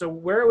darkness. So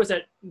where it was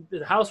at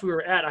the house we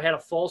were at, I had a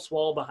false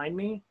wall behind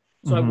me.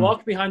 So I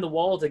walked behind the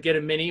wall to get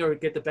a mini or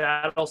get the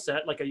battle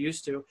set like I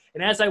used to.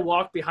 And as I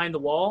walked behind the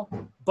wall,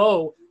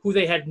 Bo, who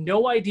they had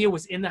no idea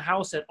was in the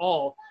house at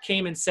all,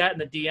 came and sat in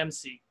the DM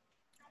seat.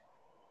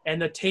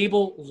 And the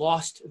table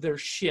lost their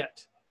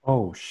shit.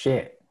 Oh,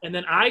 shit. And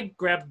then I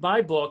grabbed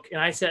my book and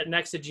I sat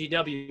next to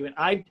GW, and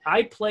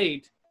I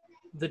played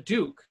the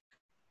Duke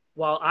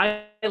while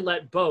I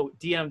let Bo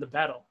DM the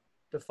battle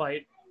to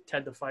fight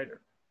Ted the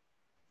Fighter.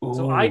 Ooh.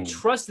 So I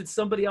trusted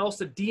somebody else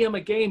to DM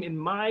a game in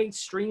my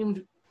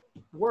streamed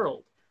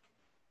world.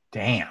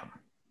 Damn.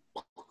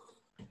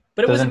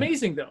 But it was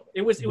amazing though.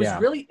 It was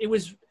really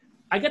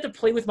I got to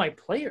play with my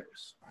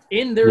players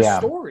in their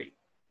story.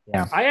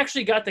 Yeah. I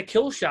actually got the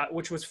kill shot,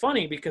 which was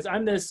funny because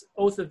I'm this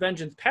Oath of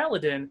Vengeance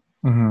paladin,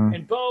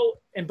 and Bo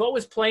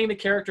was playing the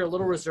character a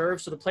little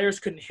reserved, so the players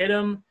couldn't hit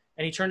him,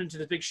 and he turned into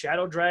this big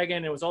shadow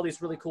dragon. It was all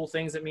these really cool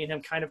things that me and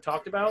him kind of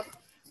talked about,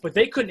 but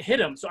they couldn't hit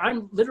him. So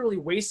I'm literally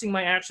wasting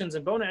my actions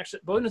and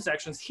bonus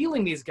actions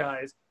healing these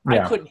guys. I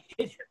couldn't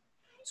hit him.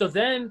 So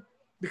then,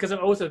 because of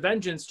Oath of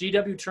Vengeance,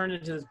 GW turned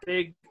into this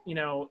big,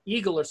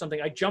 eagle or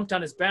something. I jumped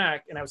on his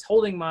back, and I was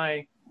holding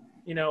my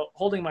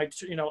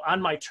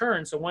on my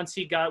turn. So once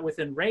he got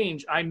within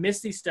range, I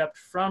misty stepped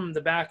from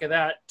the back of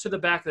that to the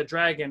back of the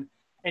dragon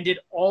and did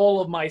all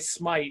of my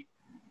smite,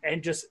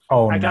 and just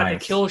I got the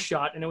kill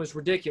shot, and it was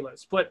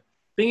ridiculous. But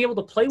being able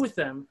to play with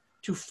them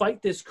to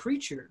fight this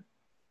creature,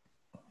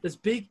 this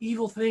big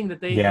evil thing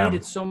that they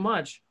hated so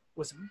much,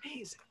 was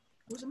amazing.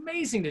 It was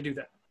amazing to do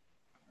that.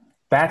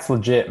 That's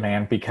legit,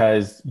 man,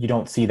 because you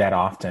don't see that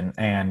often,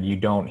 and you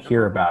don't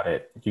hear about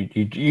it.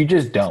 You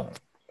just don't.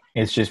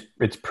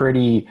 It's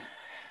pretty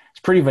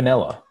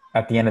vanilla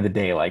at the end of the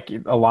day. Like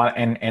a lot,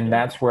 and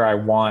that's where I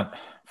want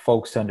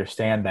folks to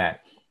understand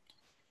that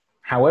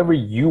however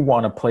you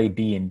want to play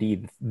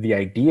D&D, the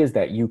ideas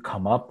that you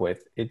come up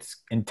with, it's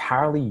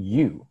entirely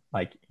you.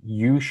 Like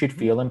you should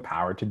feel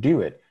empowered to do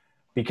it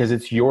because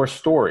it's your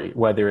story,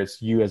 whether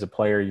it's you as a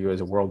player, you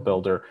as a world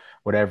builder,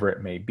 whatever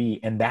it may be.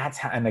 And that's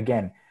how, and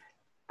again,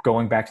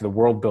 going back to the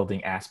world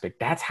building aspect,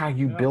 that's how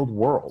you build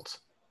worlds.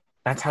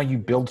 That's how you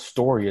build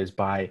story, is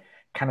by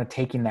kind of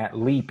taking that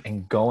leap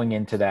and going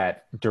into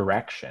that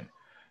direction.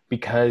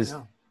 Because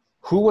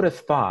who would have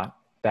thought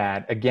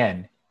that,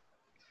 again,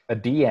 a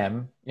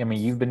DM, I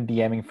mean, you've been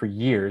DMing for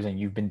years and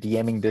you've been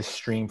DMing this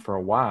stream for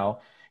a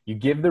while. You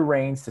give the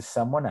reins to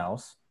someone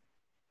else.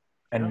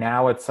 And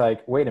now it's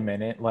like, wait a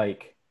minute,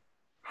 like,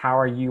 how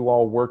are you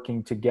all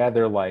working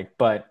together? Like,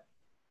 but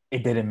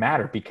it didn't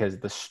matter because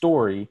the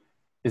story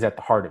is at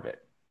the heart of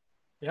it.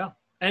 Yeah.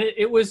 And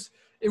it was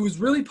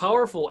really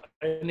powerful.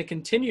 And to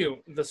continue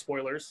the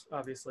spoilers,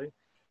 obviously,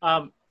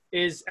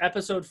 is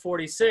episode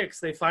 46.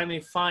 They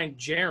finally find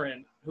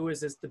Jaren, who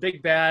is the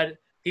big bad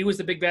He was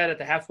the big bad at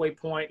the halfway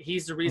point.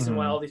 He's the reason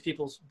why all these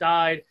people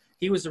died.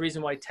 He was the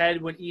reason why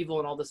Ted went evil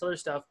and all this other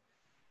stuff.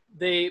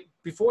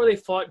 Before they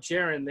fought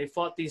Jaren, they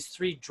fought these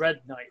 3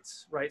 Dread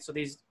Knights, right? So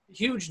these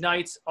huge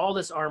knights, all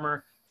this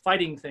armor,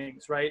 fighting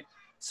things, right?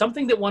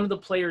 Something that one of the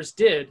players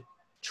did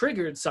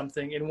triggered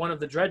something in one of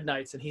the Dread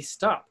Knights, and he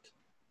stopped.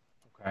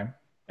 Okay.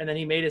 And then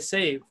he made a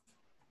save,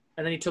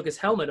 and then he took his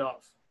helmet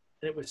off,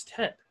 and it was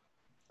Ted.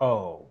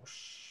 Oh.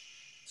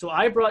 So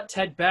I brought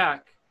Ted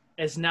back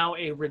as now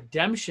a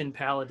redemption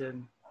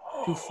paladin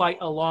to fight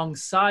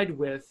alongside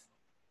with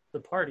the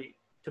party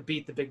to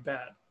beat the big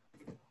bad.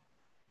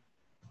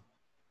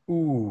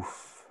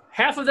 Oof.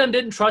 Half of them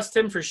didn't trust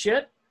him for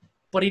shit,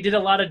 but he did a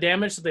lot of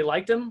damage, so they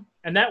liked him.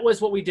 And that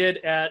was what we did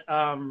at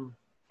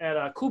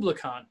Kubla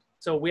Khan.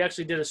 So we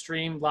actually did a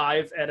stream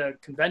live at a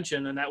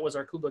convention, and that was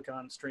our Kubla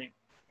Khan stream.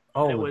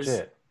 Oh, it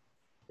legit.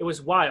 It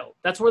was wild.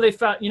 That's where they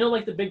found,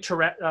 like the big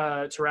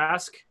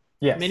Tarask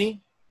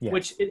mini?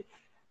 Yes.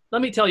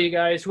 Let me tell you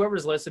guys,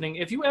 whoever's listening,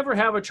 if you ever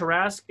have a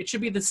Tarask, it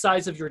should be the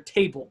size of your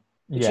table.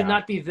 It should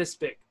not be this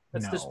big.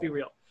 Let's just be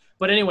real.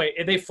 But anyway,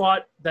 they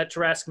fought that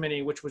Tarask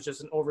mini, which was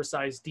just an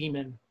oversized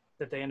demon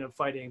that they ended up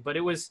fighting. But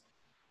it was,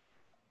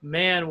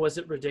 man, was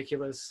it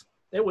ridiculous.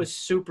 It was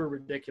super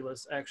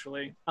ridiculous,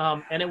 actually.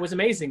 And it was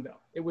amazing,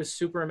 though. It was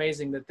super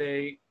amazing that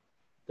they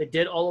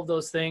did all of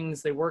those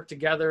things. They worked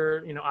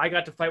together. I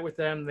got to fight with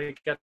them. They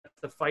got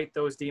to fight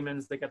those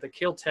demons. They got to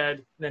kill Ted.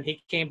 And then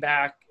he came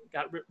back,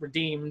 got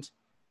redeemed,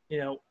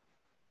 and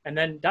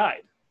then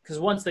died. Because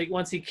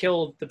once he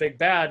killed the big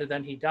bad,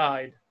 then he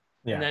died.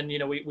 Yeah. And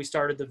then, we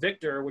started the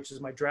Victor, which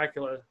is my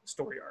Dracula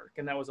story arc.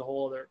 And that was a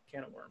whole other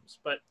can of worms.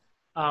 But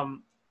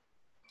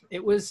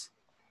it was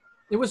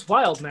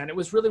wild, man. It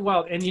was really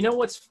wild. And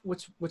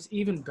what's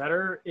even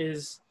better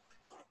is,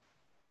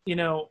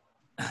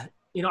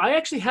 I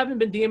actually haven't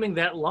been DMing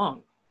that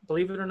long,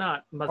 believe it or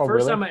not. The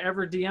first time I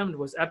ever DM'd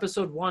was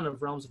episode 1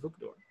 of Realms of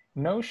Ukador.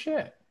 No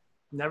shit.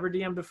 Never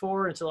DM'd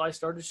before until I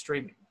started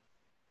streaming.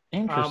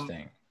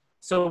 Interesting.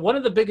 So one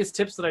of the biggest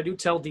tips that I do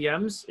tell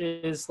DMs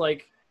is,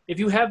 like, if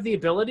you have the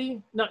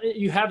ability,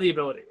 you have the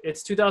ability.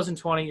 It's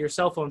 2020. Your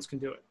cell phones can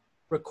do it.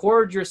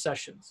 Record your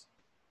sessions.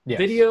 Yes.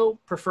 Video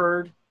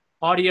preferred,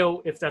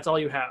 audio if that's all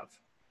you have.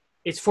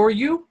 It's for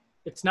you.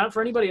 It's not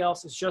for anybody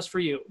else. It's just for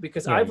you,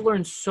 because I've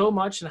learned so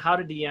much on how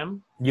to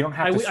DM. You don't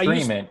have to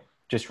stream it.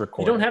 Just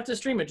record it. You don't have to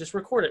stream it. Just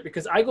record it,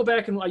 because I go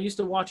back and I used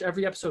to watch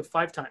every episode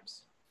 5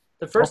 times.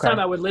 The first time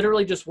I would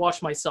literally just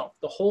watch myself,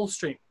 the whole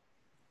stream.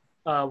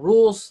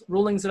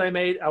 Rulings that I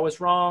made, I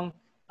was wrong.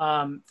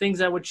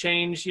 Things I would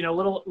change,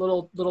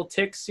 little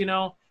ticks,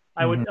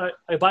 I would,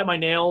 I bite my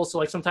nails. So,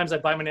 like, sometimes I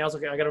bite my nails.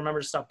 Okay, I got to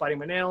remember to stop biting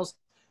my nails.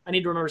 I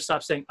need to remember to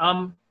stop saying,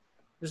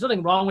 there's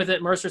nothing wrong with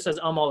it. Mercer says,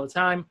 all the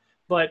time,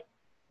 but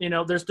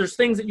there's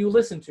things that you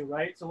listen to,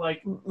 right? So,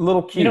 like,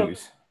 little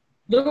cues,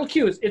 little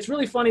cues. It's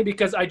really funny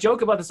because I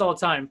joke about this all the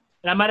time,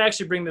 and I might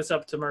actually bring this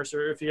up to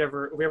Mercer if we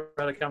ever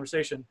had a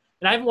conversation.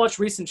 And I haven't watched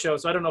recent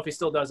shows, so I don't know if he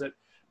still does it,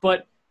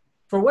 but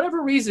for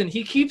whatever reason,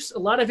 he keeps a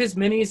lot of his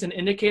minis and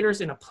indicators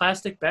in a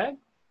plastic bag.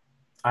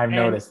 I've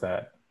noticed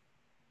that.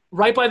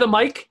 Right by the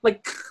mic,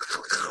 like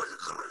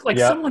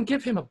someone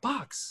give him a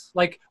box.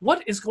 Like,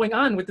 what is going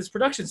on with this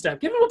production staff?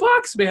 Give him a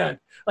box, man.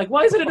 Like,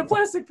 why is it in a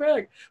plastic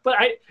bag? But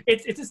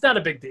it's not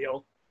a big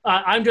deal.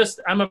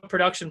 I'm a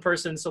production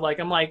person, so, like,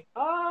 I'm like,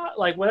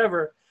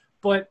 whatever.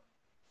 But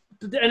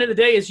at the end of the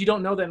day is you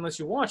don't know that unless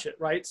you watch it,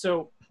 right?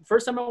 So the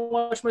first time I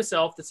watched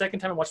myself, the second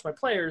time I watched my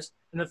players,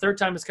 and the third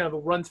time is kind of a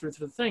run through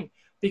the thing.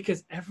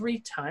 Because every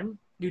time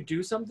you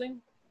do something,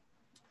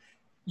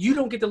 you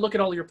don't get to look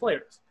at all your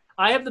players.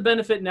 I have the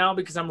benefit now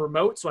because I'm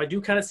remote, so I do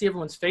kind of see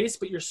everyone's face,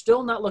 but you're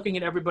still not looking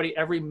at everybody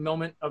every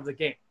moment of the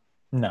game.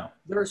 No.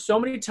 There are so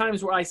many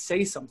times where I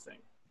say something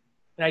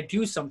and I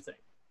do something.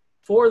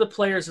 4 of the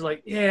players are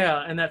like,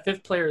 yeah, and that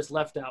 5th player is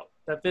left out.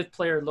 That 5th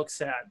player looks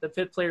sad. The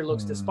 5th player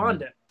looks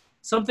despondent.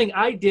 Something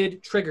I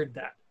did triggered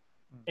that.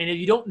 And if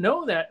you don't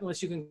know that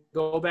unless you can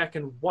go back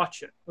and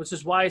watch it, which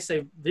is why I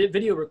say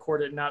video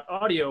record it, not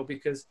audio,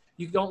 because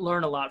you don't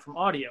learn a lot from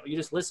audio. You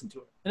just listen to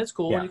it. And it's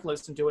cool. And you can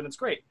listen to it, and it's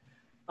great.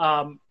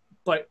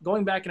 But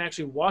going back and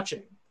actually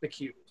watching the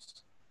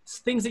cues, it's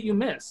things that you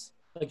miss.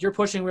 Like, you're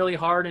pushing really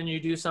hard and you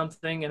do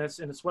something and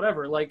it's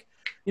whatever. Like,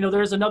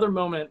 there's another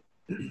moment,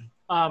 and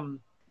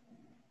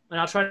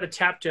I'll try to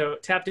tap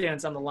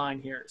dance on the line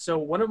here. So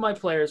one of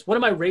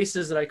my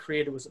races that I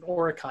created was an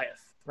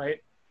Orikayeth,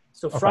 right?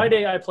 So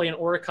Friday I play an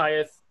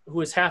Orikayeth who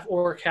is half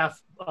orc,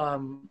 half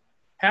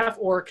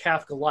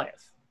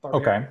Goliath.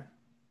 Barbarian. Okay.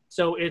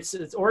 So it's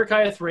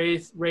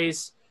Orikayeth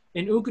race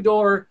in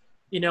Ukador.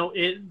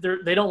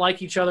 They don't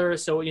like each other.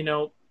 So,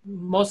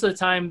 most of the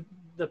time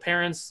the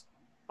parents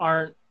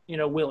aren't,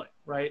 willing,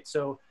 right?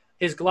 So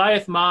his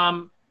Goliath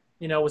mom,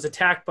 was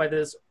attacked by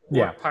this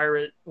orc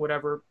pirate,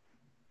 whatever,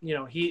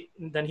 he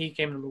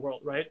came into the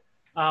world, right?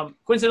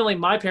 Coincidentally,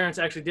 my parents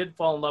actually did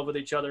fall in love with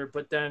each other,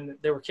 but then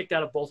they were kicked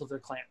out of both of their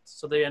clans.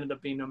 So they ended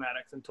up being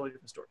nomadics, and totally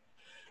different story.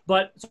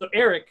 But so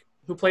Eric,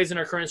 who plays in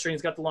our current stream,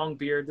 he's got the long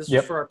beard. This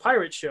was for our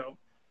pirate show.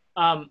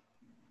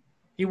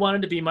 He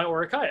wanted to be my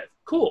Orikayeth.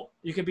 Cool.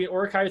 You can be an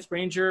Orcites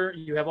Ranger.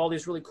 You have all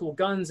these really cool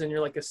guns, and you're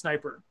like a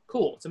sniper.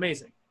 Cool. It's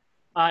amazing.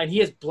 And he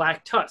has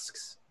black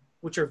tusks,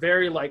 which are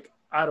very like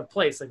out of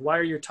place. Like, why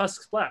are your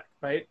tusks black,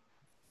 right?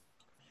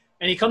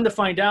 And he come to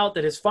find out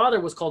that his father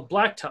was called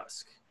Black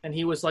Tusk, and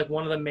he was like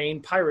one of the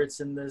main pirates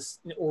in this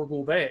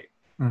Orgul Bay.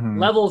 Mm-hmm.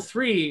 Level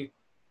 3,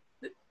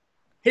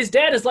 his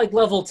dad is like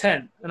level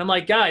 10. And I'm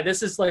like, guy,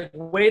 this is like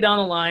way down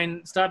the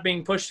line. Stop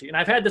being pushy. And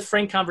I've had this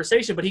frank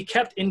conversation, but he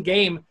kept in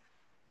game,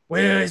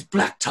 where is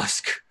Black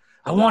Tusk?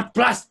 I want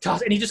Black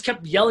Tusk. And he just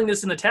kept yelling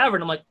this in the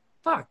tavern. I'm like,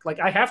 fuck,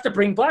 like I have to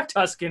bring Black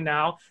Tusk in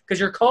now because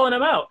you're calling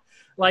him out.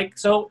 Like,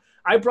 so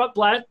I brought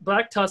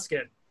Black Tusk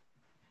in.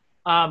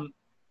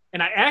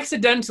 And I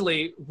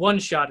accidentally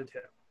one-shotted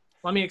him.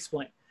 Let me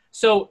explain.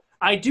 So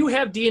I do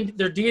have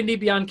their D&D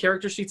Beyond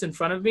character sheets in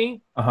front of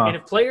me. Uh-huh. And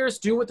if players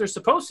do what they're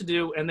supposed to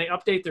do and they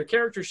update their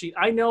character sheet,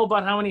 I know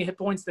about how many hit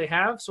points they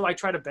have. So I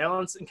try to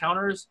balance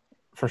encounters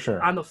for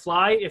sure on the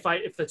fly if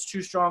it's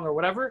too strong or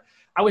whatever.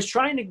 I was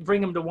trying to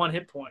bring him to 1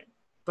 hit point,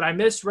 but I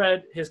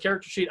misread his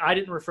character sheet. I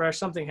didn't refresh.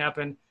 Something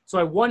happened. So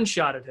I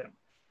one-shotted him.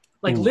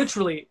 Like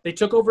literally, they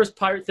took over his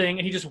pirate thing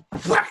and he just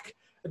whack,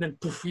 and then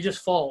poof, he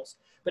just falls.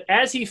 But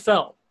as he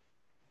fell,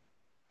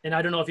 and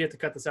I don't know if you have to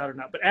cut this out or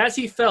not, but as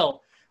he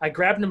fell, I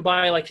grabbed him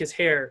by like his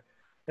hair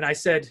and I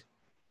said,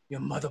 your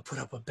mother put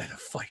up a better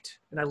fight.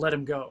 And I let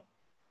him go.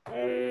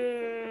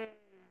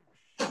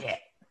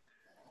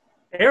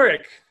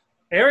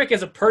 Eric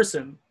as a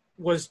person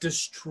was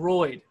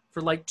destroyed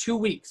for like 2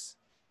 weeks.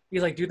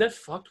 He's like, dude, that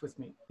fucked with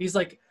me. He's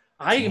like,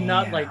 I am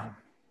not like,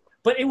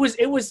 but it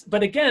was,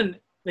 but again,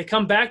 they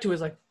come back to it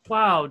like,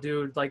 wow,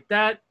 dude, like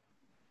that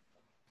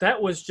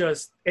was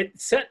just, it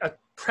set a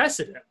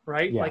precedent,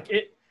 right? Yeah. Like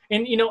it,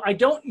 and you know, I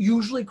don't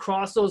usually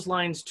cross those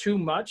lines too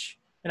much,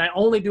 and I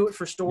only do it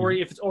for story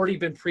if it's already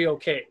been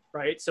pre-okayed,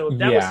 right? So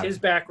that was his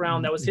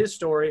background, that was his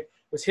story,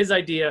 was his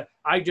idea.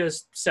 I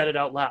just said it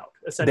out loud,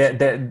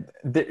 essentially.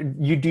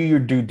 You do your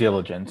due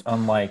diligence,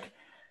 unlike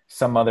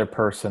some other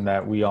person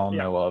that we all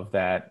know of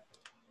that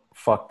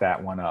fucked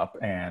that one up,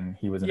 and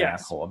he was an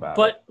asshole about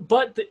it.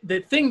 But the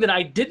thing that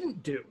I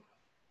didn't do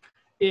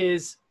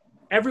is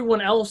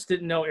everyone else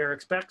didn't know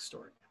Eric's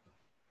backstory.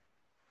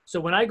 So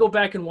when I go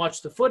back and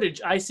watch the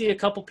footage, I see a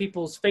couple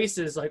people's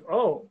faces like,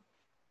 oh,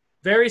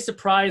 very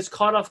surprised,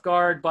 caught off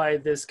guard by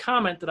this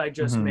comment that I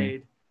just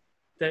made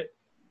that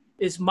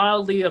is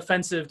mildly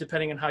offensive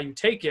depending on how you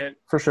take it.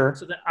 For sure.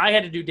 So that I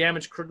had to do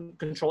damage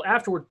control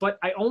afterward, but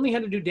I only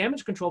had to do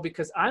damage control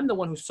because I'm the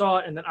one who saw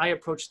it and then I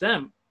approached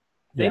them.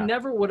 They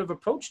never would have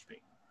approached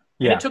me.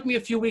 And it took me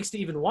a few weeks to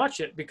even watch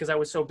it because I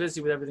was so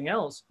busy with everything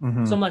else.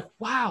 So I'm like,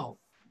 wow,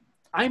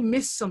 I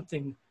missed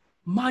something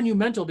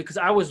monumental because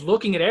I was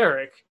looking at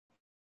Eric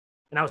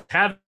and I was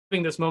having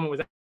this moment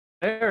with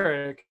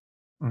Eric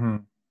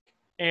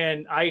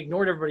and I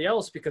ignored everybody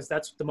else because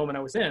that's the moment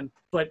I was in.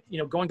 But, you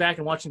know, going back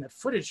and watching that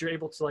footage, you're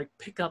able to like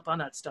pick up on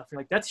that stuff.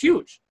 You're like, that's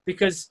huge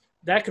because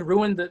that could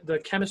ruin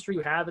the chemistry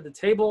you have at the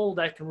table.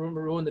 That can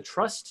ruin the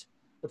trust.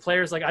 The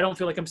players, like, I don't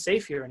feel like I'm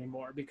safe here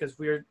anymore because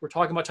we're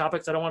talking about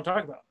topics I don't want to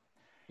talk about.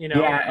 You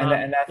know?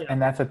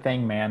 And that's a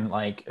thing, man.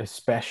 Like,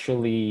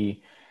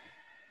 especially,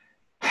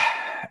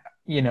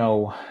 you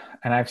know,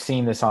 and I've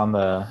seen this in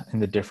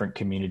the different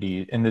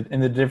community, in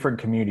the different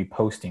community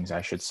postings,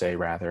 I should say,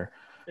 rather.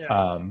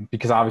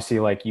 Because obviously,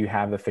 like, you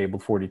have the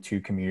Fabled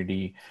 42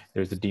 community,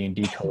 there's the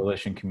D&D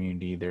Coalition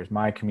community, there's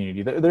my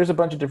community. There's a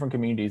bunch of different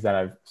communities that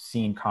I've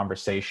seen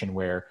conversation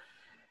where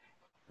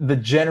the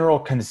general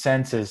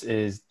consensus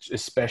is,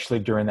 especially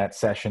during that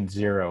session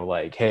 0,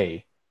 like,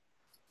 hey,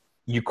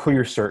 you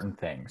clear certain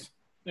things.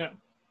 Yeah.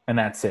 And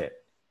that's it.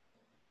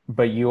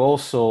 But you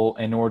also,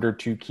 in order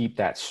to keep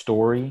that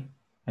story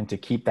and to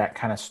keep that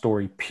kind of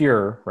story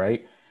pure,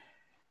 right,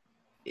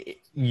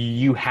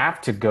 you have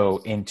to go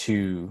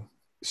into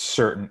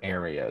certain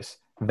areas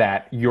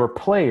that your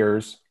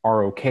players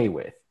are okay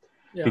with.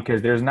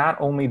 Because there's not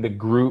only the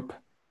group,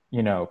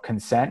 you know,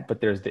 consent,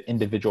 but there's the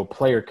individual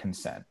player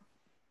consent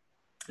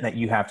that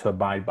you have to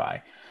abide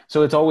by.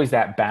 So it's always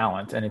that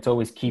balance, and it's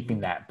always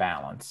keeping that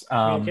balance.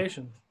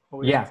 Communication.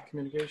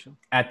 Communication.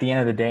 At the end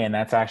of the day, and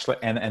that's actually,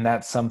 and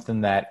that's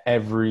something that I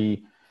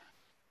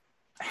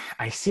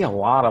see a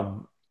lot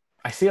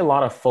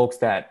of folks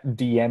that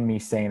DM me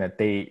saying that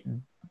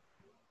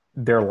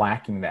they're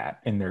lacking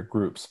that in their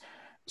groups.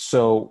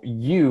 So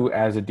you,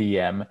 as a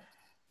DM,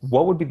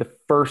 what would be the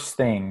first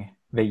thing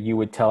that you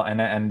would tell?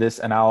 And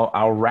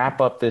I'll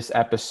wrap up this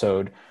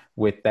episode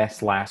with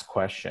this last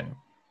question.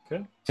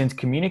 Okay. Since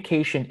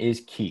communication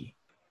is key,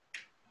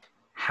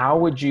 how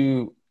would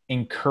you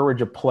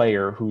encourage a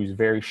player who's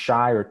very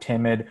shy or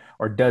timid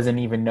or doesn't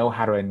even know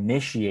how to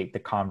initiate the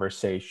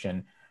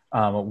conversation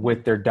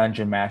with their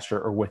dungeon master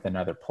or with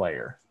another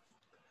player?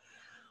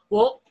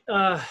 Well,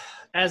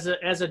 as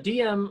a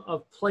DM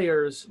of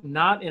players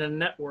not in a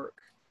network,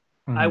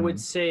 I would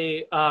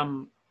say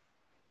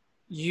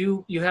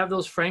you have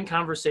those frank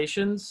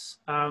conversations.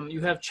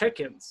 You have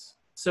check-ins.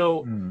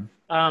 So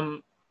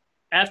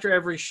after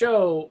every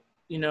show,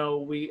 you know,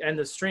 we end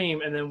the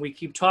stream and then we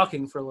keep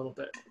talking for a little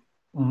bit.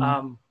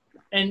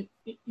 and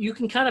you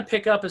can kind of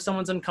pick up if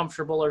someone's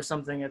uncomfortable or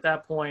something at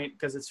that point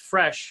because it's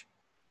fresh,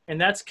 and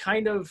that's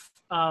kind of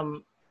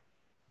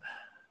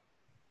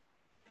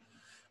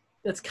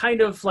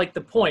like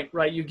the point,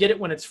 right? You get it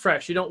when it's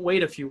fresh. You don't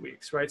wait a few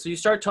weeks, right? So you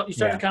start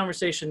the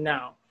conversation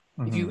now.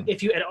 Mm-hmm.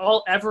 If you at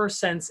all ever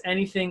sense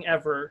anything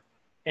ever,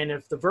 and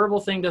if the verbal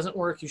thing doesn't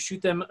work, you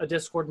shoot them a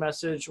Discord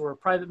message or a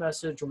private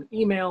message or an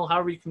email,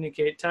 however you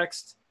communicate,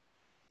 text,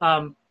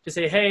 to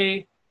say,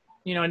 hey,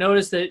 I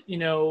noticed that,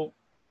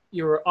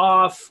 you were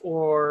off,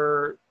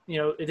 or,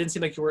 it didn't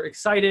seem like you were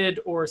excited,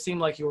 or it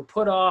seemed like you were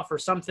put off or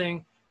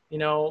something,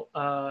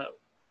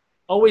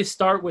 always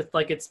start with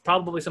like, it's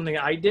probably something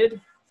I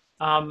did.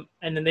 And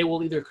then they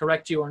will either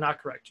correct you or not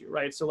correct you,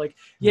 right? So like,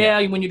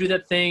 when you do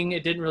that thing,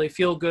 it didn't really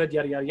feel good,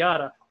 yada, yada,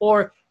 yada.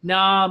 Or,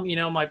 nah,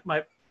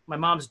 my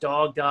mom's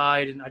dog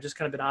died and I just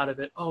kind of been out of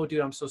it. Oh,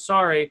 dude, I'm so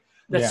sorry.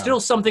 That's still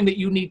something that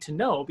you need to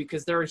know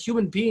because they're a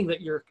human being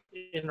that you're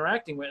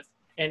interacting with.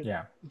 And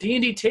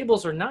D&D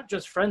tables are not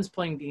just friends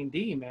playing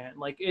D&D, man.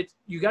 Like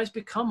you guys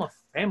become a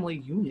family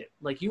unit.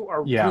 Like you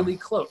are really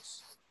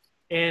close.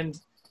 And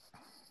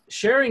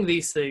sharing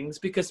these things,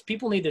 because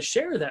people need to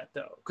share that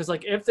though. Because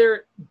like if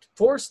they're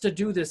forced to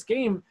do this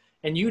game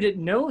and you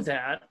didn't know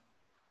that,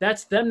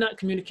 that's them not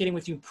communicating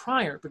with you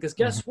prior. Because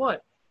guess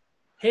what?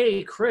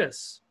 Hey,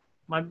 Chris,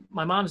 my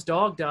mom's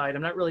dog died.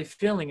 I'm not really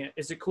feeling it.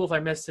 Is it cool if I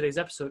miss today's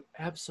episode?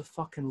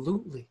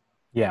 Abso-fucking-lutely.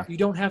 Yeah. You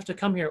don't have to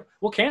come here.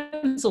 We'll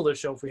cancel the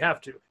show if we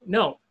have to.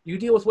 No, you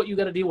deal with what you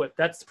got to deal with.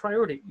 That's the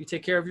priority. You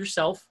take care of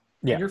yourself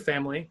and your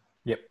family.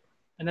 Yep.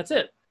 And that's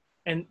it.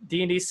 And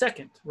D&D's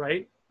second,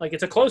 right? Like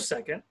it's a close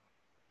second,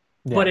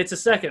 but it's a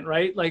second,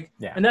 right? Like,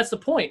 and that's the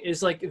point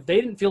is like, if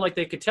they didn't feel like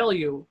they could tell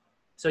you,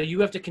 so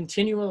you have to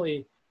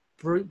continually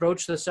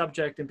broach the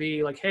subject and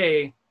be like,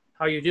 hey,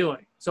 how are you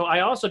doing? So I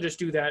also just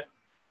do that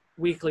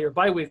weekly or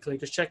bi-weekly,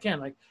 just check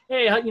in like,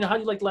 hey, how do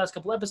you like the last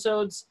couple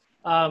episodes?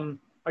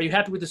 Are you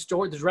happy with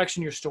the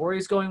direction your story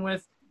is going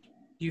with?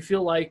 Do you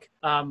feel like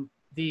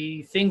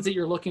the things that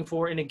you're looking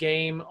for in a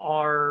game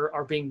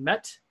are being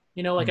met?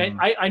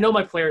 I know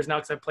my players now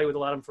because I played with a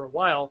lot of them for a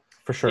while.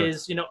 For sure.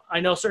 I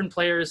know certain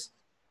players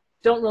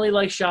don't really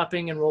like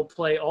shopping and role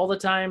play all the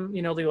time.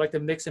 They like to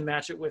mix and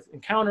match it with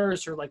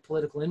encounters or like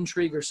political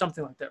intrigue or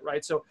something like that,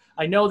 right? So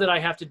I know that I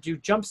have to do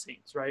jump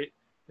scenes, right?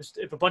 Just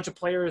if a bunch of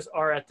players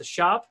are at the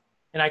shop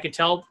and I can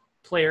tell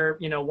player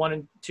 1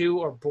 and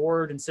 2 are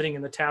bored and sitting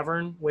in the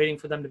tavern waiting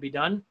for them to be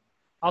done,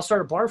 I'll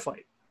start a bar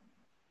fight,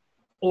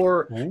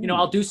 or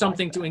I'll do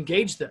something to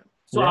engage them.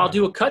 So I'll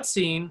do a cut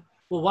scene.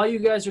 Well, while you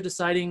guys are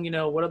deciding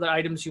what other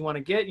items you want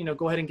to get,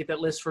 go ahead and get that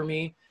list for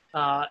me,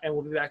 and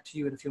we'll be back to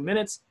you in a few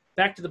minutes.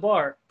 Back to the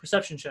bar.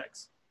 Perception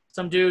checks.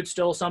 Some dude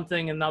stole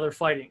something and now they're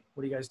fighting.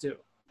 What do you guys do?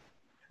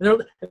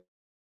 And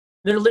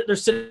they're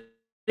sitting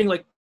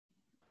like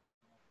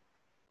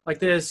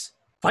this.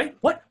 Fight?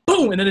 What?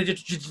 Boom! And then they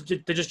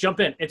just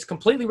jump in. It's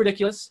completely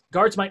ridiculous.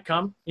 Guards might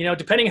come,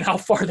 depending on how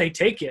far they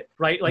take it,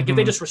 right? Like if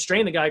they just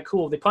restrain the guy,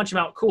 cool. They punch him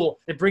out, cool.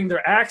 They bring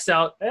their axe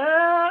out,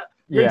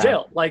 you're in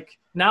jail. Like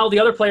now the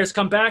other players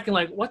come back and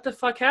like, what the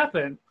fuck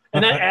happened?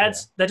 And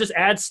that just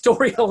adds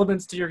story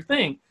elements to your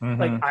thing.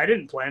 Like I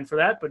didn't plan for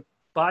that, but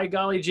by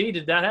golly gee,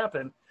 did that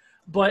happen?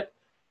 But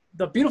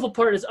the beautiful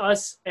part is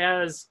us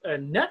as a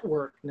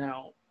network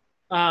now.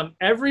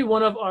 Every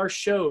one of our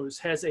shows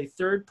has a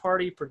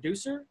third-party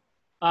producer.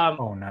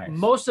 Nice.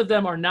 Most of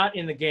them are not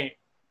in the game.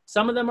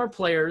 Some of them are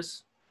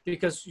players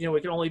because,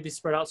 we can only be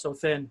spread out so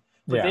thin.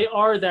 But they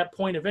are that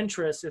point of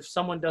interest if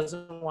someone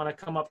doesn't want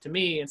to come up to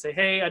me and say,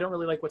 hey, I don't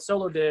really like what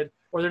Solo did,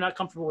 or they're not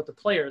comfortable with the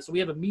players. So we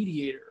have a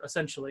mediator,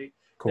 essentially,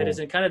 that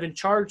is kind of in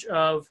charge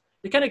of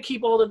 – they kind of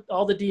keep all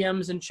the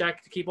DMs in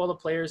check, to keep all the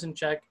players in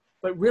check,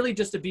 but really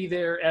just to be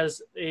there as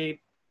a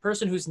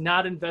person who's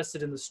not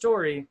invested in the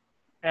story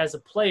as a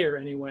player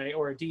anyway,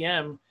 or a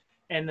DM,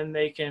 and then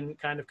they can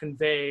kind of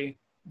convey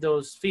 –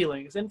 those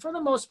feelings. And for the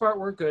most part,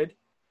 we're good.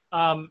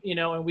 And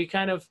we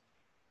kind of,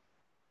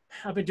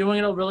 I've been doing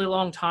it a really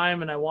long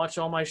time and I watch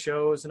all my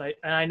shows and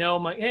I know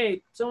I'm like,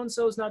 hey,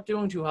 so-and-so's not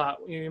doing too hot.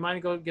 You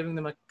mind giving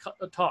them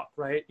a talk,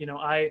 right?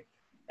 I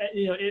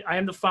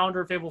am the founder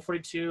of Fabled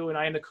 42 and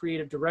I am the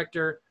creative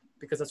director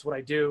because that's what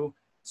I do.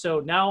 So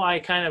now I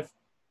kind of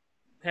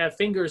have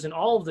fingers in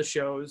all of the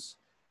shows,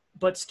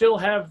 but still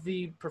have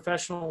the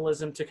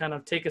professionalism to kind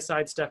of take a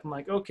sidestep. I'm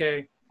like,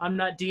 okay, I'm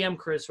not DM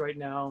Chris right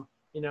now.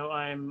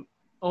 I'm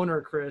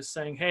owner Chris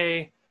saying,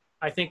 hey,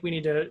 I think we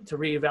need to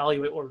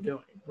reevaluate what we're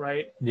doing,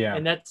 right? Yeah.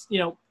 And that's,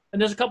 and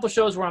there's a couple of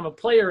shows where I'm a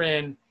player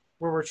in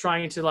where we're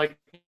trying to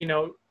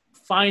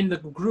find the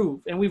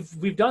groove. And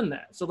we've done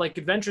that. So like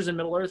Adventures in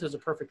Middle Earth is a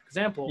perfect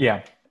example.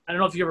 Yeah. I don't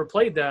know if you ever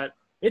played that.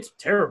 It's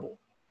terrible.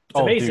 It's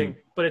amazing,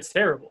 but it's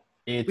terrible.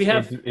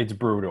 It's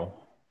brutal.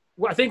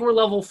 I think we're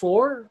level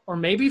 4 or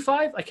maybe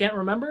 5. I can't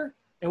remember.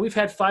 And we've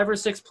had 5 or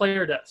 6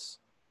 player deaths.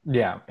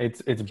 Yeah,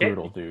 it's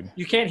brutal, dude.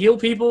 You can't heal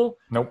people.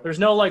 Nope. There's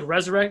no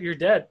resurrect. You're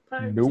dead.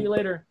 Right, nope. See you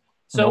later.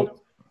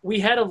 So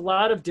we had a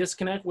lot of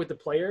disconnect with the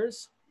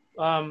players.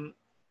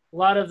 a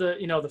lot of the,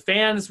 the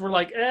fans were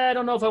like, I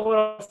don't know if I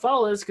want to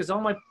follow this because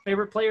all my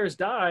favorite players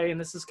die. And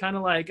this is kind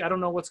of like, I don't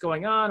know what's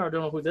going on, or I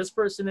don't know who this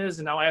person is.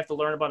 And now I have to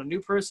learn about a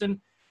new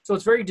person. So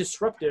it's very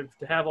disruptive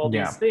to have all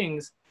these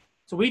things.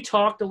 So we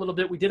talked a little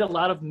bit. We did a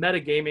lot of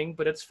metagaming,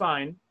 but it's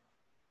fine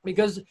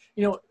because,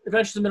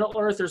 Adventures in Middle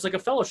Earth, there's like a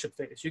fellowship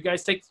phase. You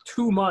guys take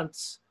 2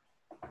 months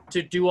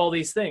to do all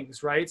these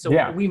things, right?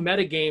 So we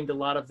metagamed a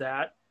lot of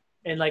that.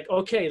 And like,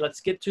 okay, let's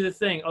get to the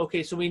thing.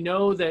 Okay, so we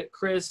know that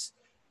Chris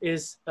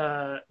is,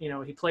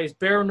 he plays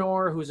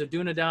Baranor, who's a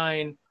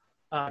Dunedain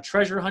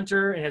treasure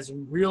hunter and has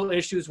some real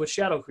issues with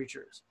shadow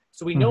creatures.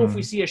 So we know if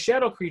we see a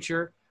shadow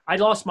creature, I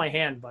lost my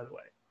hand, by the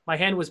way. My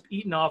hand was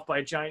eaten off by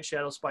a giant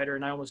shadow spider,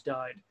 and I almost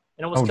died.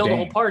 And almost killed the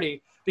whole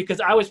party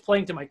because I was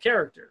playing to my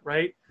character,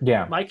 right?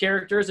 Yeah. My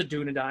character is a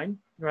Dunedain,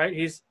 right?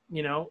 He's,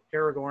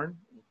 Aragorn,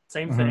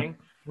 same thing.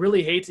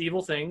 Really hates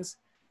evil things.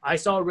 I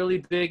saw a really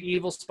big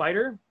evil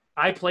spider.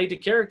 I played the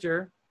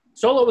character.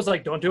 Solo was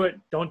like, don't do it.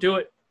 Don't do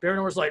it.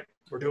 Baranor was like,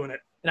 we're doing it.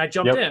 And I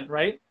jumped in,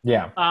 right?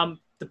 Yeah.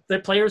 The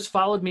players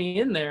followed me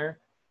in there.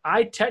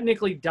 I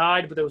technically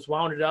died, but it was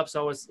wounded up,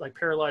 so I was like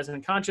paralyzed and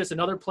unconscious.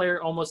 Another player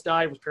almost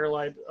died, was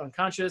paralyzed,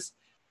 unconscious.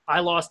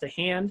 I lost a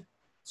hand.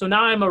 So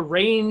now I'm a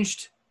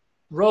ranged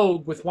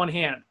rogue with one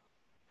hand.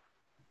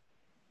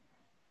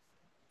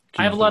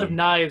 I have a lot of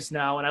knives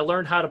now, and I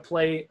learned how to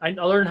play. I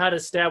learned how to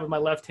stab with my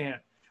left hand,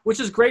 which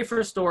is great for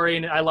a story,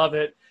 and I love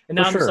it. And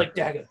now I'm just like,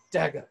 dagger,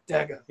 dagger,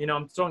 dagger.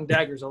 I'm throwing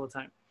daggers all the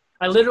time.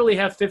 I literally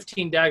have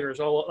 15 daggers.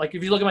 Like,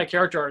 if you look at my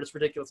character art, it's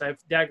ridiculous. I have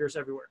daggers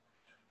everywhere.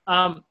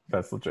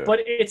 That's legit. But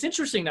it's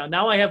interesting now.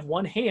 Now I have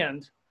one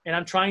hand, and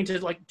I'm trying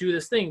to, like, do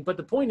this thing. But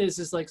the point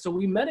is like, so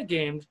we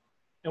metagamed,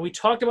 and we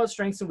talked about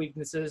strengths and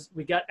weaknesses.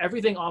 We got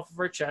everything off of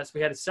our chest. We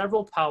had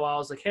several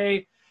powwows like,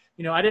 hey,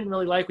 I didn't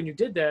really like when you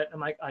did that. I'm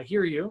like, I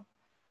hear you.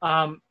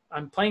 I'm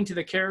playing to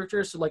the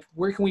character. So, like,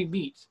 where can we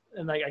meet?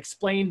 And, like, I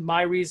explained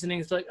my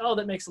reasonings. Like, oh,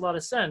 that makes a lot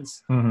of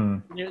sense.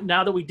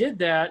 Now that we did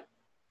that,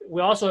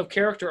 we also have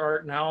character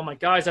art now. I'm like,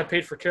 guys, I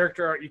paid for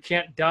character art. You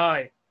can't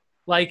die.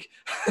 Like,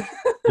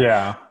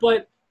 yeah.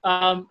 But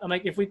I'm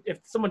like, if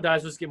someone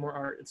dies, let's get more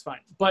art. It's fine.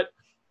 But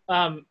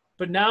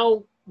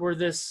now we're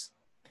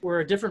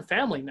a different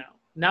family now.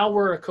 Now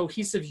we're a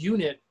cohesive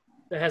unit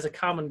that has a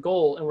common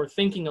goal, and we're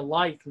thinking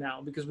alike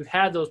now because we've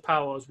had those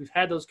powwows, we've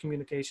had those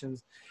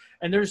communications,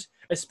 and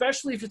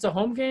especially if it's a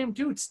home game,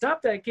 dude,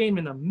 stop that game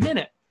in a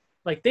minute.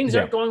 Like, things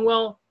aren't going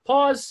well.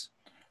 Pause.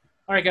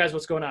 All right, guys,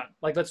 what's going on?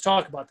 Like, let's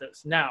talk about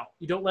this now.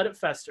 You don't let it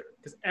fester,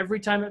 because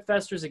every time it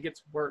festers, it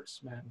gets worse,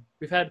 man.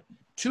 We've had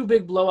 2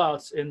 big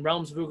blowouts in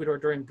Realms of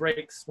Ugador during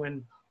breaks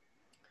when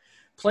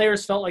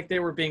players felt like they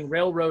were being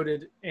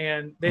railroaded,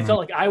 and they felt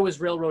like I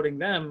was railroading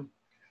them.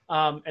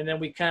 And then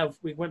we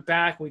went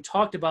back and we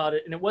talked about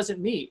it, and it wasn't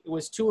me. It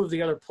was 2 of the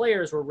other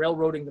players were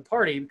railroading the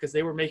party because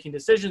they were making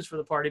decisions for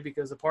the party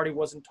because the party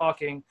wasn't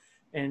talking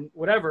and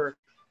whatever.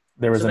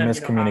 There was a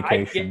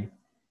miscommunication.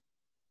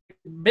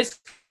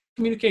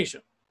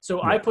 Miscommunication.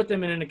 So I put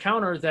them in an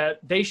encounter that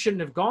they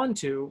shouldn't have gone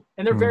to,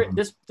 and they're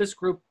this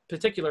group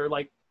particular,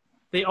 like,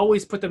 they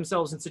always put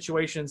themselves in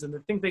situations and they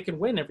think they can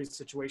win every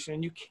situation,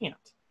 and you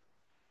can't.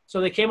 So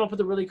they came up with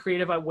a really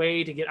creative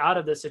way to get out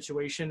of this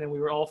situation, and we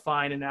were all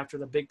fine. And after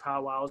the big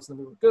powwows, then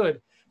we were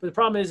good. But the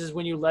problem is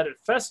when you let it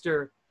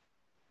fester,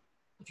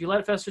 if you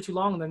let it fester too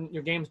long, then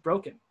your game's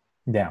broken.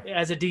 Yeah.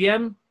 As a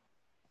DM,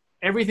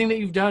 everything that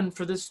you've done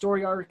for this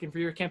story arc and for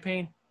your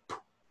campaign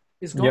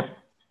is gone.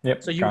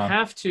 Yep. So you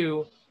have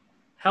to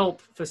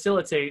help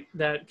facilitate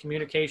that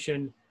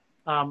communication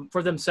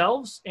for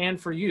themselves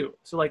and for you.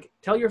 So, like,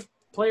 tell your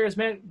players,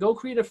 man, go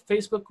create a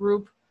Facebook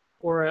group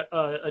or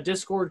a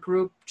Discord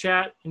group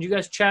chat, and you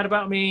guys chat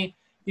about me.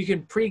 You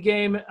can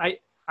pregame. I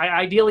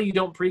ideally, you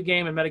don't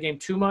pregame and metagame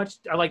too much.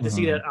 I like to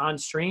see that on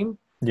stream.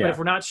 Yeah. But if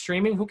we're not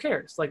streaming, who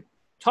cares? Like,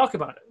 talk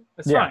about it.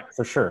 That's fine.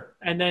 For sure.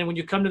 And then when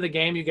you come to the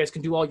game, you guys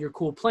can do all your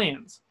cool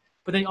plans.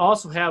 But then you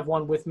also have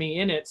one with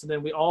me in it, so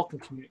then we all can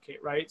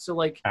communicate, right? So,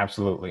 like,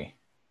 absolutely.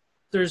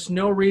 There's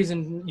no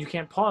reason you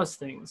can't pause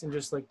things and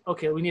just, like,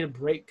 okay, we need a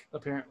break,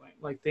 apparently.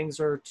 Like, things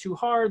are too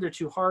hard, they're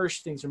too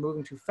harsh, things are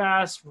moving too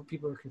fast,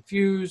 people are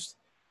confused,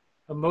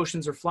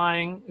 emotions are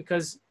flying,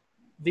 because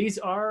these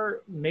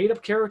are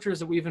made-up characters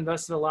that we've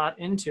invested a lot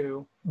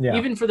into. Yeah.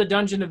 Even for the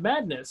Dungeon of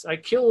Madness, I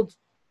killed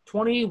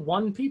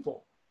 21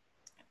 people.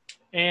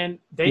 And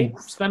they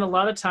spent a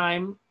lot of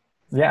time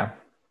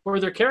for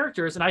their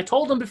characters. And I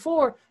told them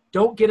before,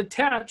 don't get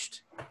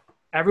attached.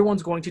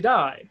 Everyone's going to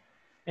die.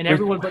 And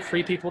everyone but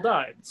 3 people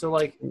died. So,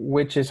 like,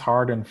 which is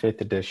hard in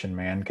 5th edition,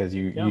 man, because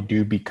you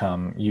do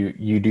become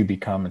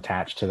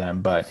attached to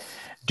them. But,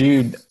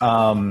 dude,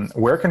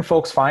 where can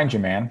folks find you,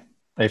 man?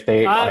 If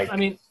they,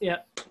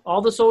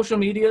 all the social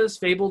medias,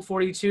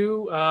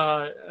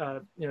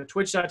 Fabled42,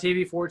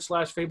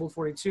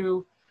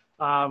 twitch.tv/Fabled42.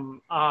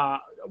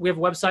 We have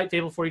a website,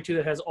 Fabled42,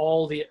 that has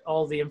all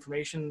the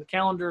information, the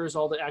calendars,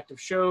 all the active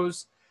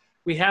shows.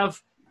 We have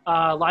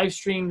live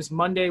streams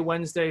Monday,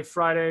 Wednesday,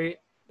 Friday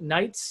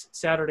nights,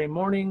 Saturday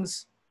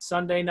mornings,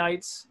 Sunday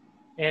nights,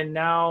 and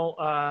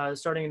now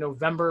starting in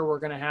November, we're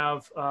going to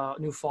have a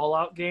new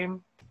Fallout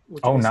game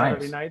which Oh, is nice.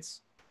 Saturday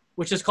nights,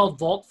 which is called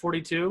Vault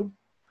 42,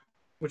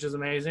 which is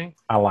amazing.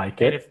 I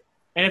like it.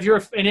 And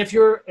if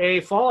you're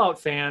a Fallout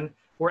fan,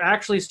 we're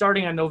actually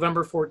starting on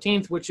November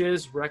 14th, which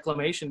is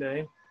Reclamation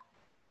Day,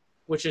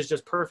 which is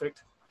just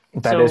perfect.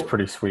 That is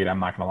pretty sweet. I'm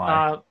not gonna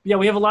lie. Yeah,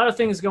 we have a lot of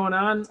things going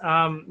on.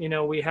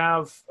 We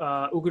have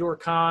Ugador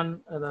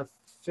Con the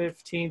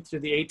 15th through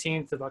the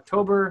 18th of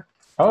October.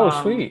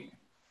 Oh, sweet.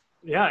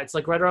 Yeah, it's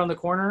like right around the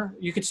corner.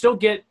 You can still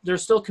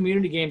there's still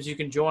community games you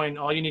can join.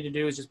 All you need to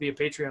do is just be a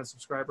Patreon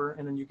subscriber,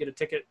 and then you get a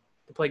ticket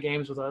to play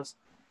games with us.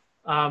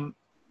 I'm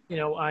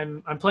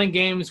playing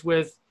games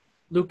with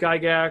Luke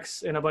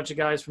Gygax and a bunch of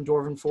guys from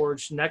Dwarven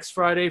Forge next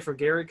Friday for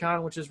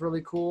GaryCon, which is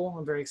really cool.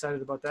 I'm very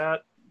excited about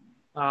that.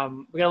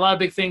 We got a lot of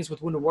big things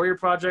with Wounded Warrior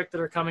Project that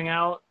are coming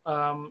out.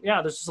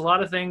 There's just a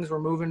lot of things. We're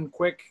moving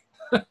quick.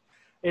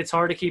 It's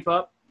hard to keep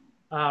up.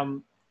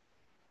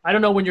 I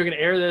don't know when you're going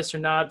to air this or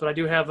not, but I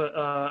do have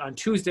on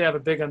Tuesday, I have a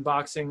big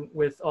unboxing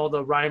with all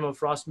the Rime of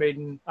Frost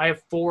Maiden. I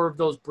have 4 of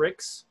those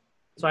bricks.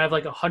 So I have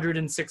like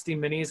 160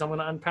 minis I'm going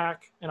to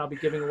unpack, and I'll be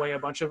giving away a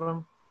bunch of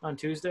them on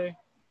Tuesday.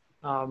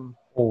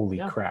 Holy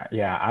crap.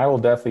 Yeah, I will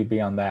definitely be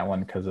on that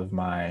one because of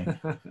my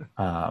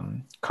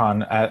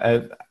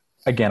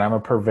again, I'm a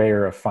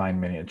purveyor of fine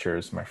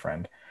miniatures, my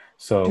friend.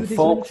 So dude, these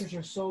miniatures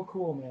are so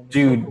cool, man.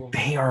 They're so cool.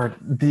 They are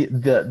the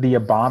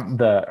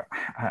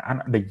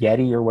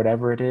Yeti or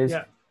whatever it is.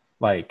 Yeah.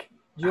 Like,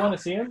 do you want to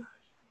see him?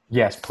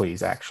 Yes,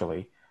 please.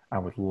 Actually, I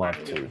would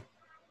love to.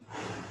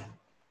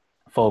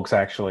 Folks,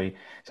 actually,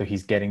 so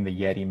he's getting the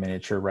Yeti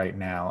miniature right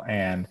now,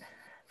 and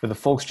for the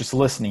folks just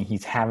listening,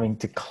 he's having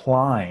to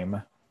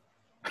climb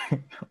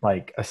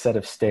like a set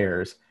of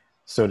stairs,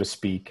 so to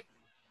speak,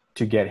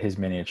 to get his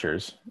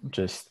miniatures.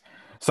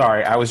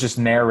 Sorry, I was just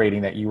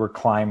narrating that you were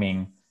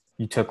climbing.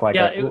 You took like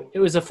it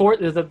was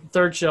the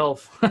third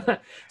shelf.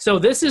 So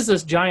this is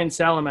this giant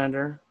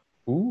salamander.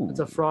 Ooh. It's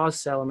a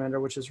frost salamander,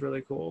 which is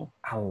really cool.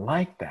 I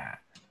like that.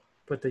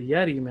 But the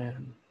Yeti,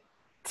 man.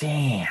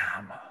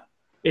 Damn.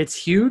 It's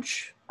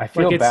huge. I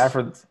feel bad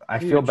for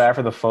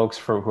the folks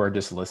who are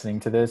just listening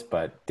to this,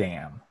 but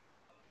damn.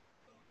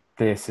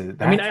 I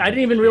didn't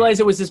even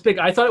realize it was this big.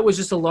 I thought it was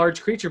just a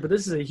large creature, but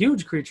this is a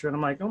huge creature, and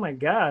I'm like, oh my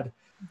god,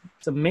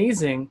 it's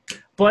amazing.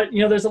 But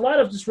there's a lot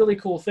of just really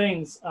cool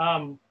things. I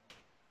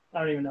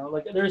don't even know.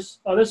 Like this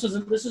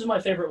is my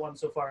favorite one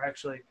so far,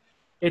 actually.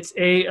 It's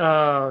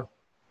a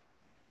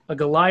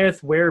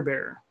Goliath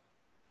werebear.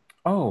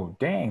 Oh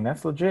dang,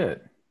 that's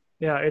legit.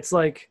 Yeah, it's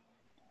like,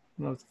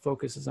 I don't know if the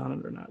focus is on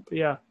it or not, but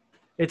yeah,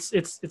 it's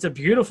a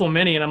beautiful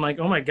mini, and I'm like,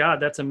 oh my god,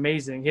 that's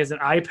amazing. He has an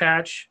eye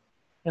patch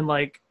and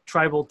like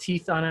tribal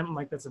teeth on him. I'm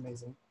like, that's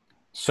amazing.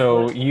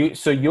 So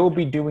you'll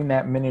be doing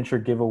that miniature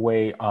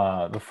giveaway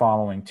the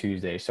following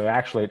Tuesday. So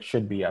actually, it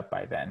should be up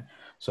by then.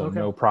 So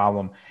no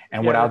problem.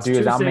 And what I'll do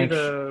is I'll make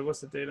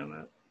what's the date on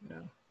that? Yeah,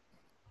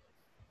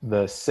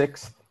 the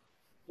 6th.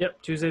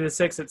 Yep, Tuesday the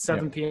 6th at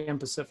 7 p.m.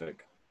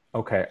 Pacific.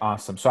 Okay,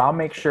 awesome. So I'll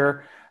make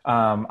sure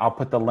I'll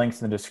put the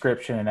links in the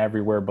description and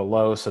everywhere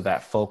below so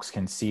that folks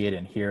can see it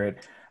and hear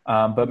it.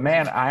 But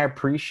man, I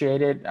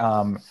appreciate it.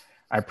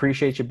 I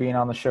appreciate you being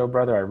on the show,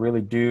 brother. I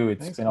really do.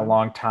 It's been a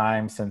long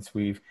time since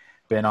we've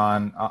been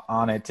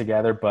on it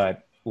together,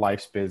 but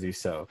life's busy.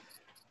 So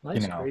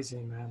life's crazy,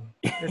 man.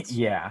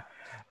 Yeah.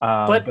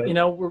 But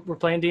we're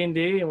playing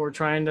D&D and we're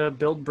trying to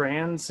build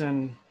brands,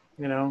 and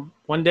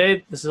one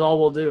day this is all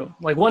we'll do.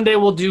 Like one day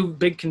we'll do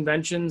big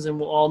conventions and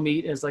we'll all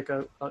meet as like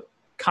a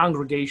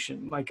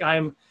congregation. Like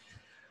I'm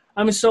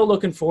so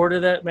looking forward to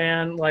that,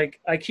 man. Like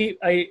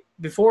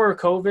before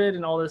COVID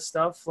and all this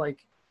stuff,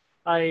 like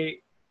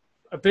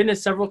I've been to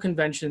several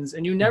conventions,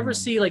 and you never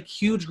see like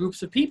huge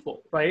groups of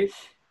people, right?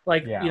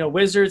 Like,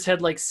 Wizards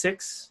had like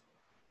 6,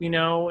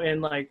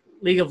 and like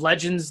League of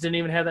Legends didn't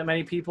even have that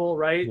many people,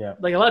 right? Yeah.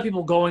 Like a lot of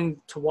people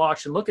going to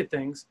watch and look at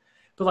things,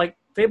 but like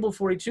Fabled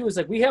 42 is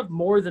like, we have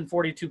more than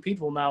 42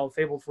 people now at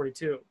Fabled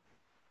 42.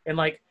 And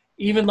like,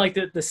 even like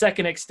the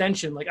second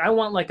extension, like I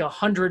want like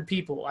 100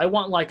 people. I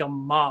want like a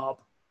mob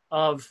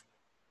of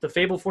the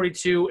Fabled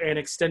 42 and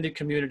extended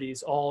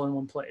communities all in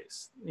one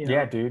place.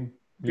 Yeah, dude.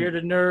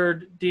 Bearded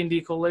Nerd,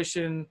 D&D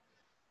Coalition,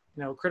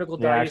 Critical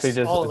Dice.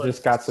 Actually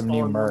just got some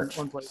new merch.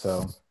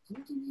 So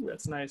ooh,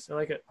 that's nice. I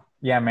like it.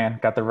 Yeah, man.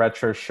 Got the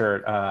retro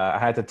shirt. I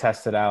had to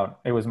test it out.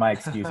 It was my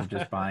excuse of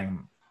just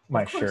buying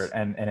my shirt,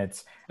 and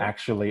it's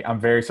actually, I'm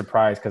very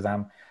surprised because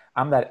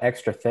I'm that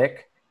extra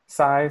thick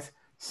size,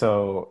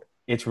 so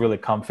it's really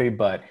comfy.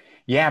 But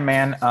yeah,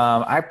 man,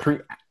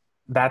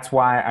 that's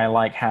why I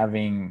like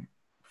having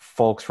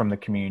folks from the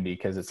community,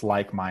 because it's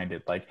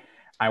like-minded. Like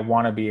I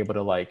want to be able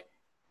to like.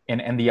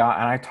 And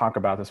I talk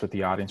about this with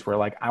the audience, where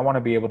like I want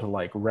to be able to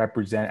like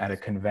represent at a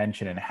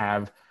convention and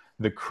have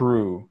the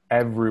crew,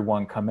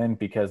 everyone come in,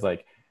 because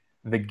like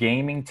the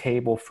gaming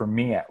table, for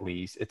me at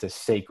least, it's a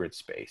sacred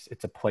space.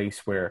 It's a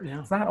place where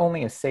it's not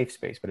only a safe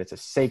space, but it's a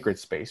sacred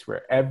space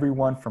where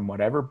everyone from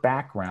whatever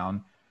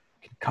background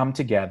can come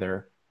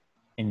together,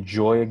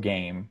 enjoy a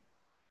game,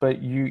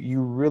 but you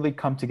really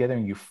come together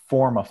and you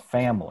form a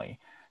family.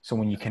 So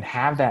when you can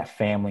have that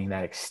family,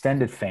 that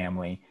extended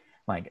family,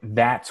 like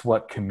that's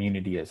what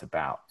community is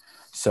about.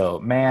 So,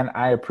 man,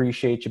 I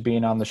appreciate you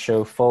being on the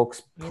show,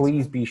 folks.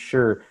 Please be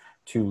sure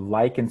to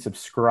like and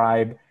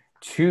subscribe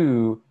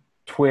to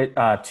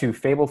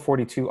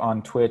Fabled42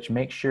 on Twitch.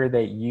 Make sure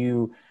that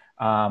you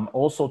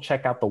also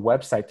check out the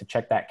website to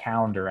check that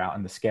calendar out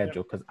and the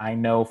schedule, because I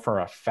know for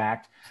a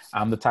fact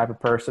I'm the type of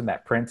person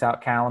that prints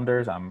out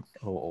calendars. I'm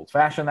a little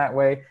old-fashioned that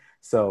way.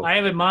 So I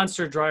have a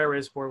monster dry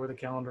erase board with a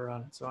calendar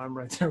on it, so I'm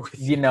right there with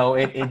you. You know,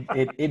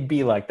 it'd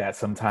be like that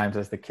sometimes,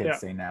 as the kids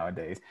say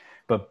nowadays.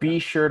 But be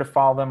sure to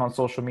follow them on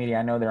social media.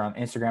 I know they're on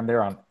Instagram.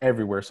 They're on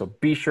everywhere. So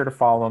be sure to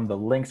follow them. The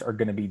links are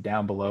going to be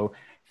down below.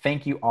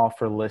 Thank you all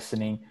for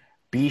listening.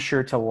 Be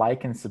sure to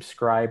like and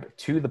subscribe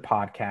to the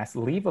podcast.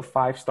 Leave a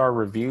 5-star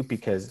review,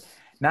 because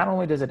not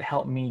only does it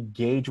help me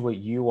gauge what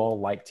you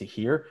all like to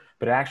hear,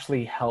 but it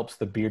actually helps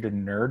the Bearded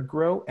Nerd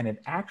grow, and it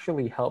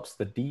actually helps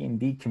the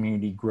D&D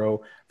community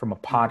grow from a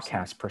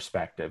podcast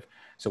perspective.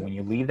 So when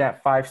you leave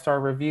that 5-star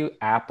review,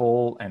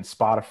 Apple and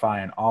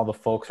Spotify and all the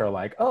folks are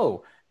like,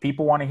 oh,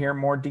 people want to hear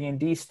more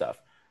D&D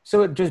stuff.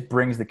 So it just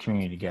brings the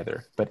community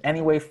together. But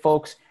anyway,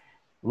 folks,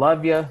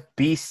 love you,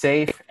 be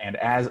safe, and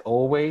as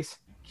always,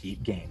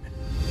 keep gaming.